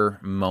better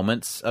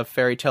moments of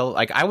Fairy Tail.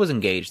 Like, I was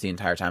engaged the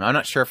entire time. I'm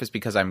not sure if it's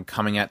because I'm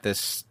coming at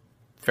this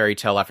Fairy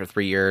Tail after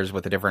 3 years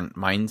with a different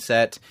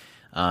mindset,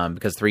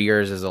 because 3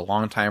 years is a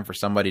long time for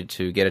somebody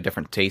to get a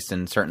different taste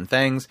in certain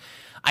things.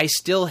 I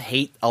still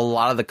hate a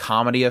lot of the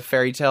comedy of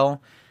Fairy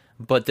Tail,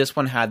 but this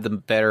one had the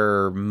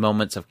better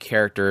moments of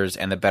characters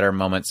and the better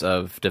moments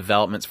of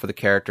developments for the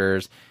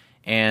characters,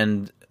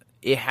 and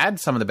it had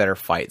some of the better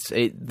fights.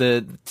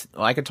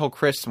 Like I told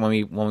Chris when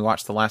we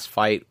watched the last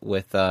fight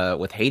with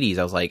Hades,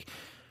 I was like,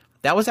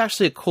 that was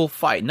actually a cool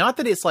fight. Not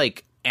that it's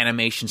like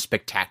animation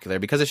spectacular,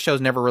 because this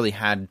show's never really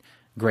had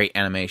great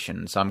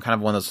animation. So I'm kind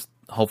of one of those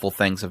hopeful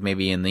things of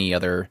maybe in the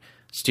other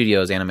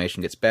studios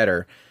animation gets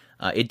better.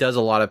 It does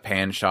a lot of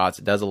pan shots.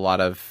 It does a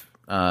lot of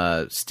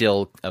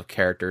still of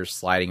characters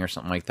sliding or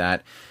something like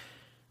that.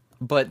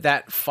 But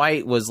that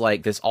fight was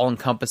like this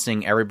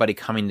all-encompassing, everybody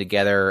coming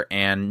together,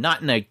 and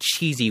not in a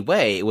cheesy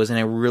way. It was in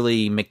a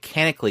really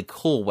mechanically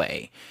cool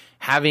way.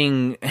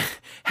 Having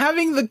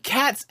the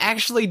cats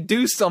actually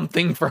do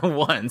something for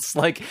once.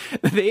 Like,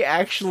 they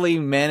actually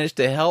managed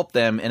to help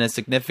them in a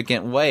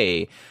significant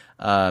way.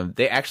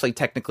 They actually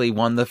technically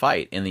won the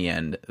fight in the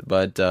end.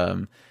 But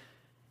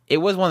it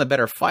was one of the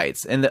better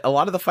fights. And a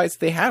lot of the fights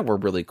they had were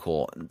really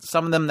cool.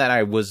 Some of them that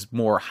I was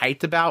more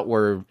hyped about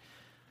were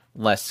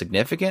less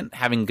significant.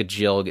 Having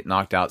Gajil get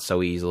knocked out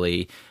so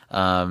easily.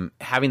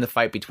 Having the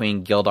fight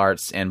between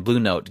Gildarts and Blue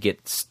Note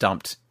get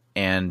stumped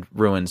and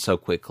ruined so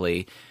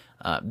quickly.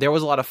 There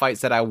was a lot of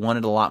fights that I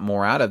wanted a lot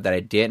more out of that I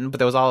didn't, but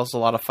there was also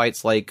a lot of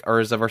fights like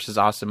Urza versus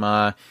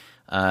Asuma.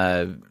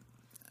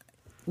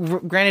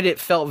 Granted, it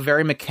felt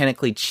very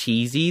mechanically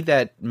cheesy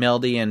that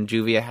Melody and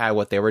Juvia had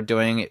what they were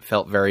doing. It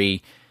felt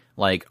very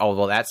like, oh,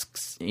 well,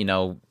 that's,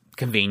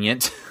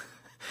 convenient.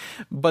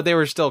 But they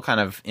were still kind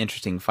of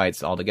interesting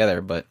fights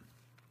altogether. But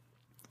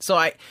so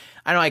I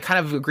know I kind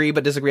of agree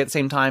but disagree at the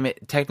same time.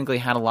 It technically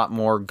had a lot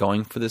more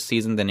going for this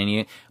season than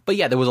any. But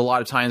yeah, there was a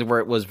lot of times where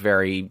it was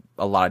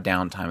a lot of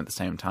downtime at the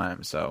same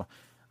time. So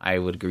I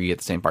would agree at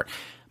the same part.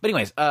 But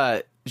anyways,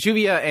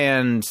 Juvia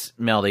and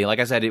Melody, like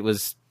I said, it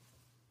was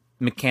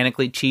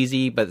mechanically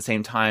cheesy, but at the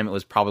same time, it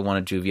was probably one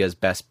of Juvia's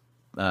best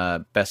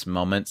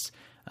moments.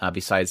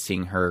 Besides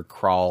seeing her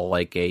crawl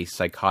like a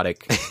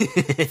psychotic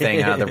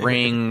thing out of the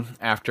ring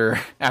after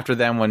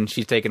them when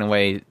she's taken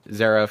away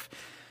Zeref.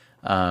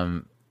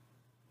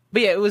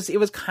 But yeah, it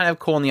was kind of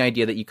cool in the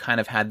idea that you kind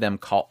of had them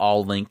call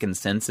all Link and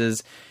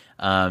senses.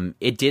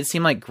 It did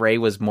seem like Gray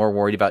was more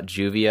worried about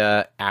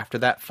Juvia after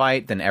that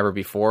fight than ever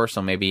before,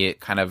 so maybe it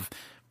kind of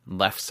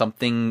left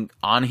something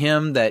on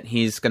him that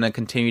he's going to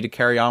continue to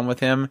carry on with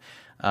him.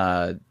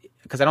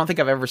 Because I don't think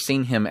I've ever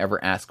seen him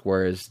ever ask,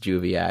 where's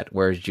Juvia at?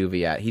 Where's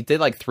Juvia at? He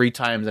did like 3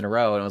 times in a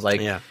row, and it was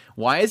like,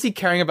 why is he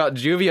caring about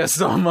Juvia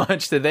so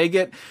much? Did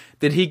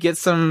he get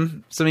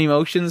some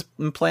emotions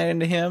implanted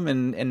into him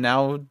and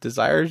now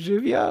desires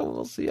Juvia?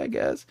 We'll see, I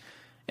guess.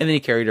 And then he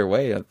carried her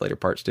away at later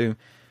parts too.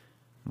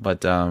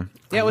 But yeah,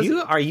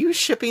 are you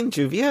shipping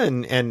Juvia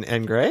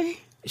and Gray?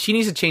 She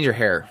needs to change her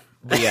hair.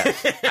 But yeah,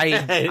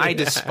 I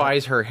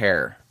despise her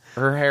hair.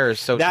 Her hair is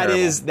so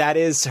terrible. That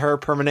is her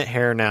permanent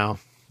hair now.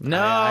 No,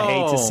 I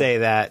hate to say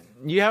that.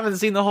 You haven't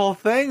seen the whole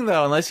thing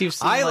though, unless you've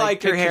seen. I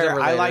liked her hair.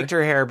 I liked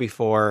her hair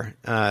before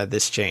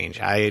this change.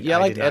 I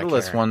liked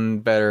Edalus one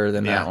better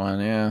than that one.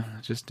 Yeah,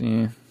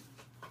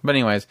 But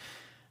anyways,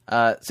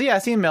 so yeah,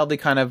 seeing Melody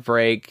kind of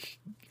break.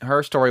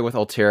 Her story with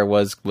Ultira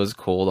was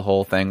cool. The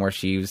whole thing where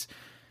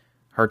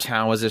her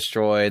town was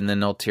destroyed, and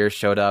then Ultira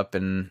showed up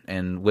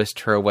and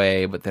whisked her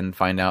away, but then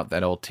find out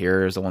that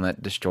Ultira is the one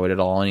that destroyed it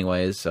all,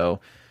 anyways.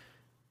 So.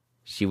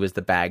 She was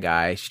the bad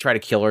guy. She tried to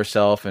kill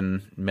herself,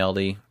 and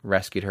Melody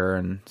rescued her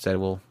and said,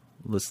 well,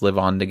 let's live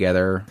on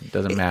together. It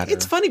doesn't matter.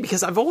 It's funny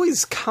because I've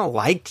always kind of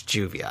liked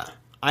Juvia.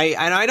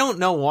 I don't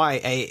know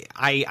why.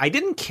 I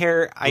didn't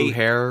care. Blue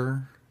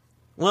hair?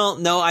 Well,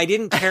 no, I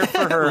didn't care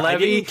for her. Levy, I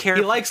didn't care.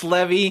 He likes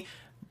Levy,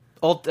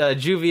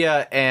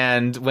 Juvia,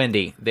 and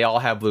Wendy. They all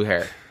have blue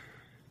hair.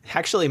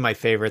 Actually, my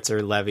favorites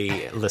are Levy,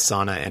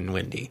 Lysana, and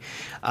Wendy.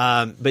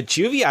 But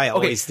Juvia I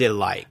always did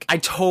like. I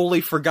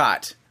totally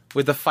forgot.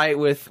 With the fight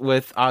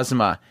with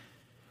Ozma,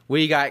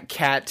 we got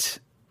cat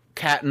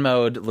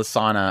mode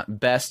Lysana.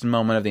 Best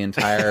moment of the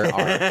entire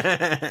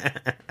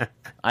arc.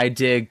 I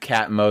dig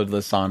cat mode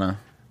Lysana.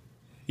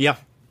 Yeah.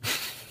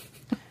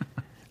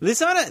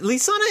 Lysana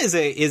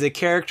is a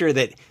character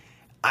that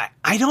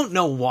I don't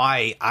know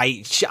why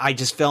I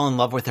just fell in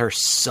love with her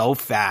so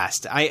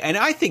fast.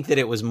 I think that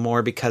it was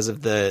more because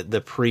of the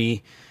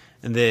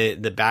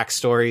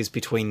backstories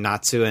between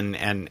Natsu and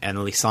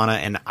Lysana,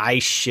 and I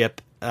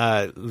ship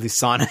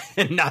Lysana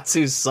and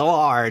Natsu so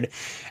hard,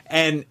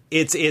 and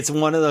it's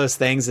one of those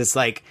things. It's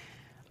like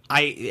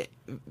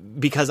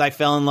because I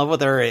fell in love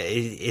with her.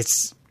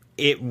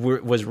 It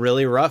was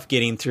really rough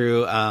getting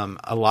through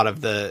a lot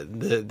of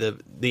the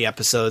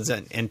episodes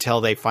until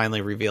they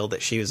finally revealed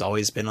that she has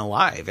always been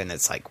alive, and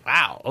it's like,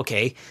 wow,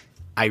 okay,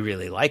 I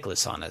really like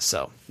Lysana.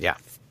 So yeah,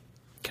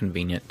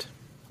 convenient.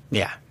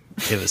 Yeah,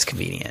 it was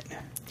convenient.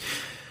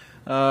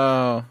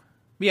 Oh.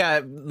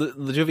 Yeah,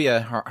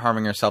 Juvia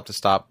harming herself to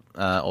stop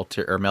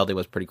Melody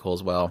was pretty cool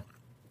as well.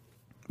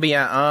 But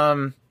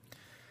yeah,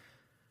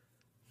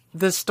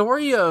 the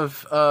story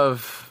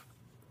of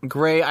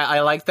Gray,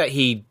 I like that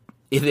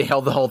they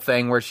held the whole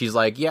thing where she's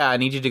like, yeah, I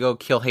need you to go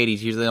kill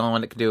Hades. You're the only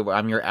one that can do it.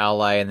 I'm your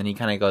ally. And then he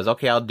kind of goes,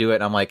 okay, I'll do it.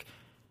 And I'm like,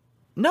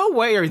 no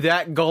way are you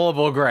that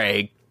gullible,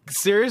 Gray.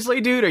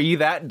 Seriously, dude? Are you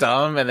that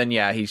dumb? And then,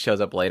 yeah, he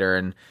shows up later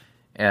and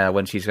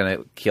when she's going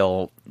to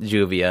kill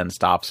Juvia and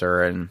stops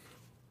her. And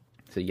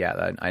so,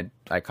 yeah,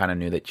 I kind of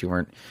knew that you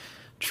weren't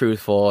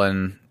truthful,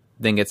 and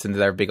then gets into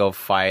their big old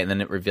fight. And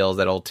then it reveals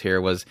that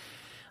Altair was...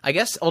 I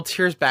guess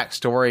Altair's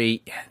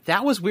backstory,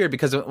 that was weird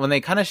because when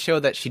they kind of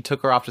showed that she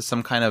took her off to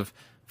some kind of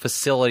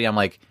facility, I'm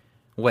like,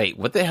 wait,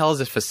 what the hell is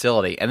this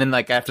facility? And then,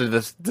 like, after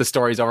the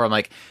story's over, I'm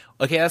like,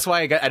 okay, that's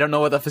why I don't know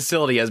what the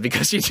facility is,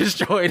 because she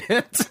destroyed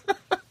it.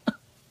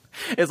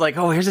 It's like,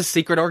 oh, here's a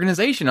secret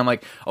organization. I'm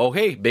like, oh,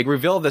 hey, big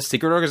reveal of this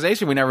secret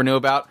organization we never knew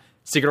about.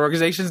 Secret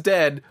organization's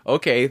dead.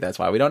 Okay, that's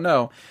why we don't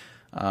know.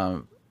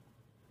 But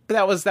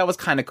that was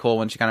kind of cool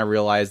when she kind of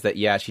realized that,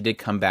 yeah, she did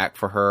come back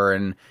for her,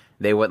 and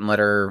they wouldn't let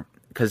her,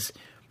 because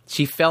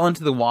she fell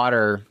into the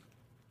water,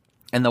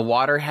 and the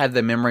water had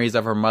the memories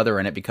of her mother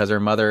in it because her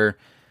mother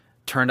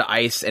turned to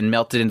ice and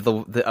melted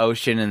into the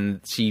ocean, and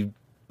she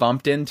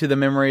bumped into the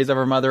memories of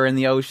her mother in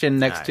the ocean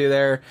next to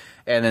there,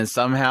 and then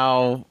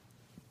somehow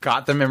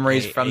got the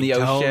memories from the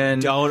ocean.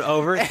 Don't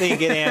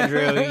overthink it,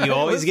 Andrew. You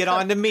always get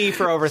on to me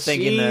for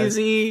overthinking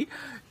this.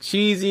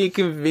 Cheesy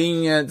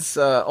convenience.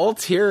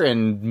 Altair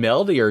and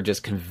Melody are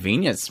just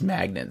convenience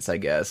magnets, I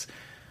guess.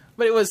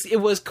 But it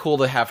was cool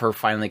to have her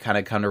finally kind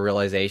of come to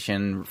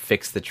realization,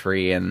 fix the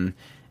tree, and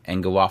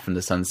go off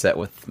into sunset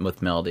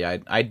with Melody.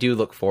 I do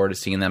look forward to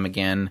seeing them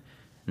again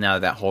now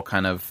that whole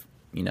kind of,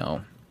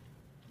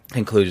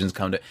 conclusions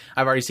come to...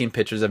 I've already seen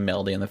pictures of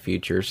Melody in the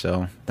future,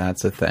 so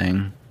that's a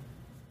thing.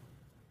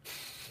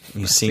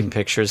 You've seen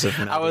pictures of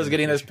Melody? I was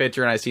getting this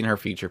picture, and I seen her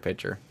future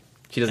picture.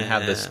 She doesn't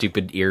have the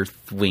stupid ear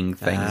wing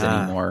things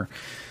anymore.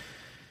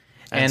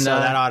 And so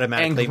that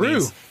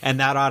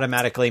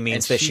automatically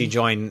means that she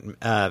joined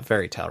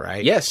Fairy Tail,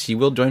 right? Yes, she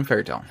will join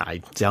Fairy Tail. I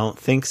don't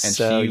think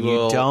so.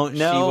 You don't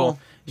know.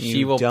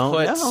 She will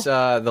put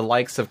the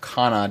likes of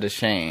Kana to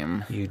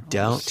shame. You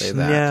don't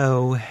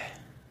know.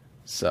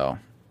 So,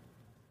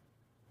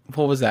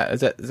 what was that?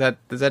 Is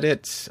that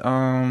it?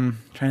 Trying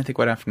to think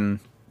what happened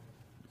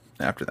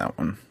after that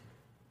one.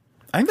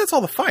 I think that's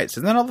all the fights.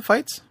 Isn't that all the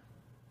fights?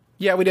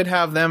 Yeah, we did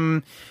have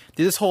them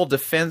do this whole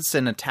defense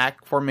and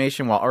attack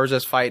formation while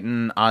Urza's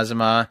fighting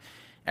Azuma.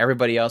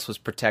 Everybody else was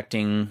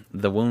protecting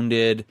the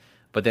wounded.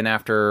 But then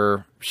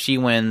after she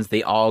wins,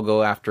 they all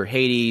go after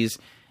Hades.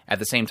 At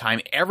the same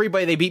time,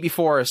 everybody they beat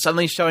before is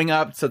suddenly showing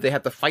up, so they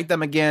have to fight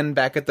them again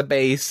back at the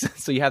base.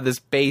 So you have this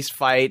base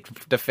fight,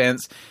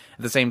 defense.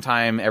 At the same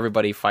time,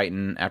 everybody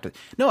fighting after...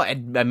 No, I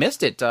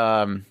missed it.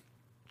 Kana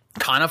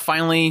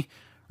finally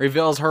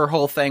reveals her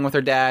whole thing with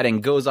her dad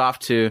and goes off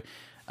to...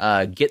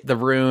 get the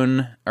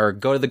rune, or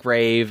go to the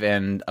grave,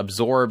 and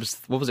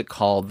absorbs, what was it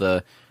called?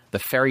 The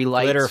fairy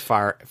light?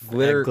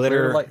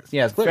 Glitter light?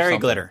 Yeah, it's glitter. Fairy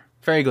glitter.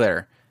 Fairy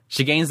glitter.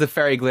 She gains the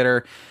fairy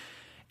glitter,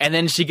 and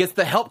then she gets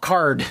the help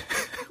card.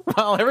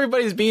 While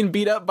everybody's being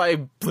beat up by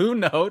Blue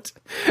Note,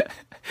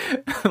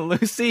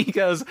 Lucy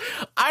goes,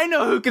 I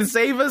know who can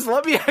save us.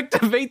 Let me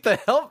activate the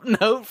help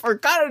note for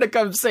Kana to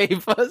come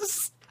save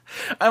us.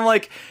 I'm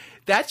like,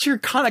 that's your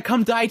Kana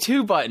come die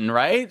too button,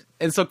 right?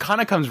 And so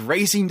Kana comes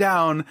racing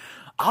down.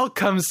 I'll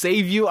come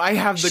save you. I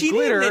have the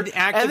glitter.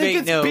 And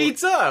then gets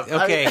beats up.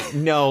 Okay,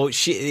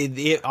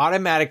 it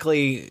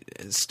automatically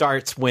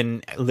starts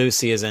when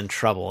Lucy is in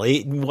trouble.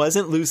 It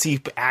wasn't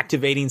Lucy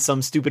activating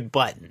some stupid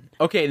button.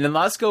 Okay, then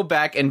let's go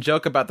back and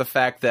joke about the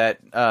fact that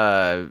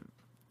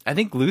I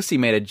think Lucy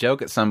made a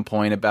joke at some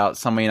point about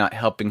somebody not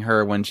helping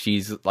her when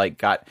she's like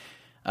got...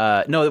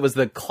 no, it was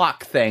the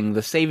clock thing,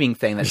 the saving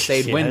thing that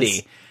saved Yes.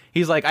 Wendy.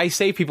 He's like, I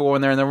save people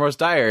when they're in their most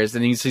dire.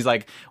 And he's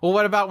like, well,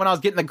 what about when I was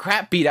getting the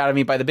crap beat out of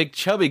me by the big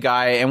chubby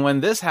guy? And when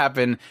this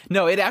happened,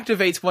 no, it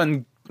activates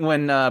when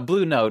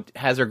Blue Note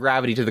has her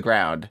gravity to the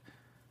ground.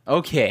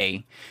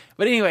 Okay.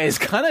 But anyways,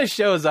 Kana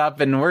shows up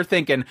and we're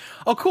thinking,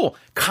 oh, cool.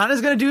 Kana's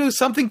going to do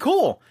something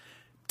cool.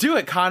 Do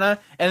it, Kana.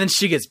 And then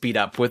she gets beat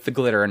up with the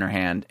glitter in her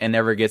hand and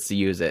never gets to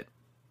use it.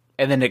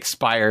 And then it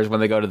expires when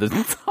they go to the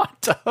hot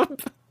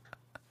tub.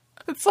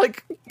 It's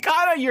like,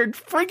 Kana, you're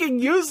freaking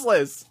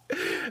useless.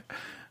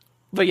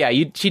 But yeah,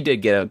 she did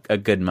get a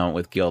good moment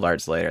with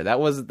Guildarts later. That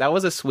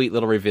was a sweet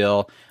little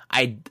reveal.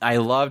 I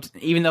loved,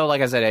 even though,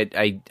 like I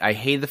said, I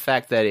hate the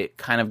fact that it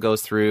kind of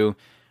goes through,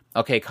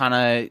 okay,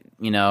 Kana,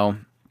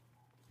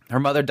 her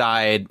mother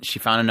died. She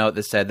found a note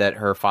that said that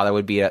her father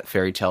would be at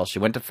Fairy Tail. She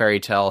went to Fairy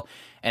Tail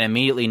and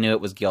immediately knew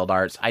it was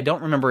Guildarts. I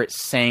don't remember it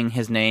saying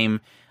his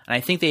name, and I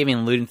think they even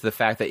alluded to the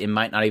fact that it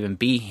might not even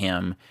be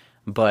him,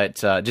 but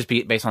just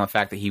based on the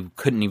fact that he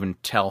couldn't even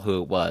tell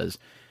who it was.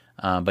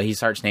 But he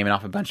starts naming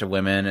off a bunch of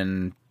women,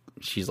 and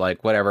she's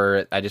like,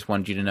 whatever, I just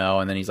wanted you to know.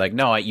 And then he's like,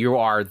 no, you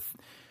are,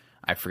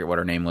 I forget what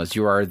her name was,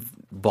 you are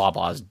blah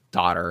blah's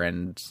daughter,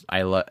 and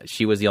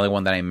she was the only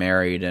one that I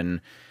married,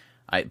 and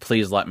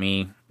please let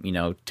me,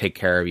 take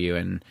care of you.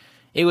 And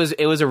it was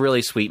a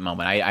really sweet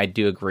moment. I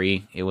do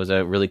agree. It was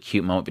a really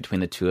cute moment between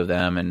the two of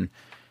them, and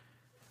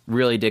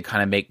really did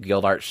kind of make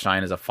Gildart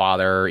shine as a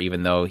father,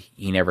 even though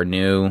he never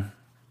knew,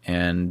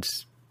 and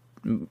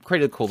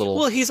created a cool little.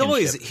 Well, he's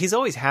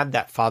always had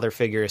that father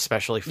figure,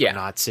 especially for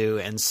Natsu,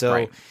 and so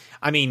right.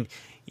 I mean,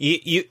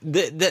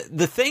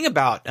 the thing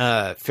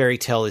about Fairy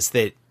Tail is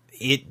that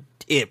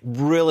it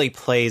really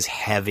plays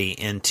heavy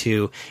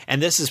into,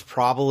 and this is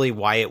probably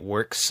why it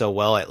works so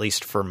well, at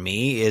least for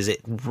me, is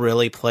it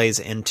really plays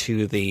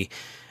into the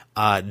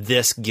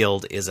this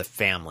guild is a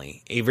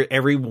family.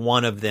 Every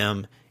one of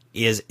them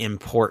is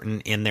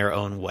important in their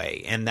own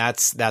way, and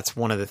that's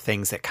one of the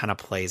things that kind of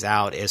plays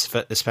out, is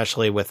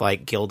especially with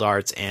like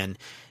Gildarts and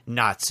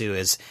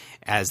Natsu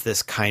as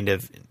this kind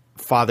of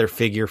father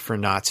figure for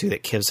Natsu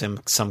that gives him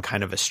some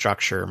kind of a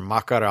structure.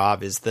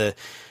 Makarov is the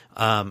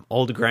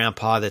old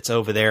grandpa that's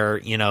over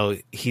there.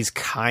 He's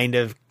kind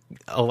of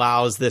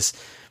allows this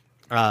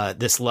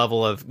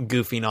level of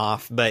goofing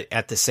off, but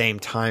at the same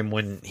time,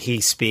 when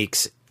he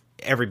speaks,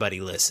 everybody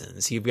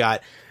listens. You've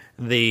got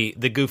the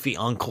goofy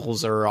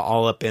uncles are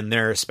all up in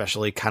there,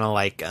 especially kind of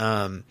like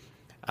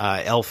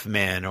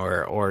Elfman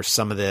or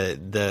some of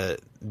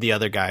the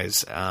other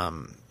guys.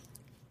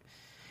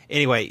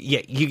 Anyway,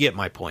 yeah, you get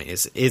my point.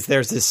 Is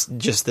there's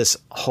this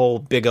whole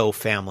big O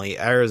family.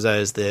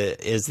 Erza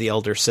is the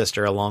elder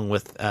sister along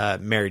with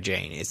Mary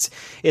Jane.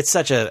 It's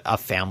such a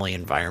family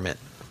environment.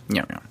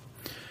 Yeah.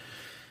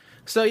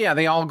 So yeah,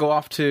 they all go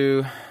off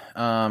to.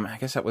 I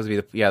guess that was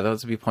that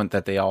was the point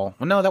that they all.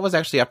 Well, no, that was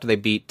actually after they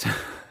beat.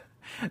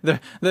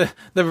 The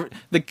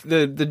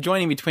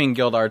joining between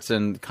Gildarts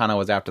and Kana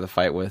was after the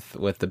fight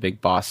with the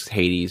big boss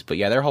Hades. But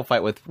yeah, their whole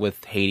fight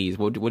with Hades.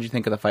 What'd you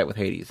think of the fight with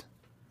Hades?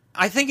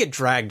 I think it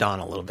dragged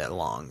on a little bit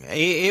long.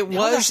 It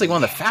was actually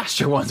one of the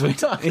faster ones we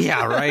talked.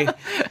 Yeah, right.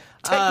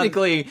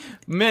 Technically,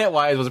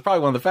 minute-wise, was probably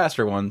one of the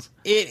faster ones.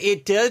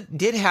 It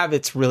did have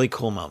its really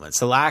cool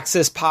moments.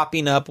 Alaxis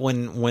popping up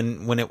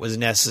when it was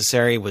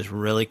necessary was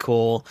really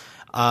cool.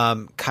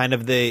 Kind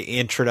of the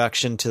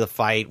introduction to the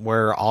fight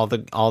where all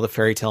the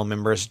Fairy Tail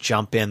members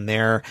jump in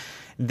there.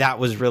 That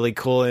was really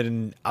cool.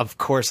 And of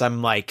course,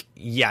 I'm like,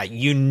 yeah,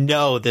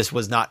 this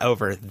was not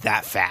over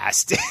that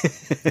fast.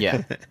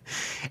 Yeah.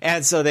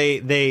 And so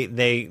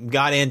they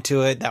got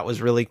into it. That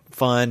was really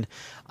fun.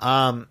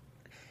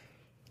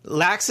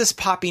 Laxus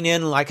popping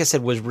in, like I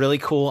said, was really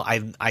cool.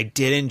 I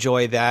did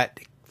enjoy that.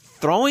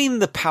 Throwing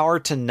the power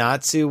to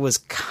Natsu was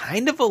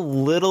kind of a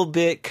little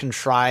bit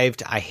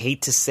contrived. I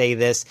hate to say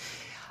this.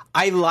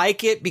 I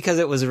like it because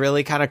it was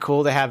really kind of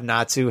cool to have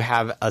Natsu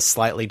have a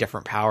slightly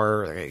different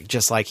power,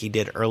 just like he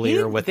did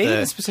earlier They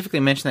didn't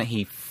specifically mention that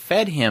he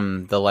fed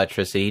him the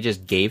electricity. He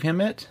just gave him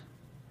it.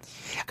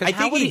 I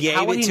think he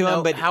gave it to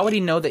him, but how would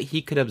he know that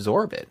he could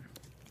absorb it?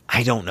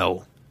 I don't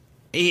know.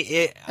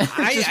 Don't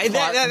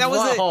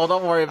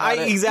worry about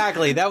it.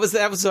 Exactly. That was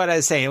what I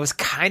was saying. It was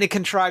kind of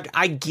contrived.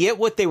 I get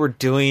what they were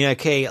doing.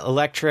 Okay,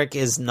 electric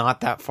is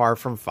not that far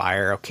from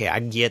fire. Okay, I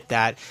get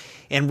that.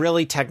 And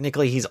really,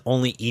 technically, he's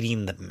only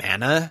eating the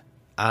mana,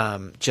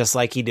 just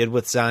like he did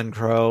with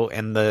Zancro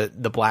and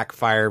the black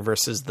fire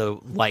versus the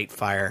light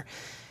fire.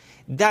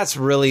 That's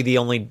really the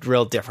only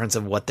real difference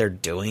of what they're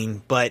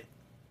doing. But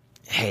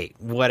hey,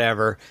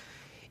 whatever.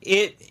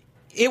 It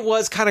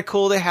was kind of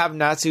cool to have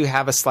Natsu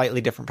have a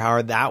slightly different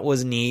power. That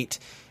was neat.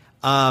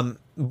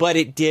 But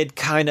it did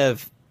kind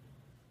of.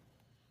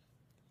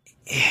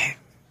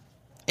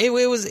 It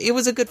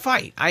was a good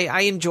fight.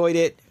 I enjoyed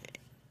it.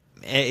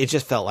 It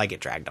just felt like it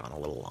dragged on a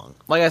little long.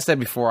 Like I said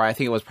before, I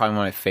think it was probably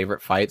one of my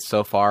favorite fights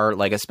so far.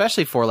 Like,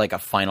 especially for like a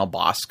final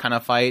boss kind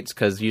of fights,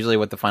 because usually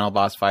with the final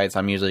boss fights,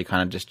 I'm usually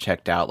kind of just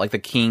checked out. Like the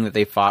king that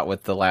they fought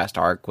with the last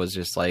arc was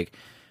just like,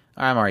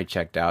 I'm already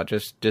checked out.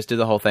 Just do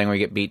the whole thing where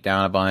you get beat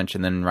down a bunch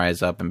and then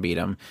rise up and beat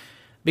them.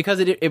 Because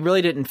it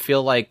really didn't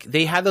feel like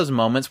they had those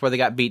moments where they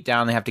got beat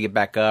down, they have to get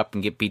back up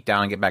and get beat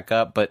down and get back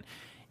up, but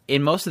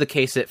in most of the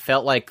case, it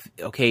felt like,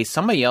 okay,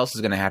 somebody else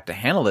is going to have to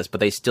handle this, but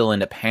they still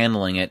end up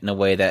handling it in a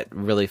way that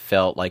really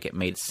felt like it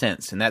made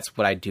sense. And that's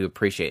what I do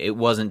appreciate. It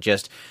wasn't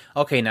just,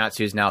 okay,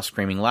 Natsu's now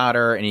screaming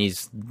louder, and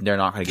they're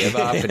not going to give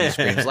up, and he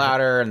screams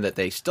louder, and that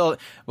they still,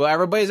 well,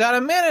 everybody's out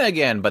of mana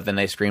again, but then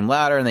they scream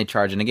louder, and they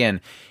charge in again.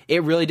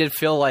 It really did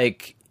feel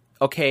like,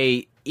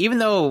 okay, even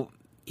though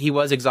he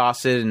was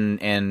exhausted,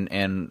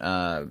 and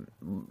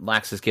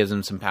Laxus gives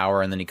him some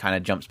power, and then he kind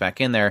of jumps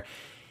back in there,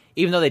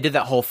 even though they did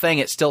that whole thing,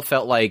 it still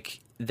felt like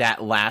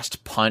that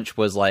last punch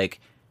was like,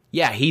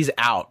 yeah, he's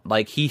out.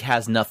 Like, he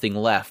has nothing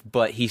left,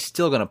 but he's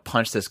still going to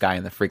punch this guy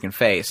in the freaking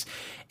face.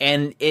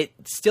 And it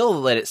still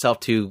led itself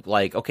to,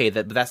 like, okay,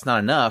 that's not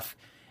enough.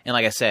 And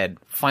like I said,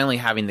 finally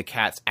having the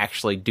cats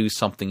actually do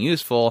something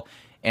useful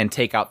and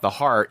take out the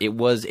heart,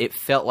 it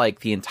felt like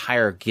the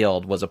entire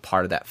guild was a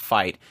part of that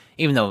fight.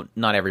 Even though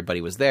not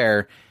everybody was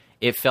there,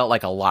 it felt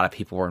like a lot of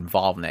people were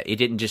involved in that. It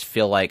didn't just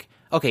feel like,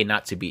 okay,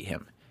 Natsu beat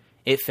him.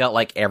 it felt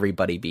like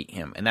everybody beat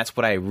him. And that's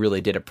what I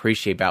really did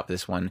appreciate about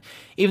this one.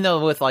 Even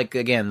though with, like,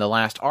 again, the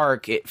last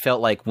arc, it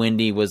felt like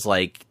Wendy was,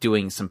 like,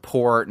 doing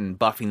support and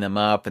buffing them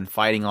up and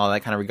fighting, all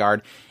that kind of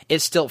regard.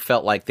 It still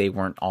felt like they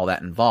weren't all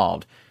that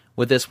involved.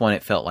 With this one,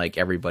 it felt like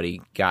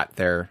everybody got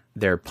their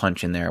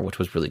punch in there, which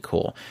was really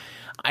cool.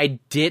 I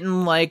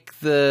didn't like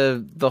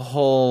the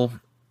whole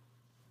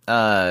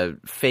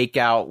fake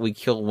out, we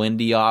kill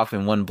Wendy off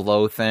in one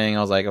blow thing.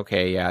 I was like,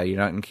 okay, yeah, you're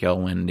not going to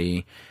kill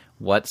Wendy.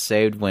 What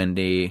saved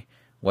Wendy?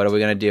 What are we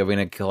going to do? Are we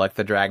going to collect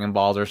the Dragon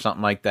Balls or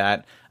something like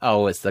that?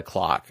 Oh, it's the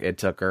clock. It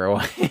took her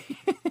away.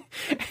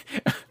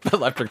 But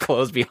left her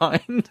clothes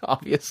behind,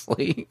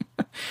 obviously.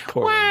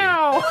 Poor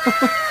wow.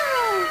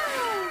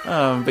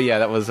 But yeah,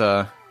 that was...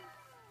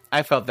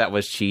 I felt that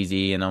was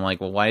cheesy, and I'm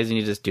like, well, why doesn't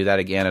he just do that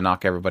again and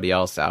knock everybody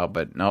else out?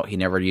 But no, he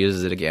never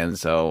uses it again,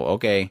 so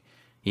okay.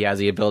 He has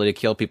the ability to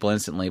kill people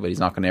instantly, but he's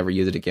not going to ever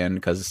use it again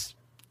because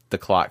the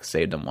clock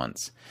saved him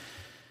once.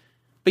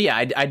 But yeah,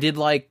 I did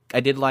like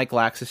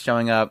Laxus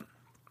showing up.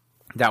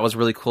 That was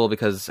really cool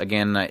because,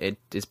 again,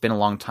 it's been a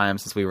long time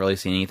since we really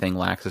seen anything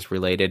Laxus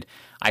related.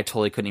 I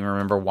totally couldn't even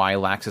remember why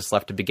Laxus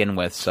left to begin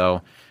with,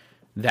 so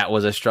that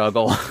was a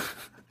struggle.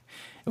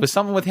 It was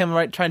something with him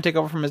trying to take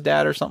over from his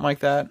dad or something like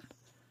that.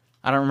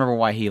 I don't remember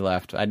why he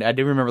left. I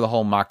do remember the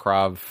whole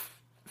Makarov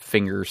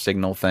finger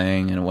signal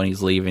thing and when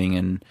he's leaving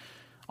and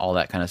all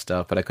that kind of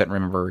stuff, but I couldn't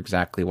remember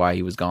exactly why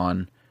he was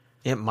gone.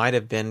 It might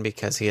have been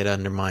because he had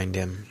undermined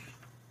him.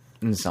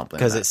 Something.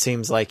 Because it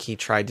seems like he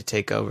tried to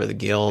take over the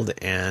guild,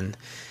 and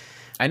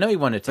I know he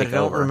wanted to take over. But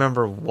I don't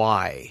remember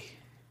why.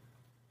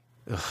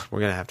 Ugh, we're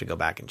going to have to go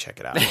back and check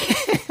it out.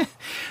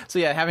 So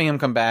yeah, having him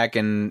come back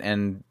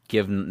and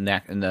give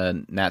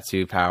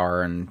Natsu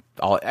power and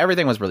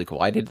everything was really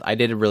cool. I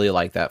did really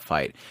like that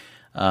fight.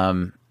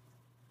 But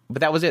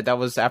that was it. That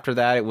was after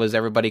that. It was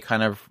everybody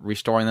kind of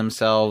restoring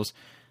themselves.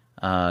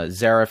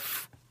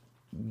 Zareth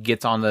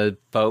gets on the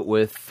boat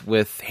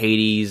with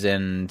Hades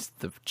and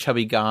the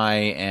chubby guy,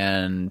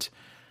 and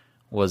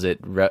was it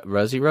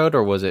Rusty Road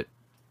or was it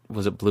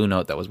Blue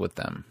Note that was with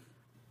them?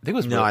 I think it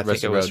was I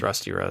think it was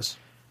Rusty Rose.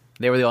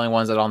 They were the only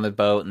ones that on the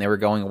boat, and they were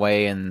going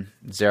away, and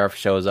Zareth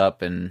shows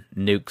up and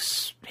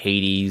nukes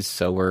Hades,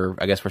 so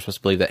I guess we're supposed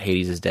to believe that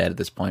Hades is dead at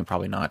this point.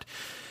 Probably not.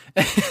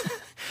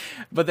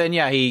 But then,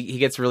 yeah, he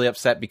gets really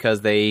upset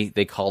because they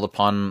called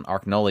upon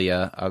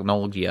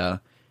Agnolia,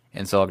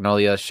 and so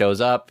Agnolia shows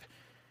up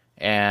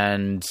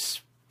and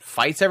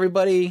fights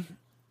everybody.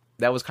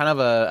 That was kind of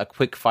a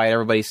quick fight.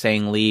 Everybody's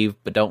saying leave,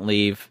 but don't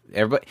leave.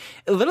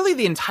 Literally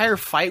the entire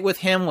fight with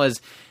him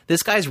was,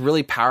 this guy's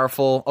really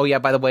powerful. Oh yeah,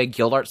 by the way,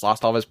 Gildart's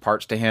lost all of his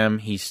parts to him.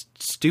 He's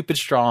stupid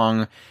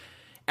strong.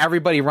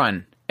 Everybody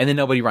run. And then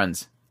nobody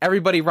runs.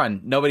 Everybody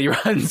run. Nobody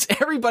runs.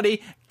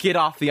 Everybody get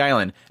off the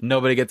island.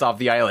 Nobody gets off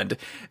the island.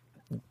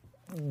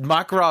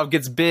 Makarov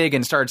gets big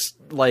and starts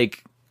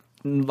like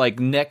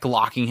neck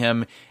locking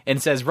him and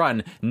says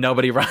run.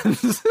 Nobody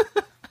runs.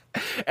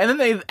 And then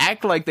they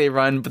act like they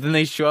run, but then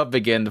they show up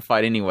again to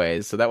fight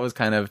anyways. So that was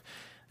kind of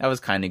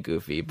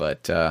goofy,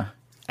 but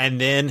and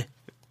then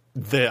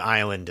the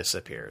island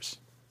disappears.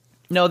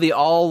 No, they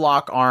all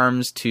lock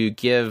arms to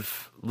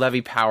give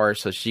Levi power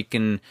so she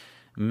can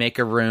make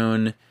a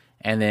rune,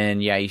 and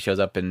then he shows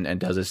up and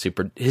does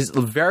his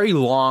very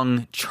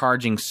long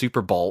charging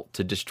super bolt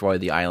to destroy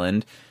the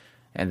island.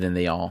 And then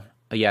they all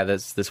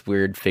this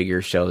weird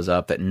figure shows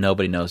up that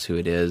nobody knows who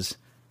it is,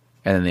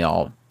 and then they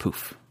all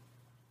poof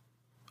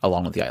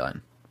along with the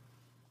island.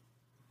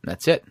 And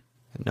that's it.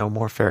 No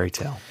more fairy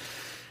tale.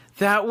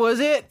 That was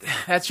it.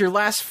 That's your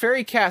last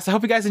Fairycast. I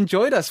hope you guys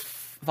enjoyed us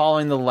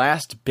following the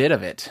last bit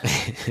of it.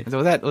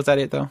 Was that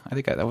it though? I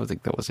think that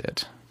was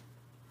it.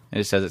 It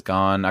just says it's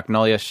gone.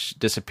 Agnolia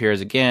disappears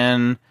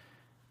again,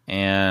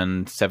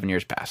 and 7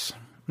 years pass.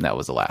 And that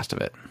was the last of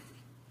it.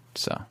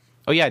 So,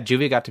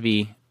 Juvia got to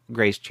be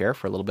Gray's chair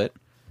for a little bit.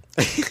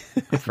 I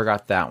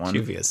forgot that one.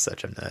 Juvia is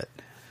such a nut.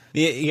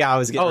 Yeah, I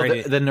was getting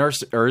ready. The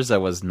nurse Urza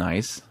was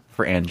nice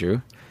for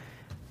Andrew.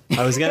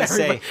 I was going to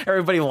say...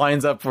 Everybody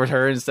lines up for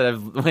her instead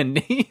of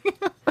Wendy.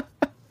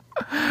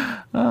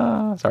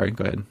 Sorry,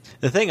 go ahead.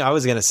 The thing I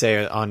was going to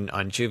say on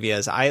Juvia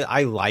is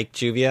I liked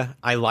Juvia.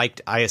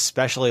 I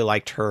especially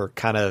liked her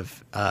kind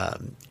of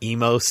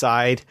emo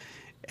side.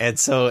 And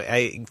so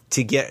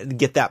to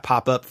get that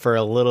pop up for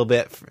a little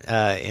bit,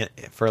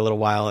 for a little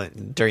while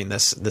during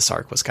this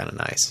arc was kind of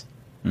nice.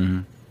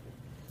 Mm-hmm.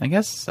 I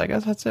guess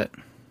that's it.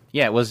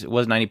 Yeah, it was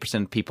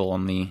 90% of people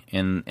on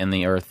in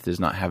the Earth does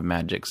not have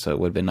magic, so it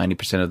would have been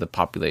 90% of the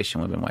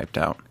population would have been wiped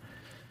out.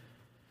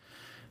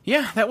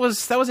 Yeah, that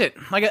was it.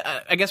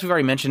 I guess we've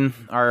already mentioned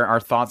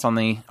our thoughts on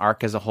the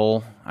arc as a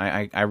whole.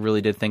 I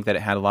really did think that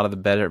it had a lot of the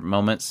better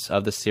moments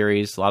of the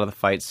series. A lot of the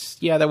fights,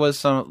 there was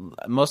some.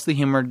 Most of the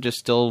humor just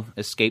still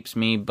escapes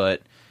me,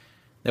 but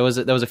there was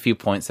a few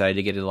points that I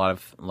did get a lot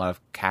of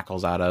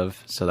cackles out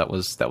of. So that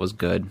was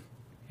good,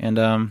 and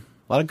a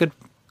lot of good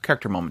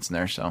character moments in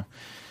there. So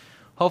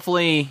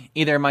hopefully,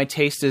 either my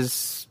taste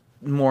is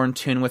more in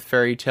tune with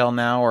Fairy Tail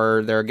now,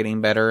 or they're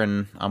getting better,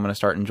 and I'm going to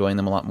start enjoying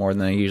them a lot more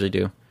than I usually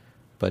do.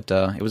 But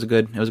it was a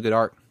good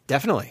arc.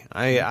 Definitely.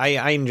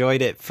 I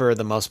enjoyed it for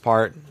the most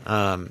part.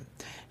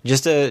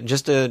 Just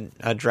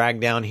a drag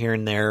down here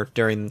and there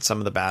during some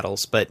of the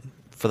battles, but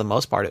for the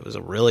most part, it was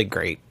a really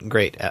great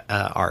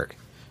arc.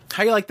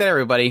 How you like that,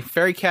 everybody?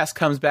 Fairycast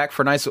comes back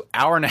for a nice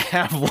hour and a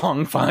half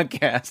long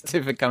podcast,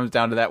 if it comes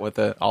down to that with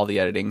all the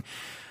editing.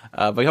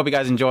 But we hope you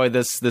guys enjoyed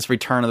this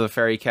return of the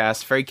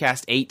Fairycast.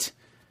 Fairycast 8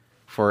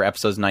 for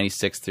episodes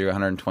 96 through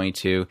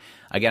 122.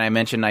 Again, I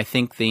mentioned I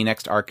think the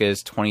next arc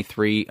is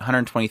 123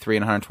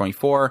 and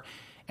 124,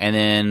 and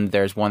then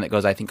there's one that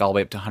goes, I think, all the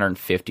way up to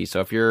 150.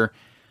 So if you're...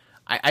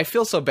 I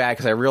feel so bad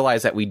because I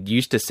realize that we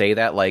used to say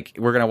that, like,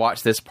 we're going to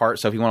watch this part,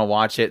 so if you want to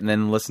watch it and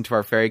then listen to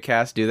our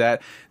Fairycast, do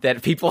that.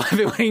 That people have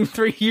been waiting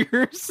 3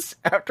 years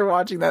after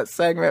watching that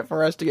segment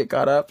for us to get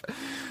caught up.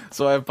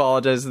 So I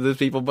apologize to those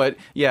people. But,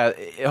 yeah,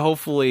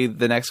 hopefully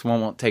the next one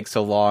won't take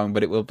so long,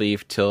 but it will be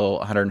till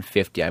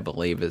 150, I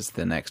believe, is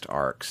the next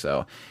arc.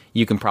 So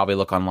you can probably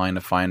look online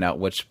to find out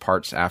which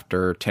parts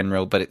after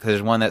Tenro. But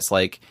there's one that's,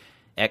 like,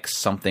 X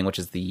something, which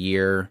is the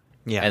year...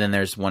 Yeah, and then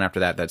there's one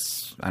after that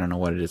that's, I don't know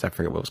what it is. I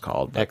forget what it was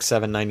called.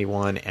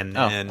 X791, and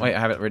then... Oh, wait, I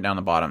have it written down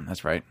the bottom.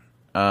 That's right.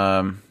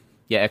 Yeah,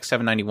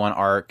 X791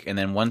 arc, and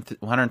then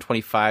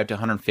 125 to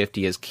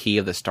 150 is Key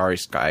of the Starry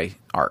Sky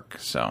arc,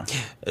 so...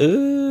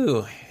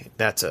 Ooh,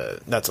 that's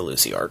a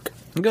Lucy arc.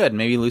 Good,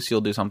 maybe Lucy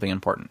will do something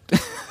important.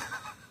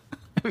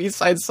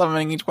 Besides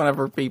summoning each one of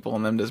her people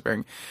and them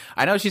disappearing.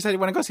 I know she said you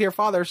want to go see her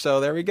father, so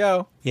there we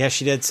go. Yeah,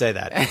 she did say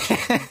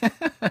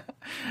that.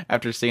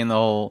 After seeing the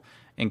whole...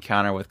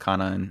 encounter with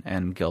Kana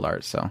and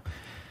Gildart. So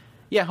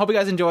yeah, hope you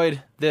guys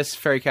enjoyed this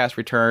Fairycast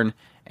return,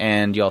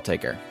 and y'all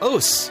take care.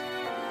 Os!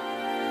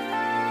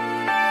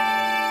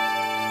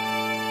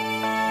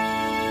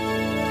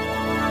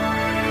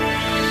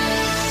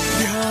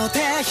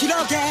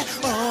 広げ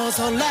大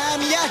空見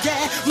上げ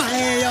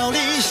前より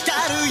光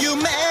る夢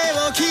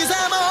を刻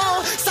も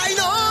う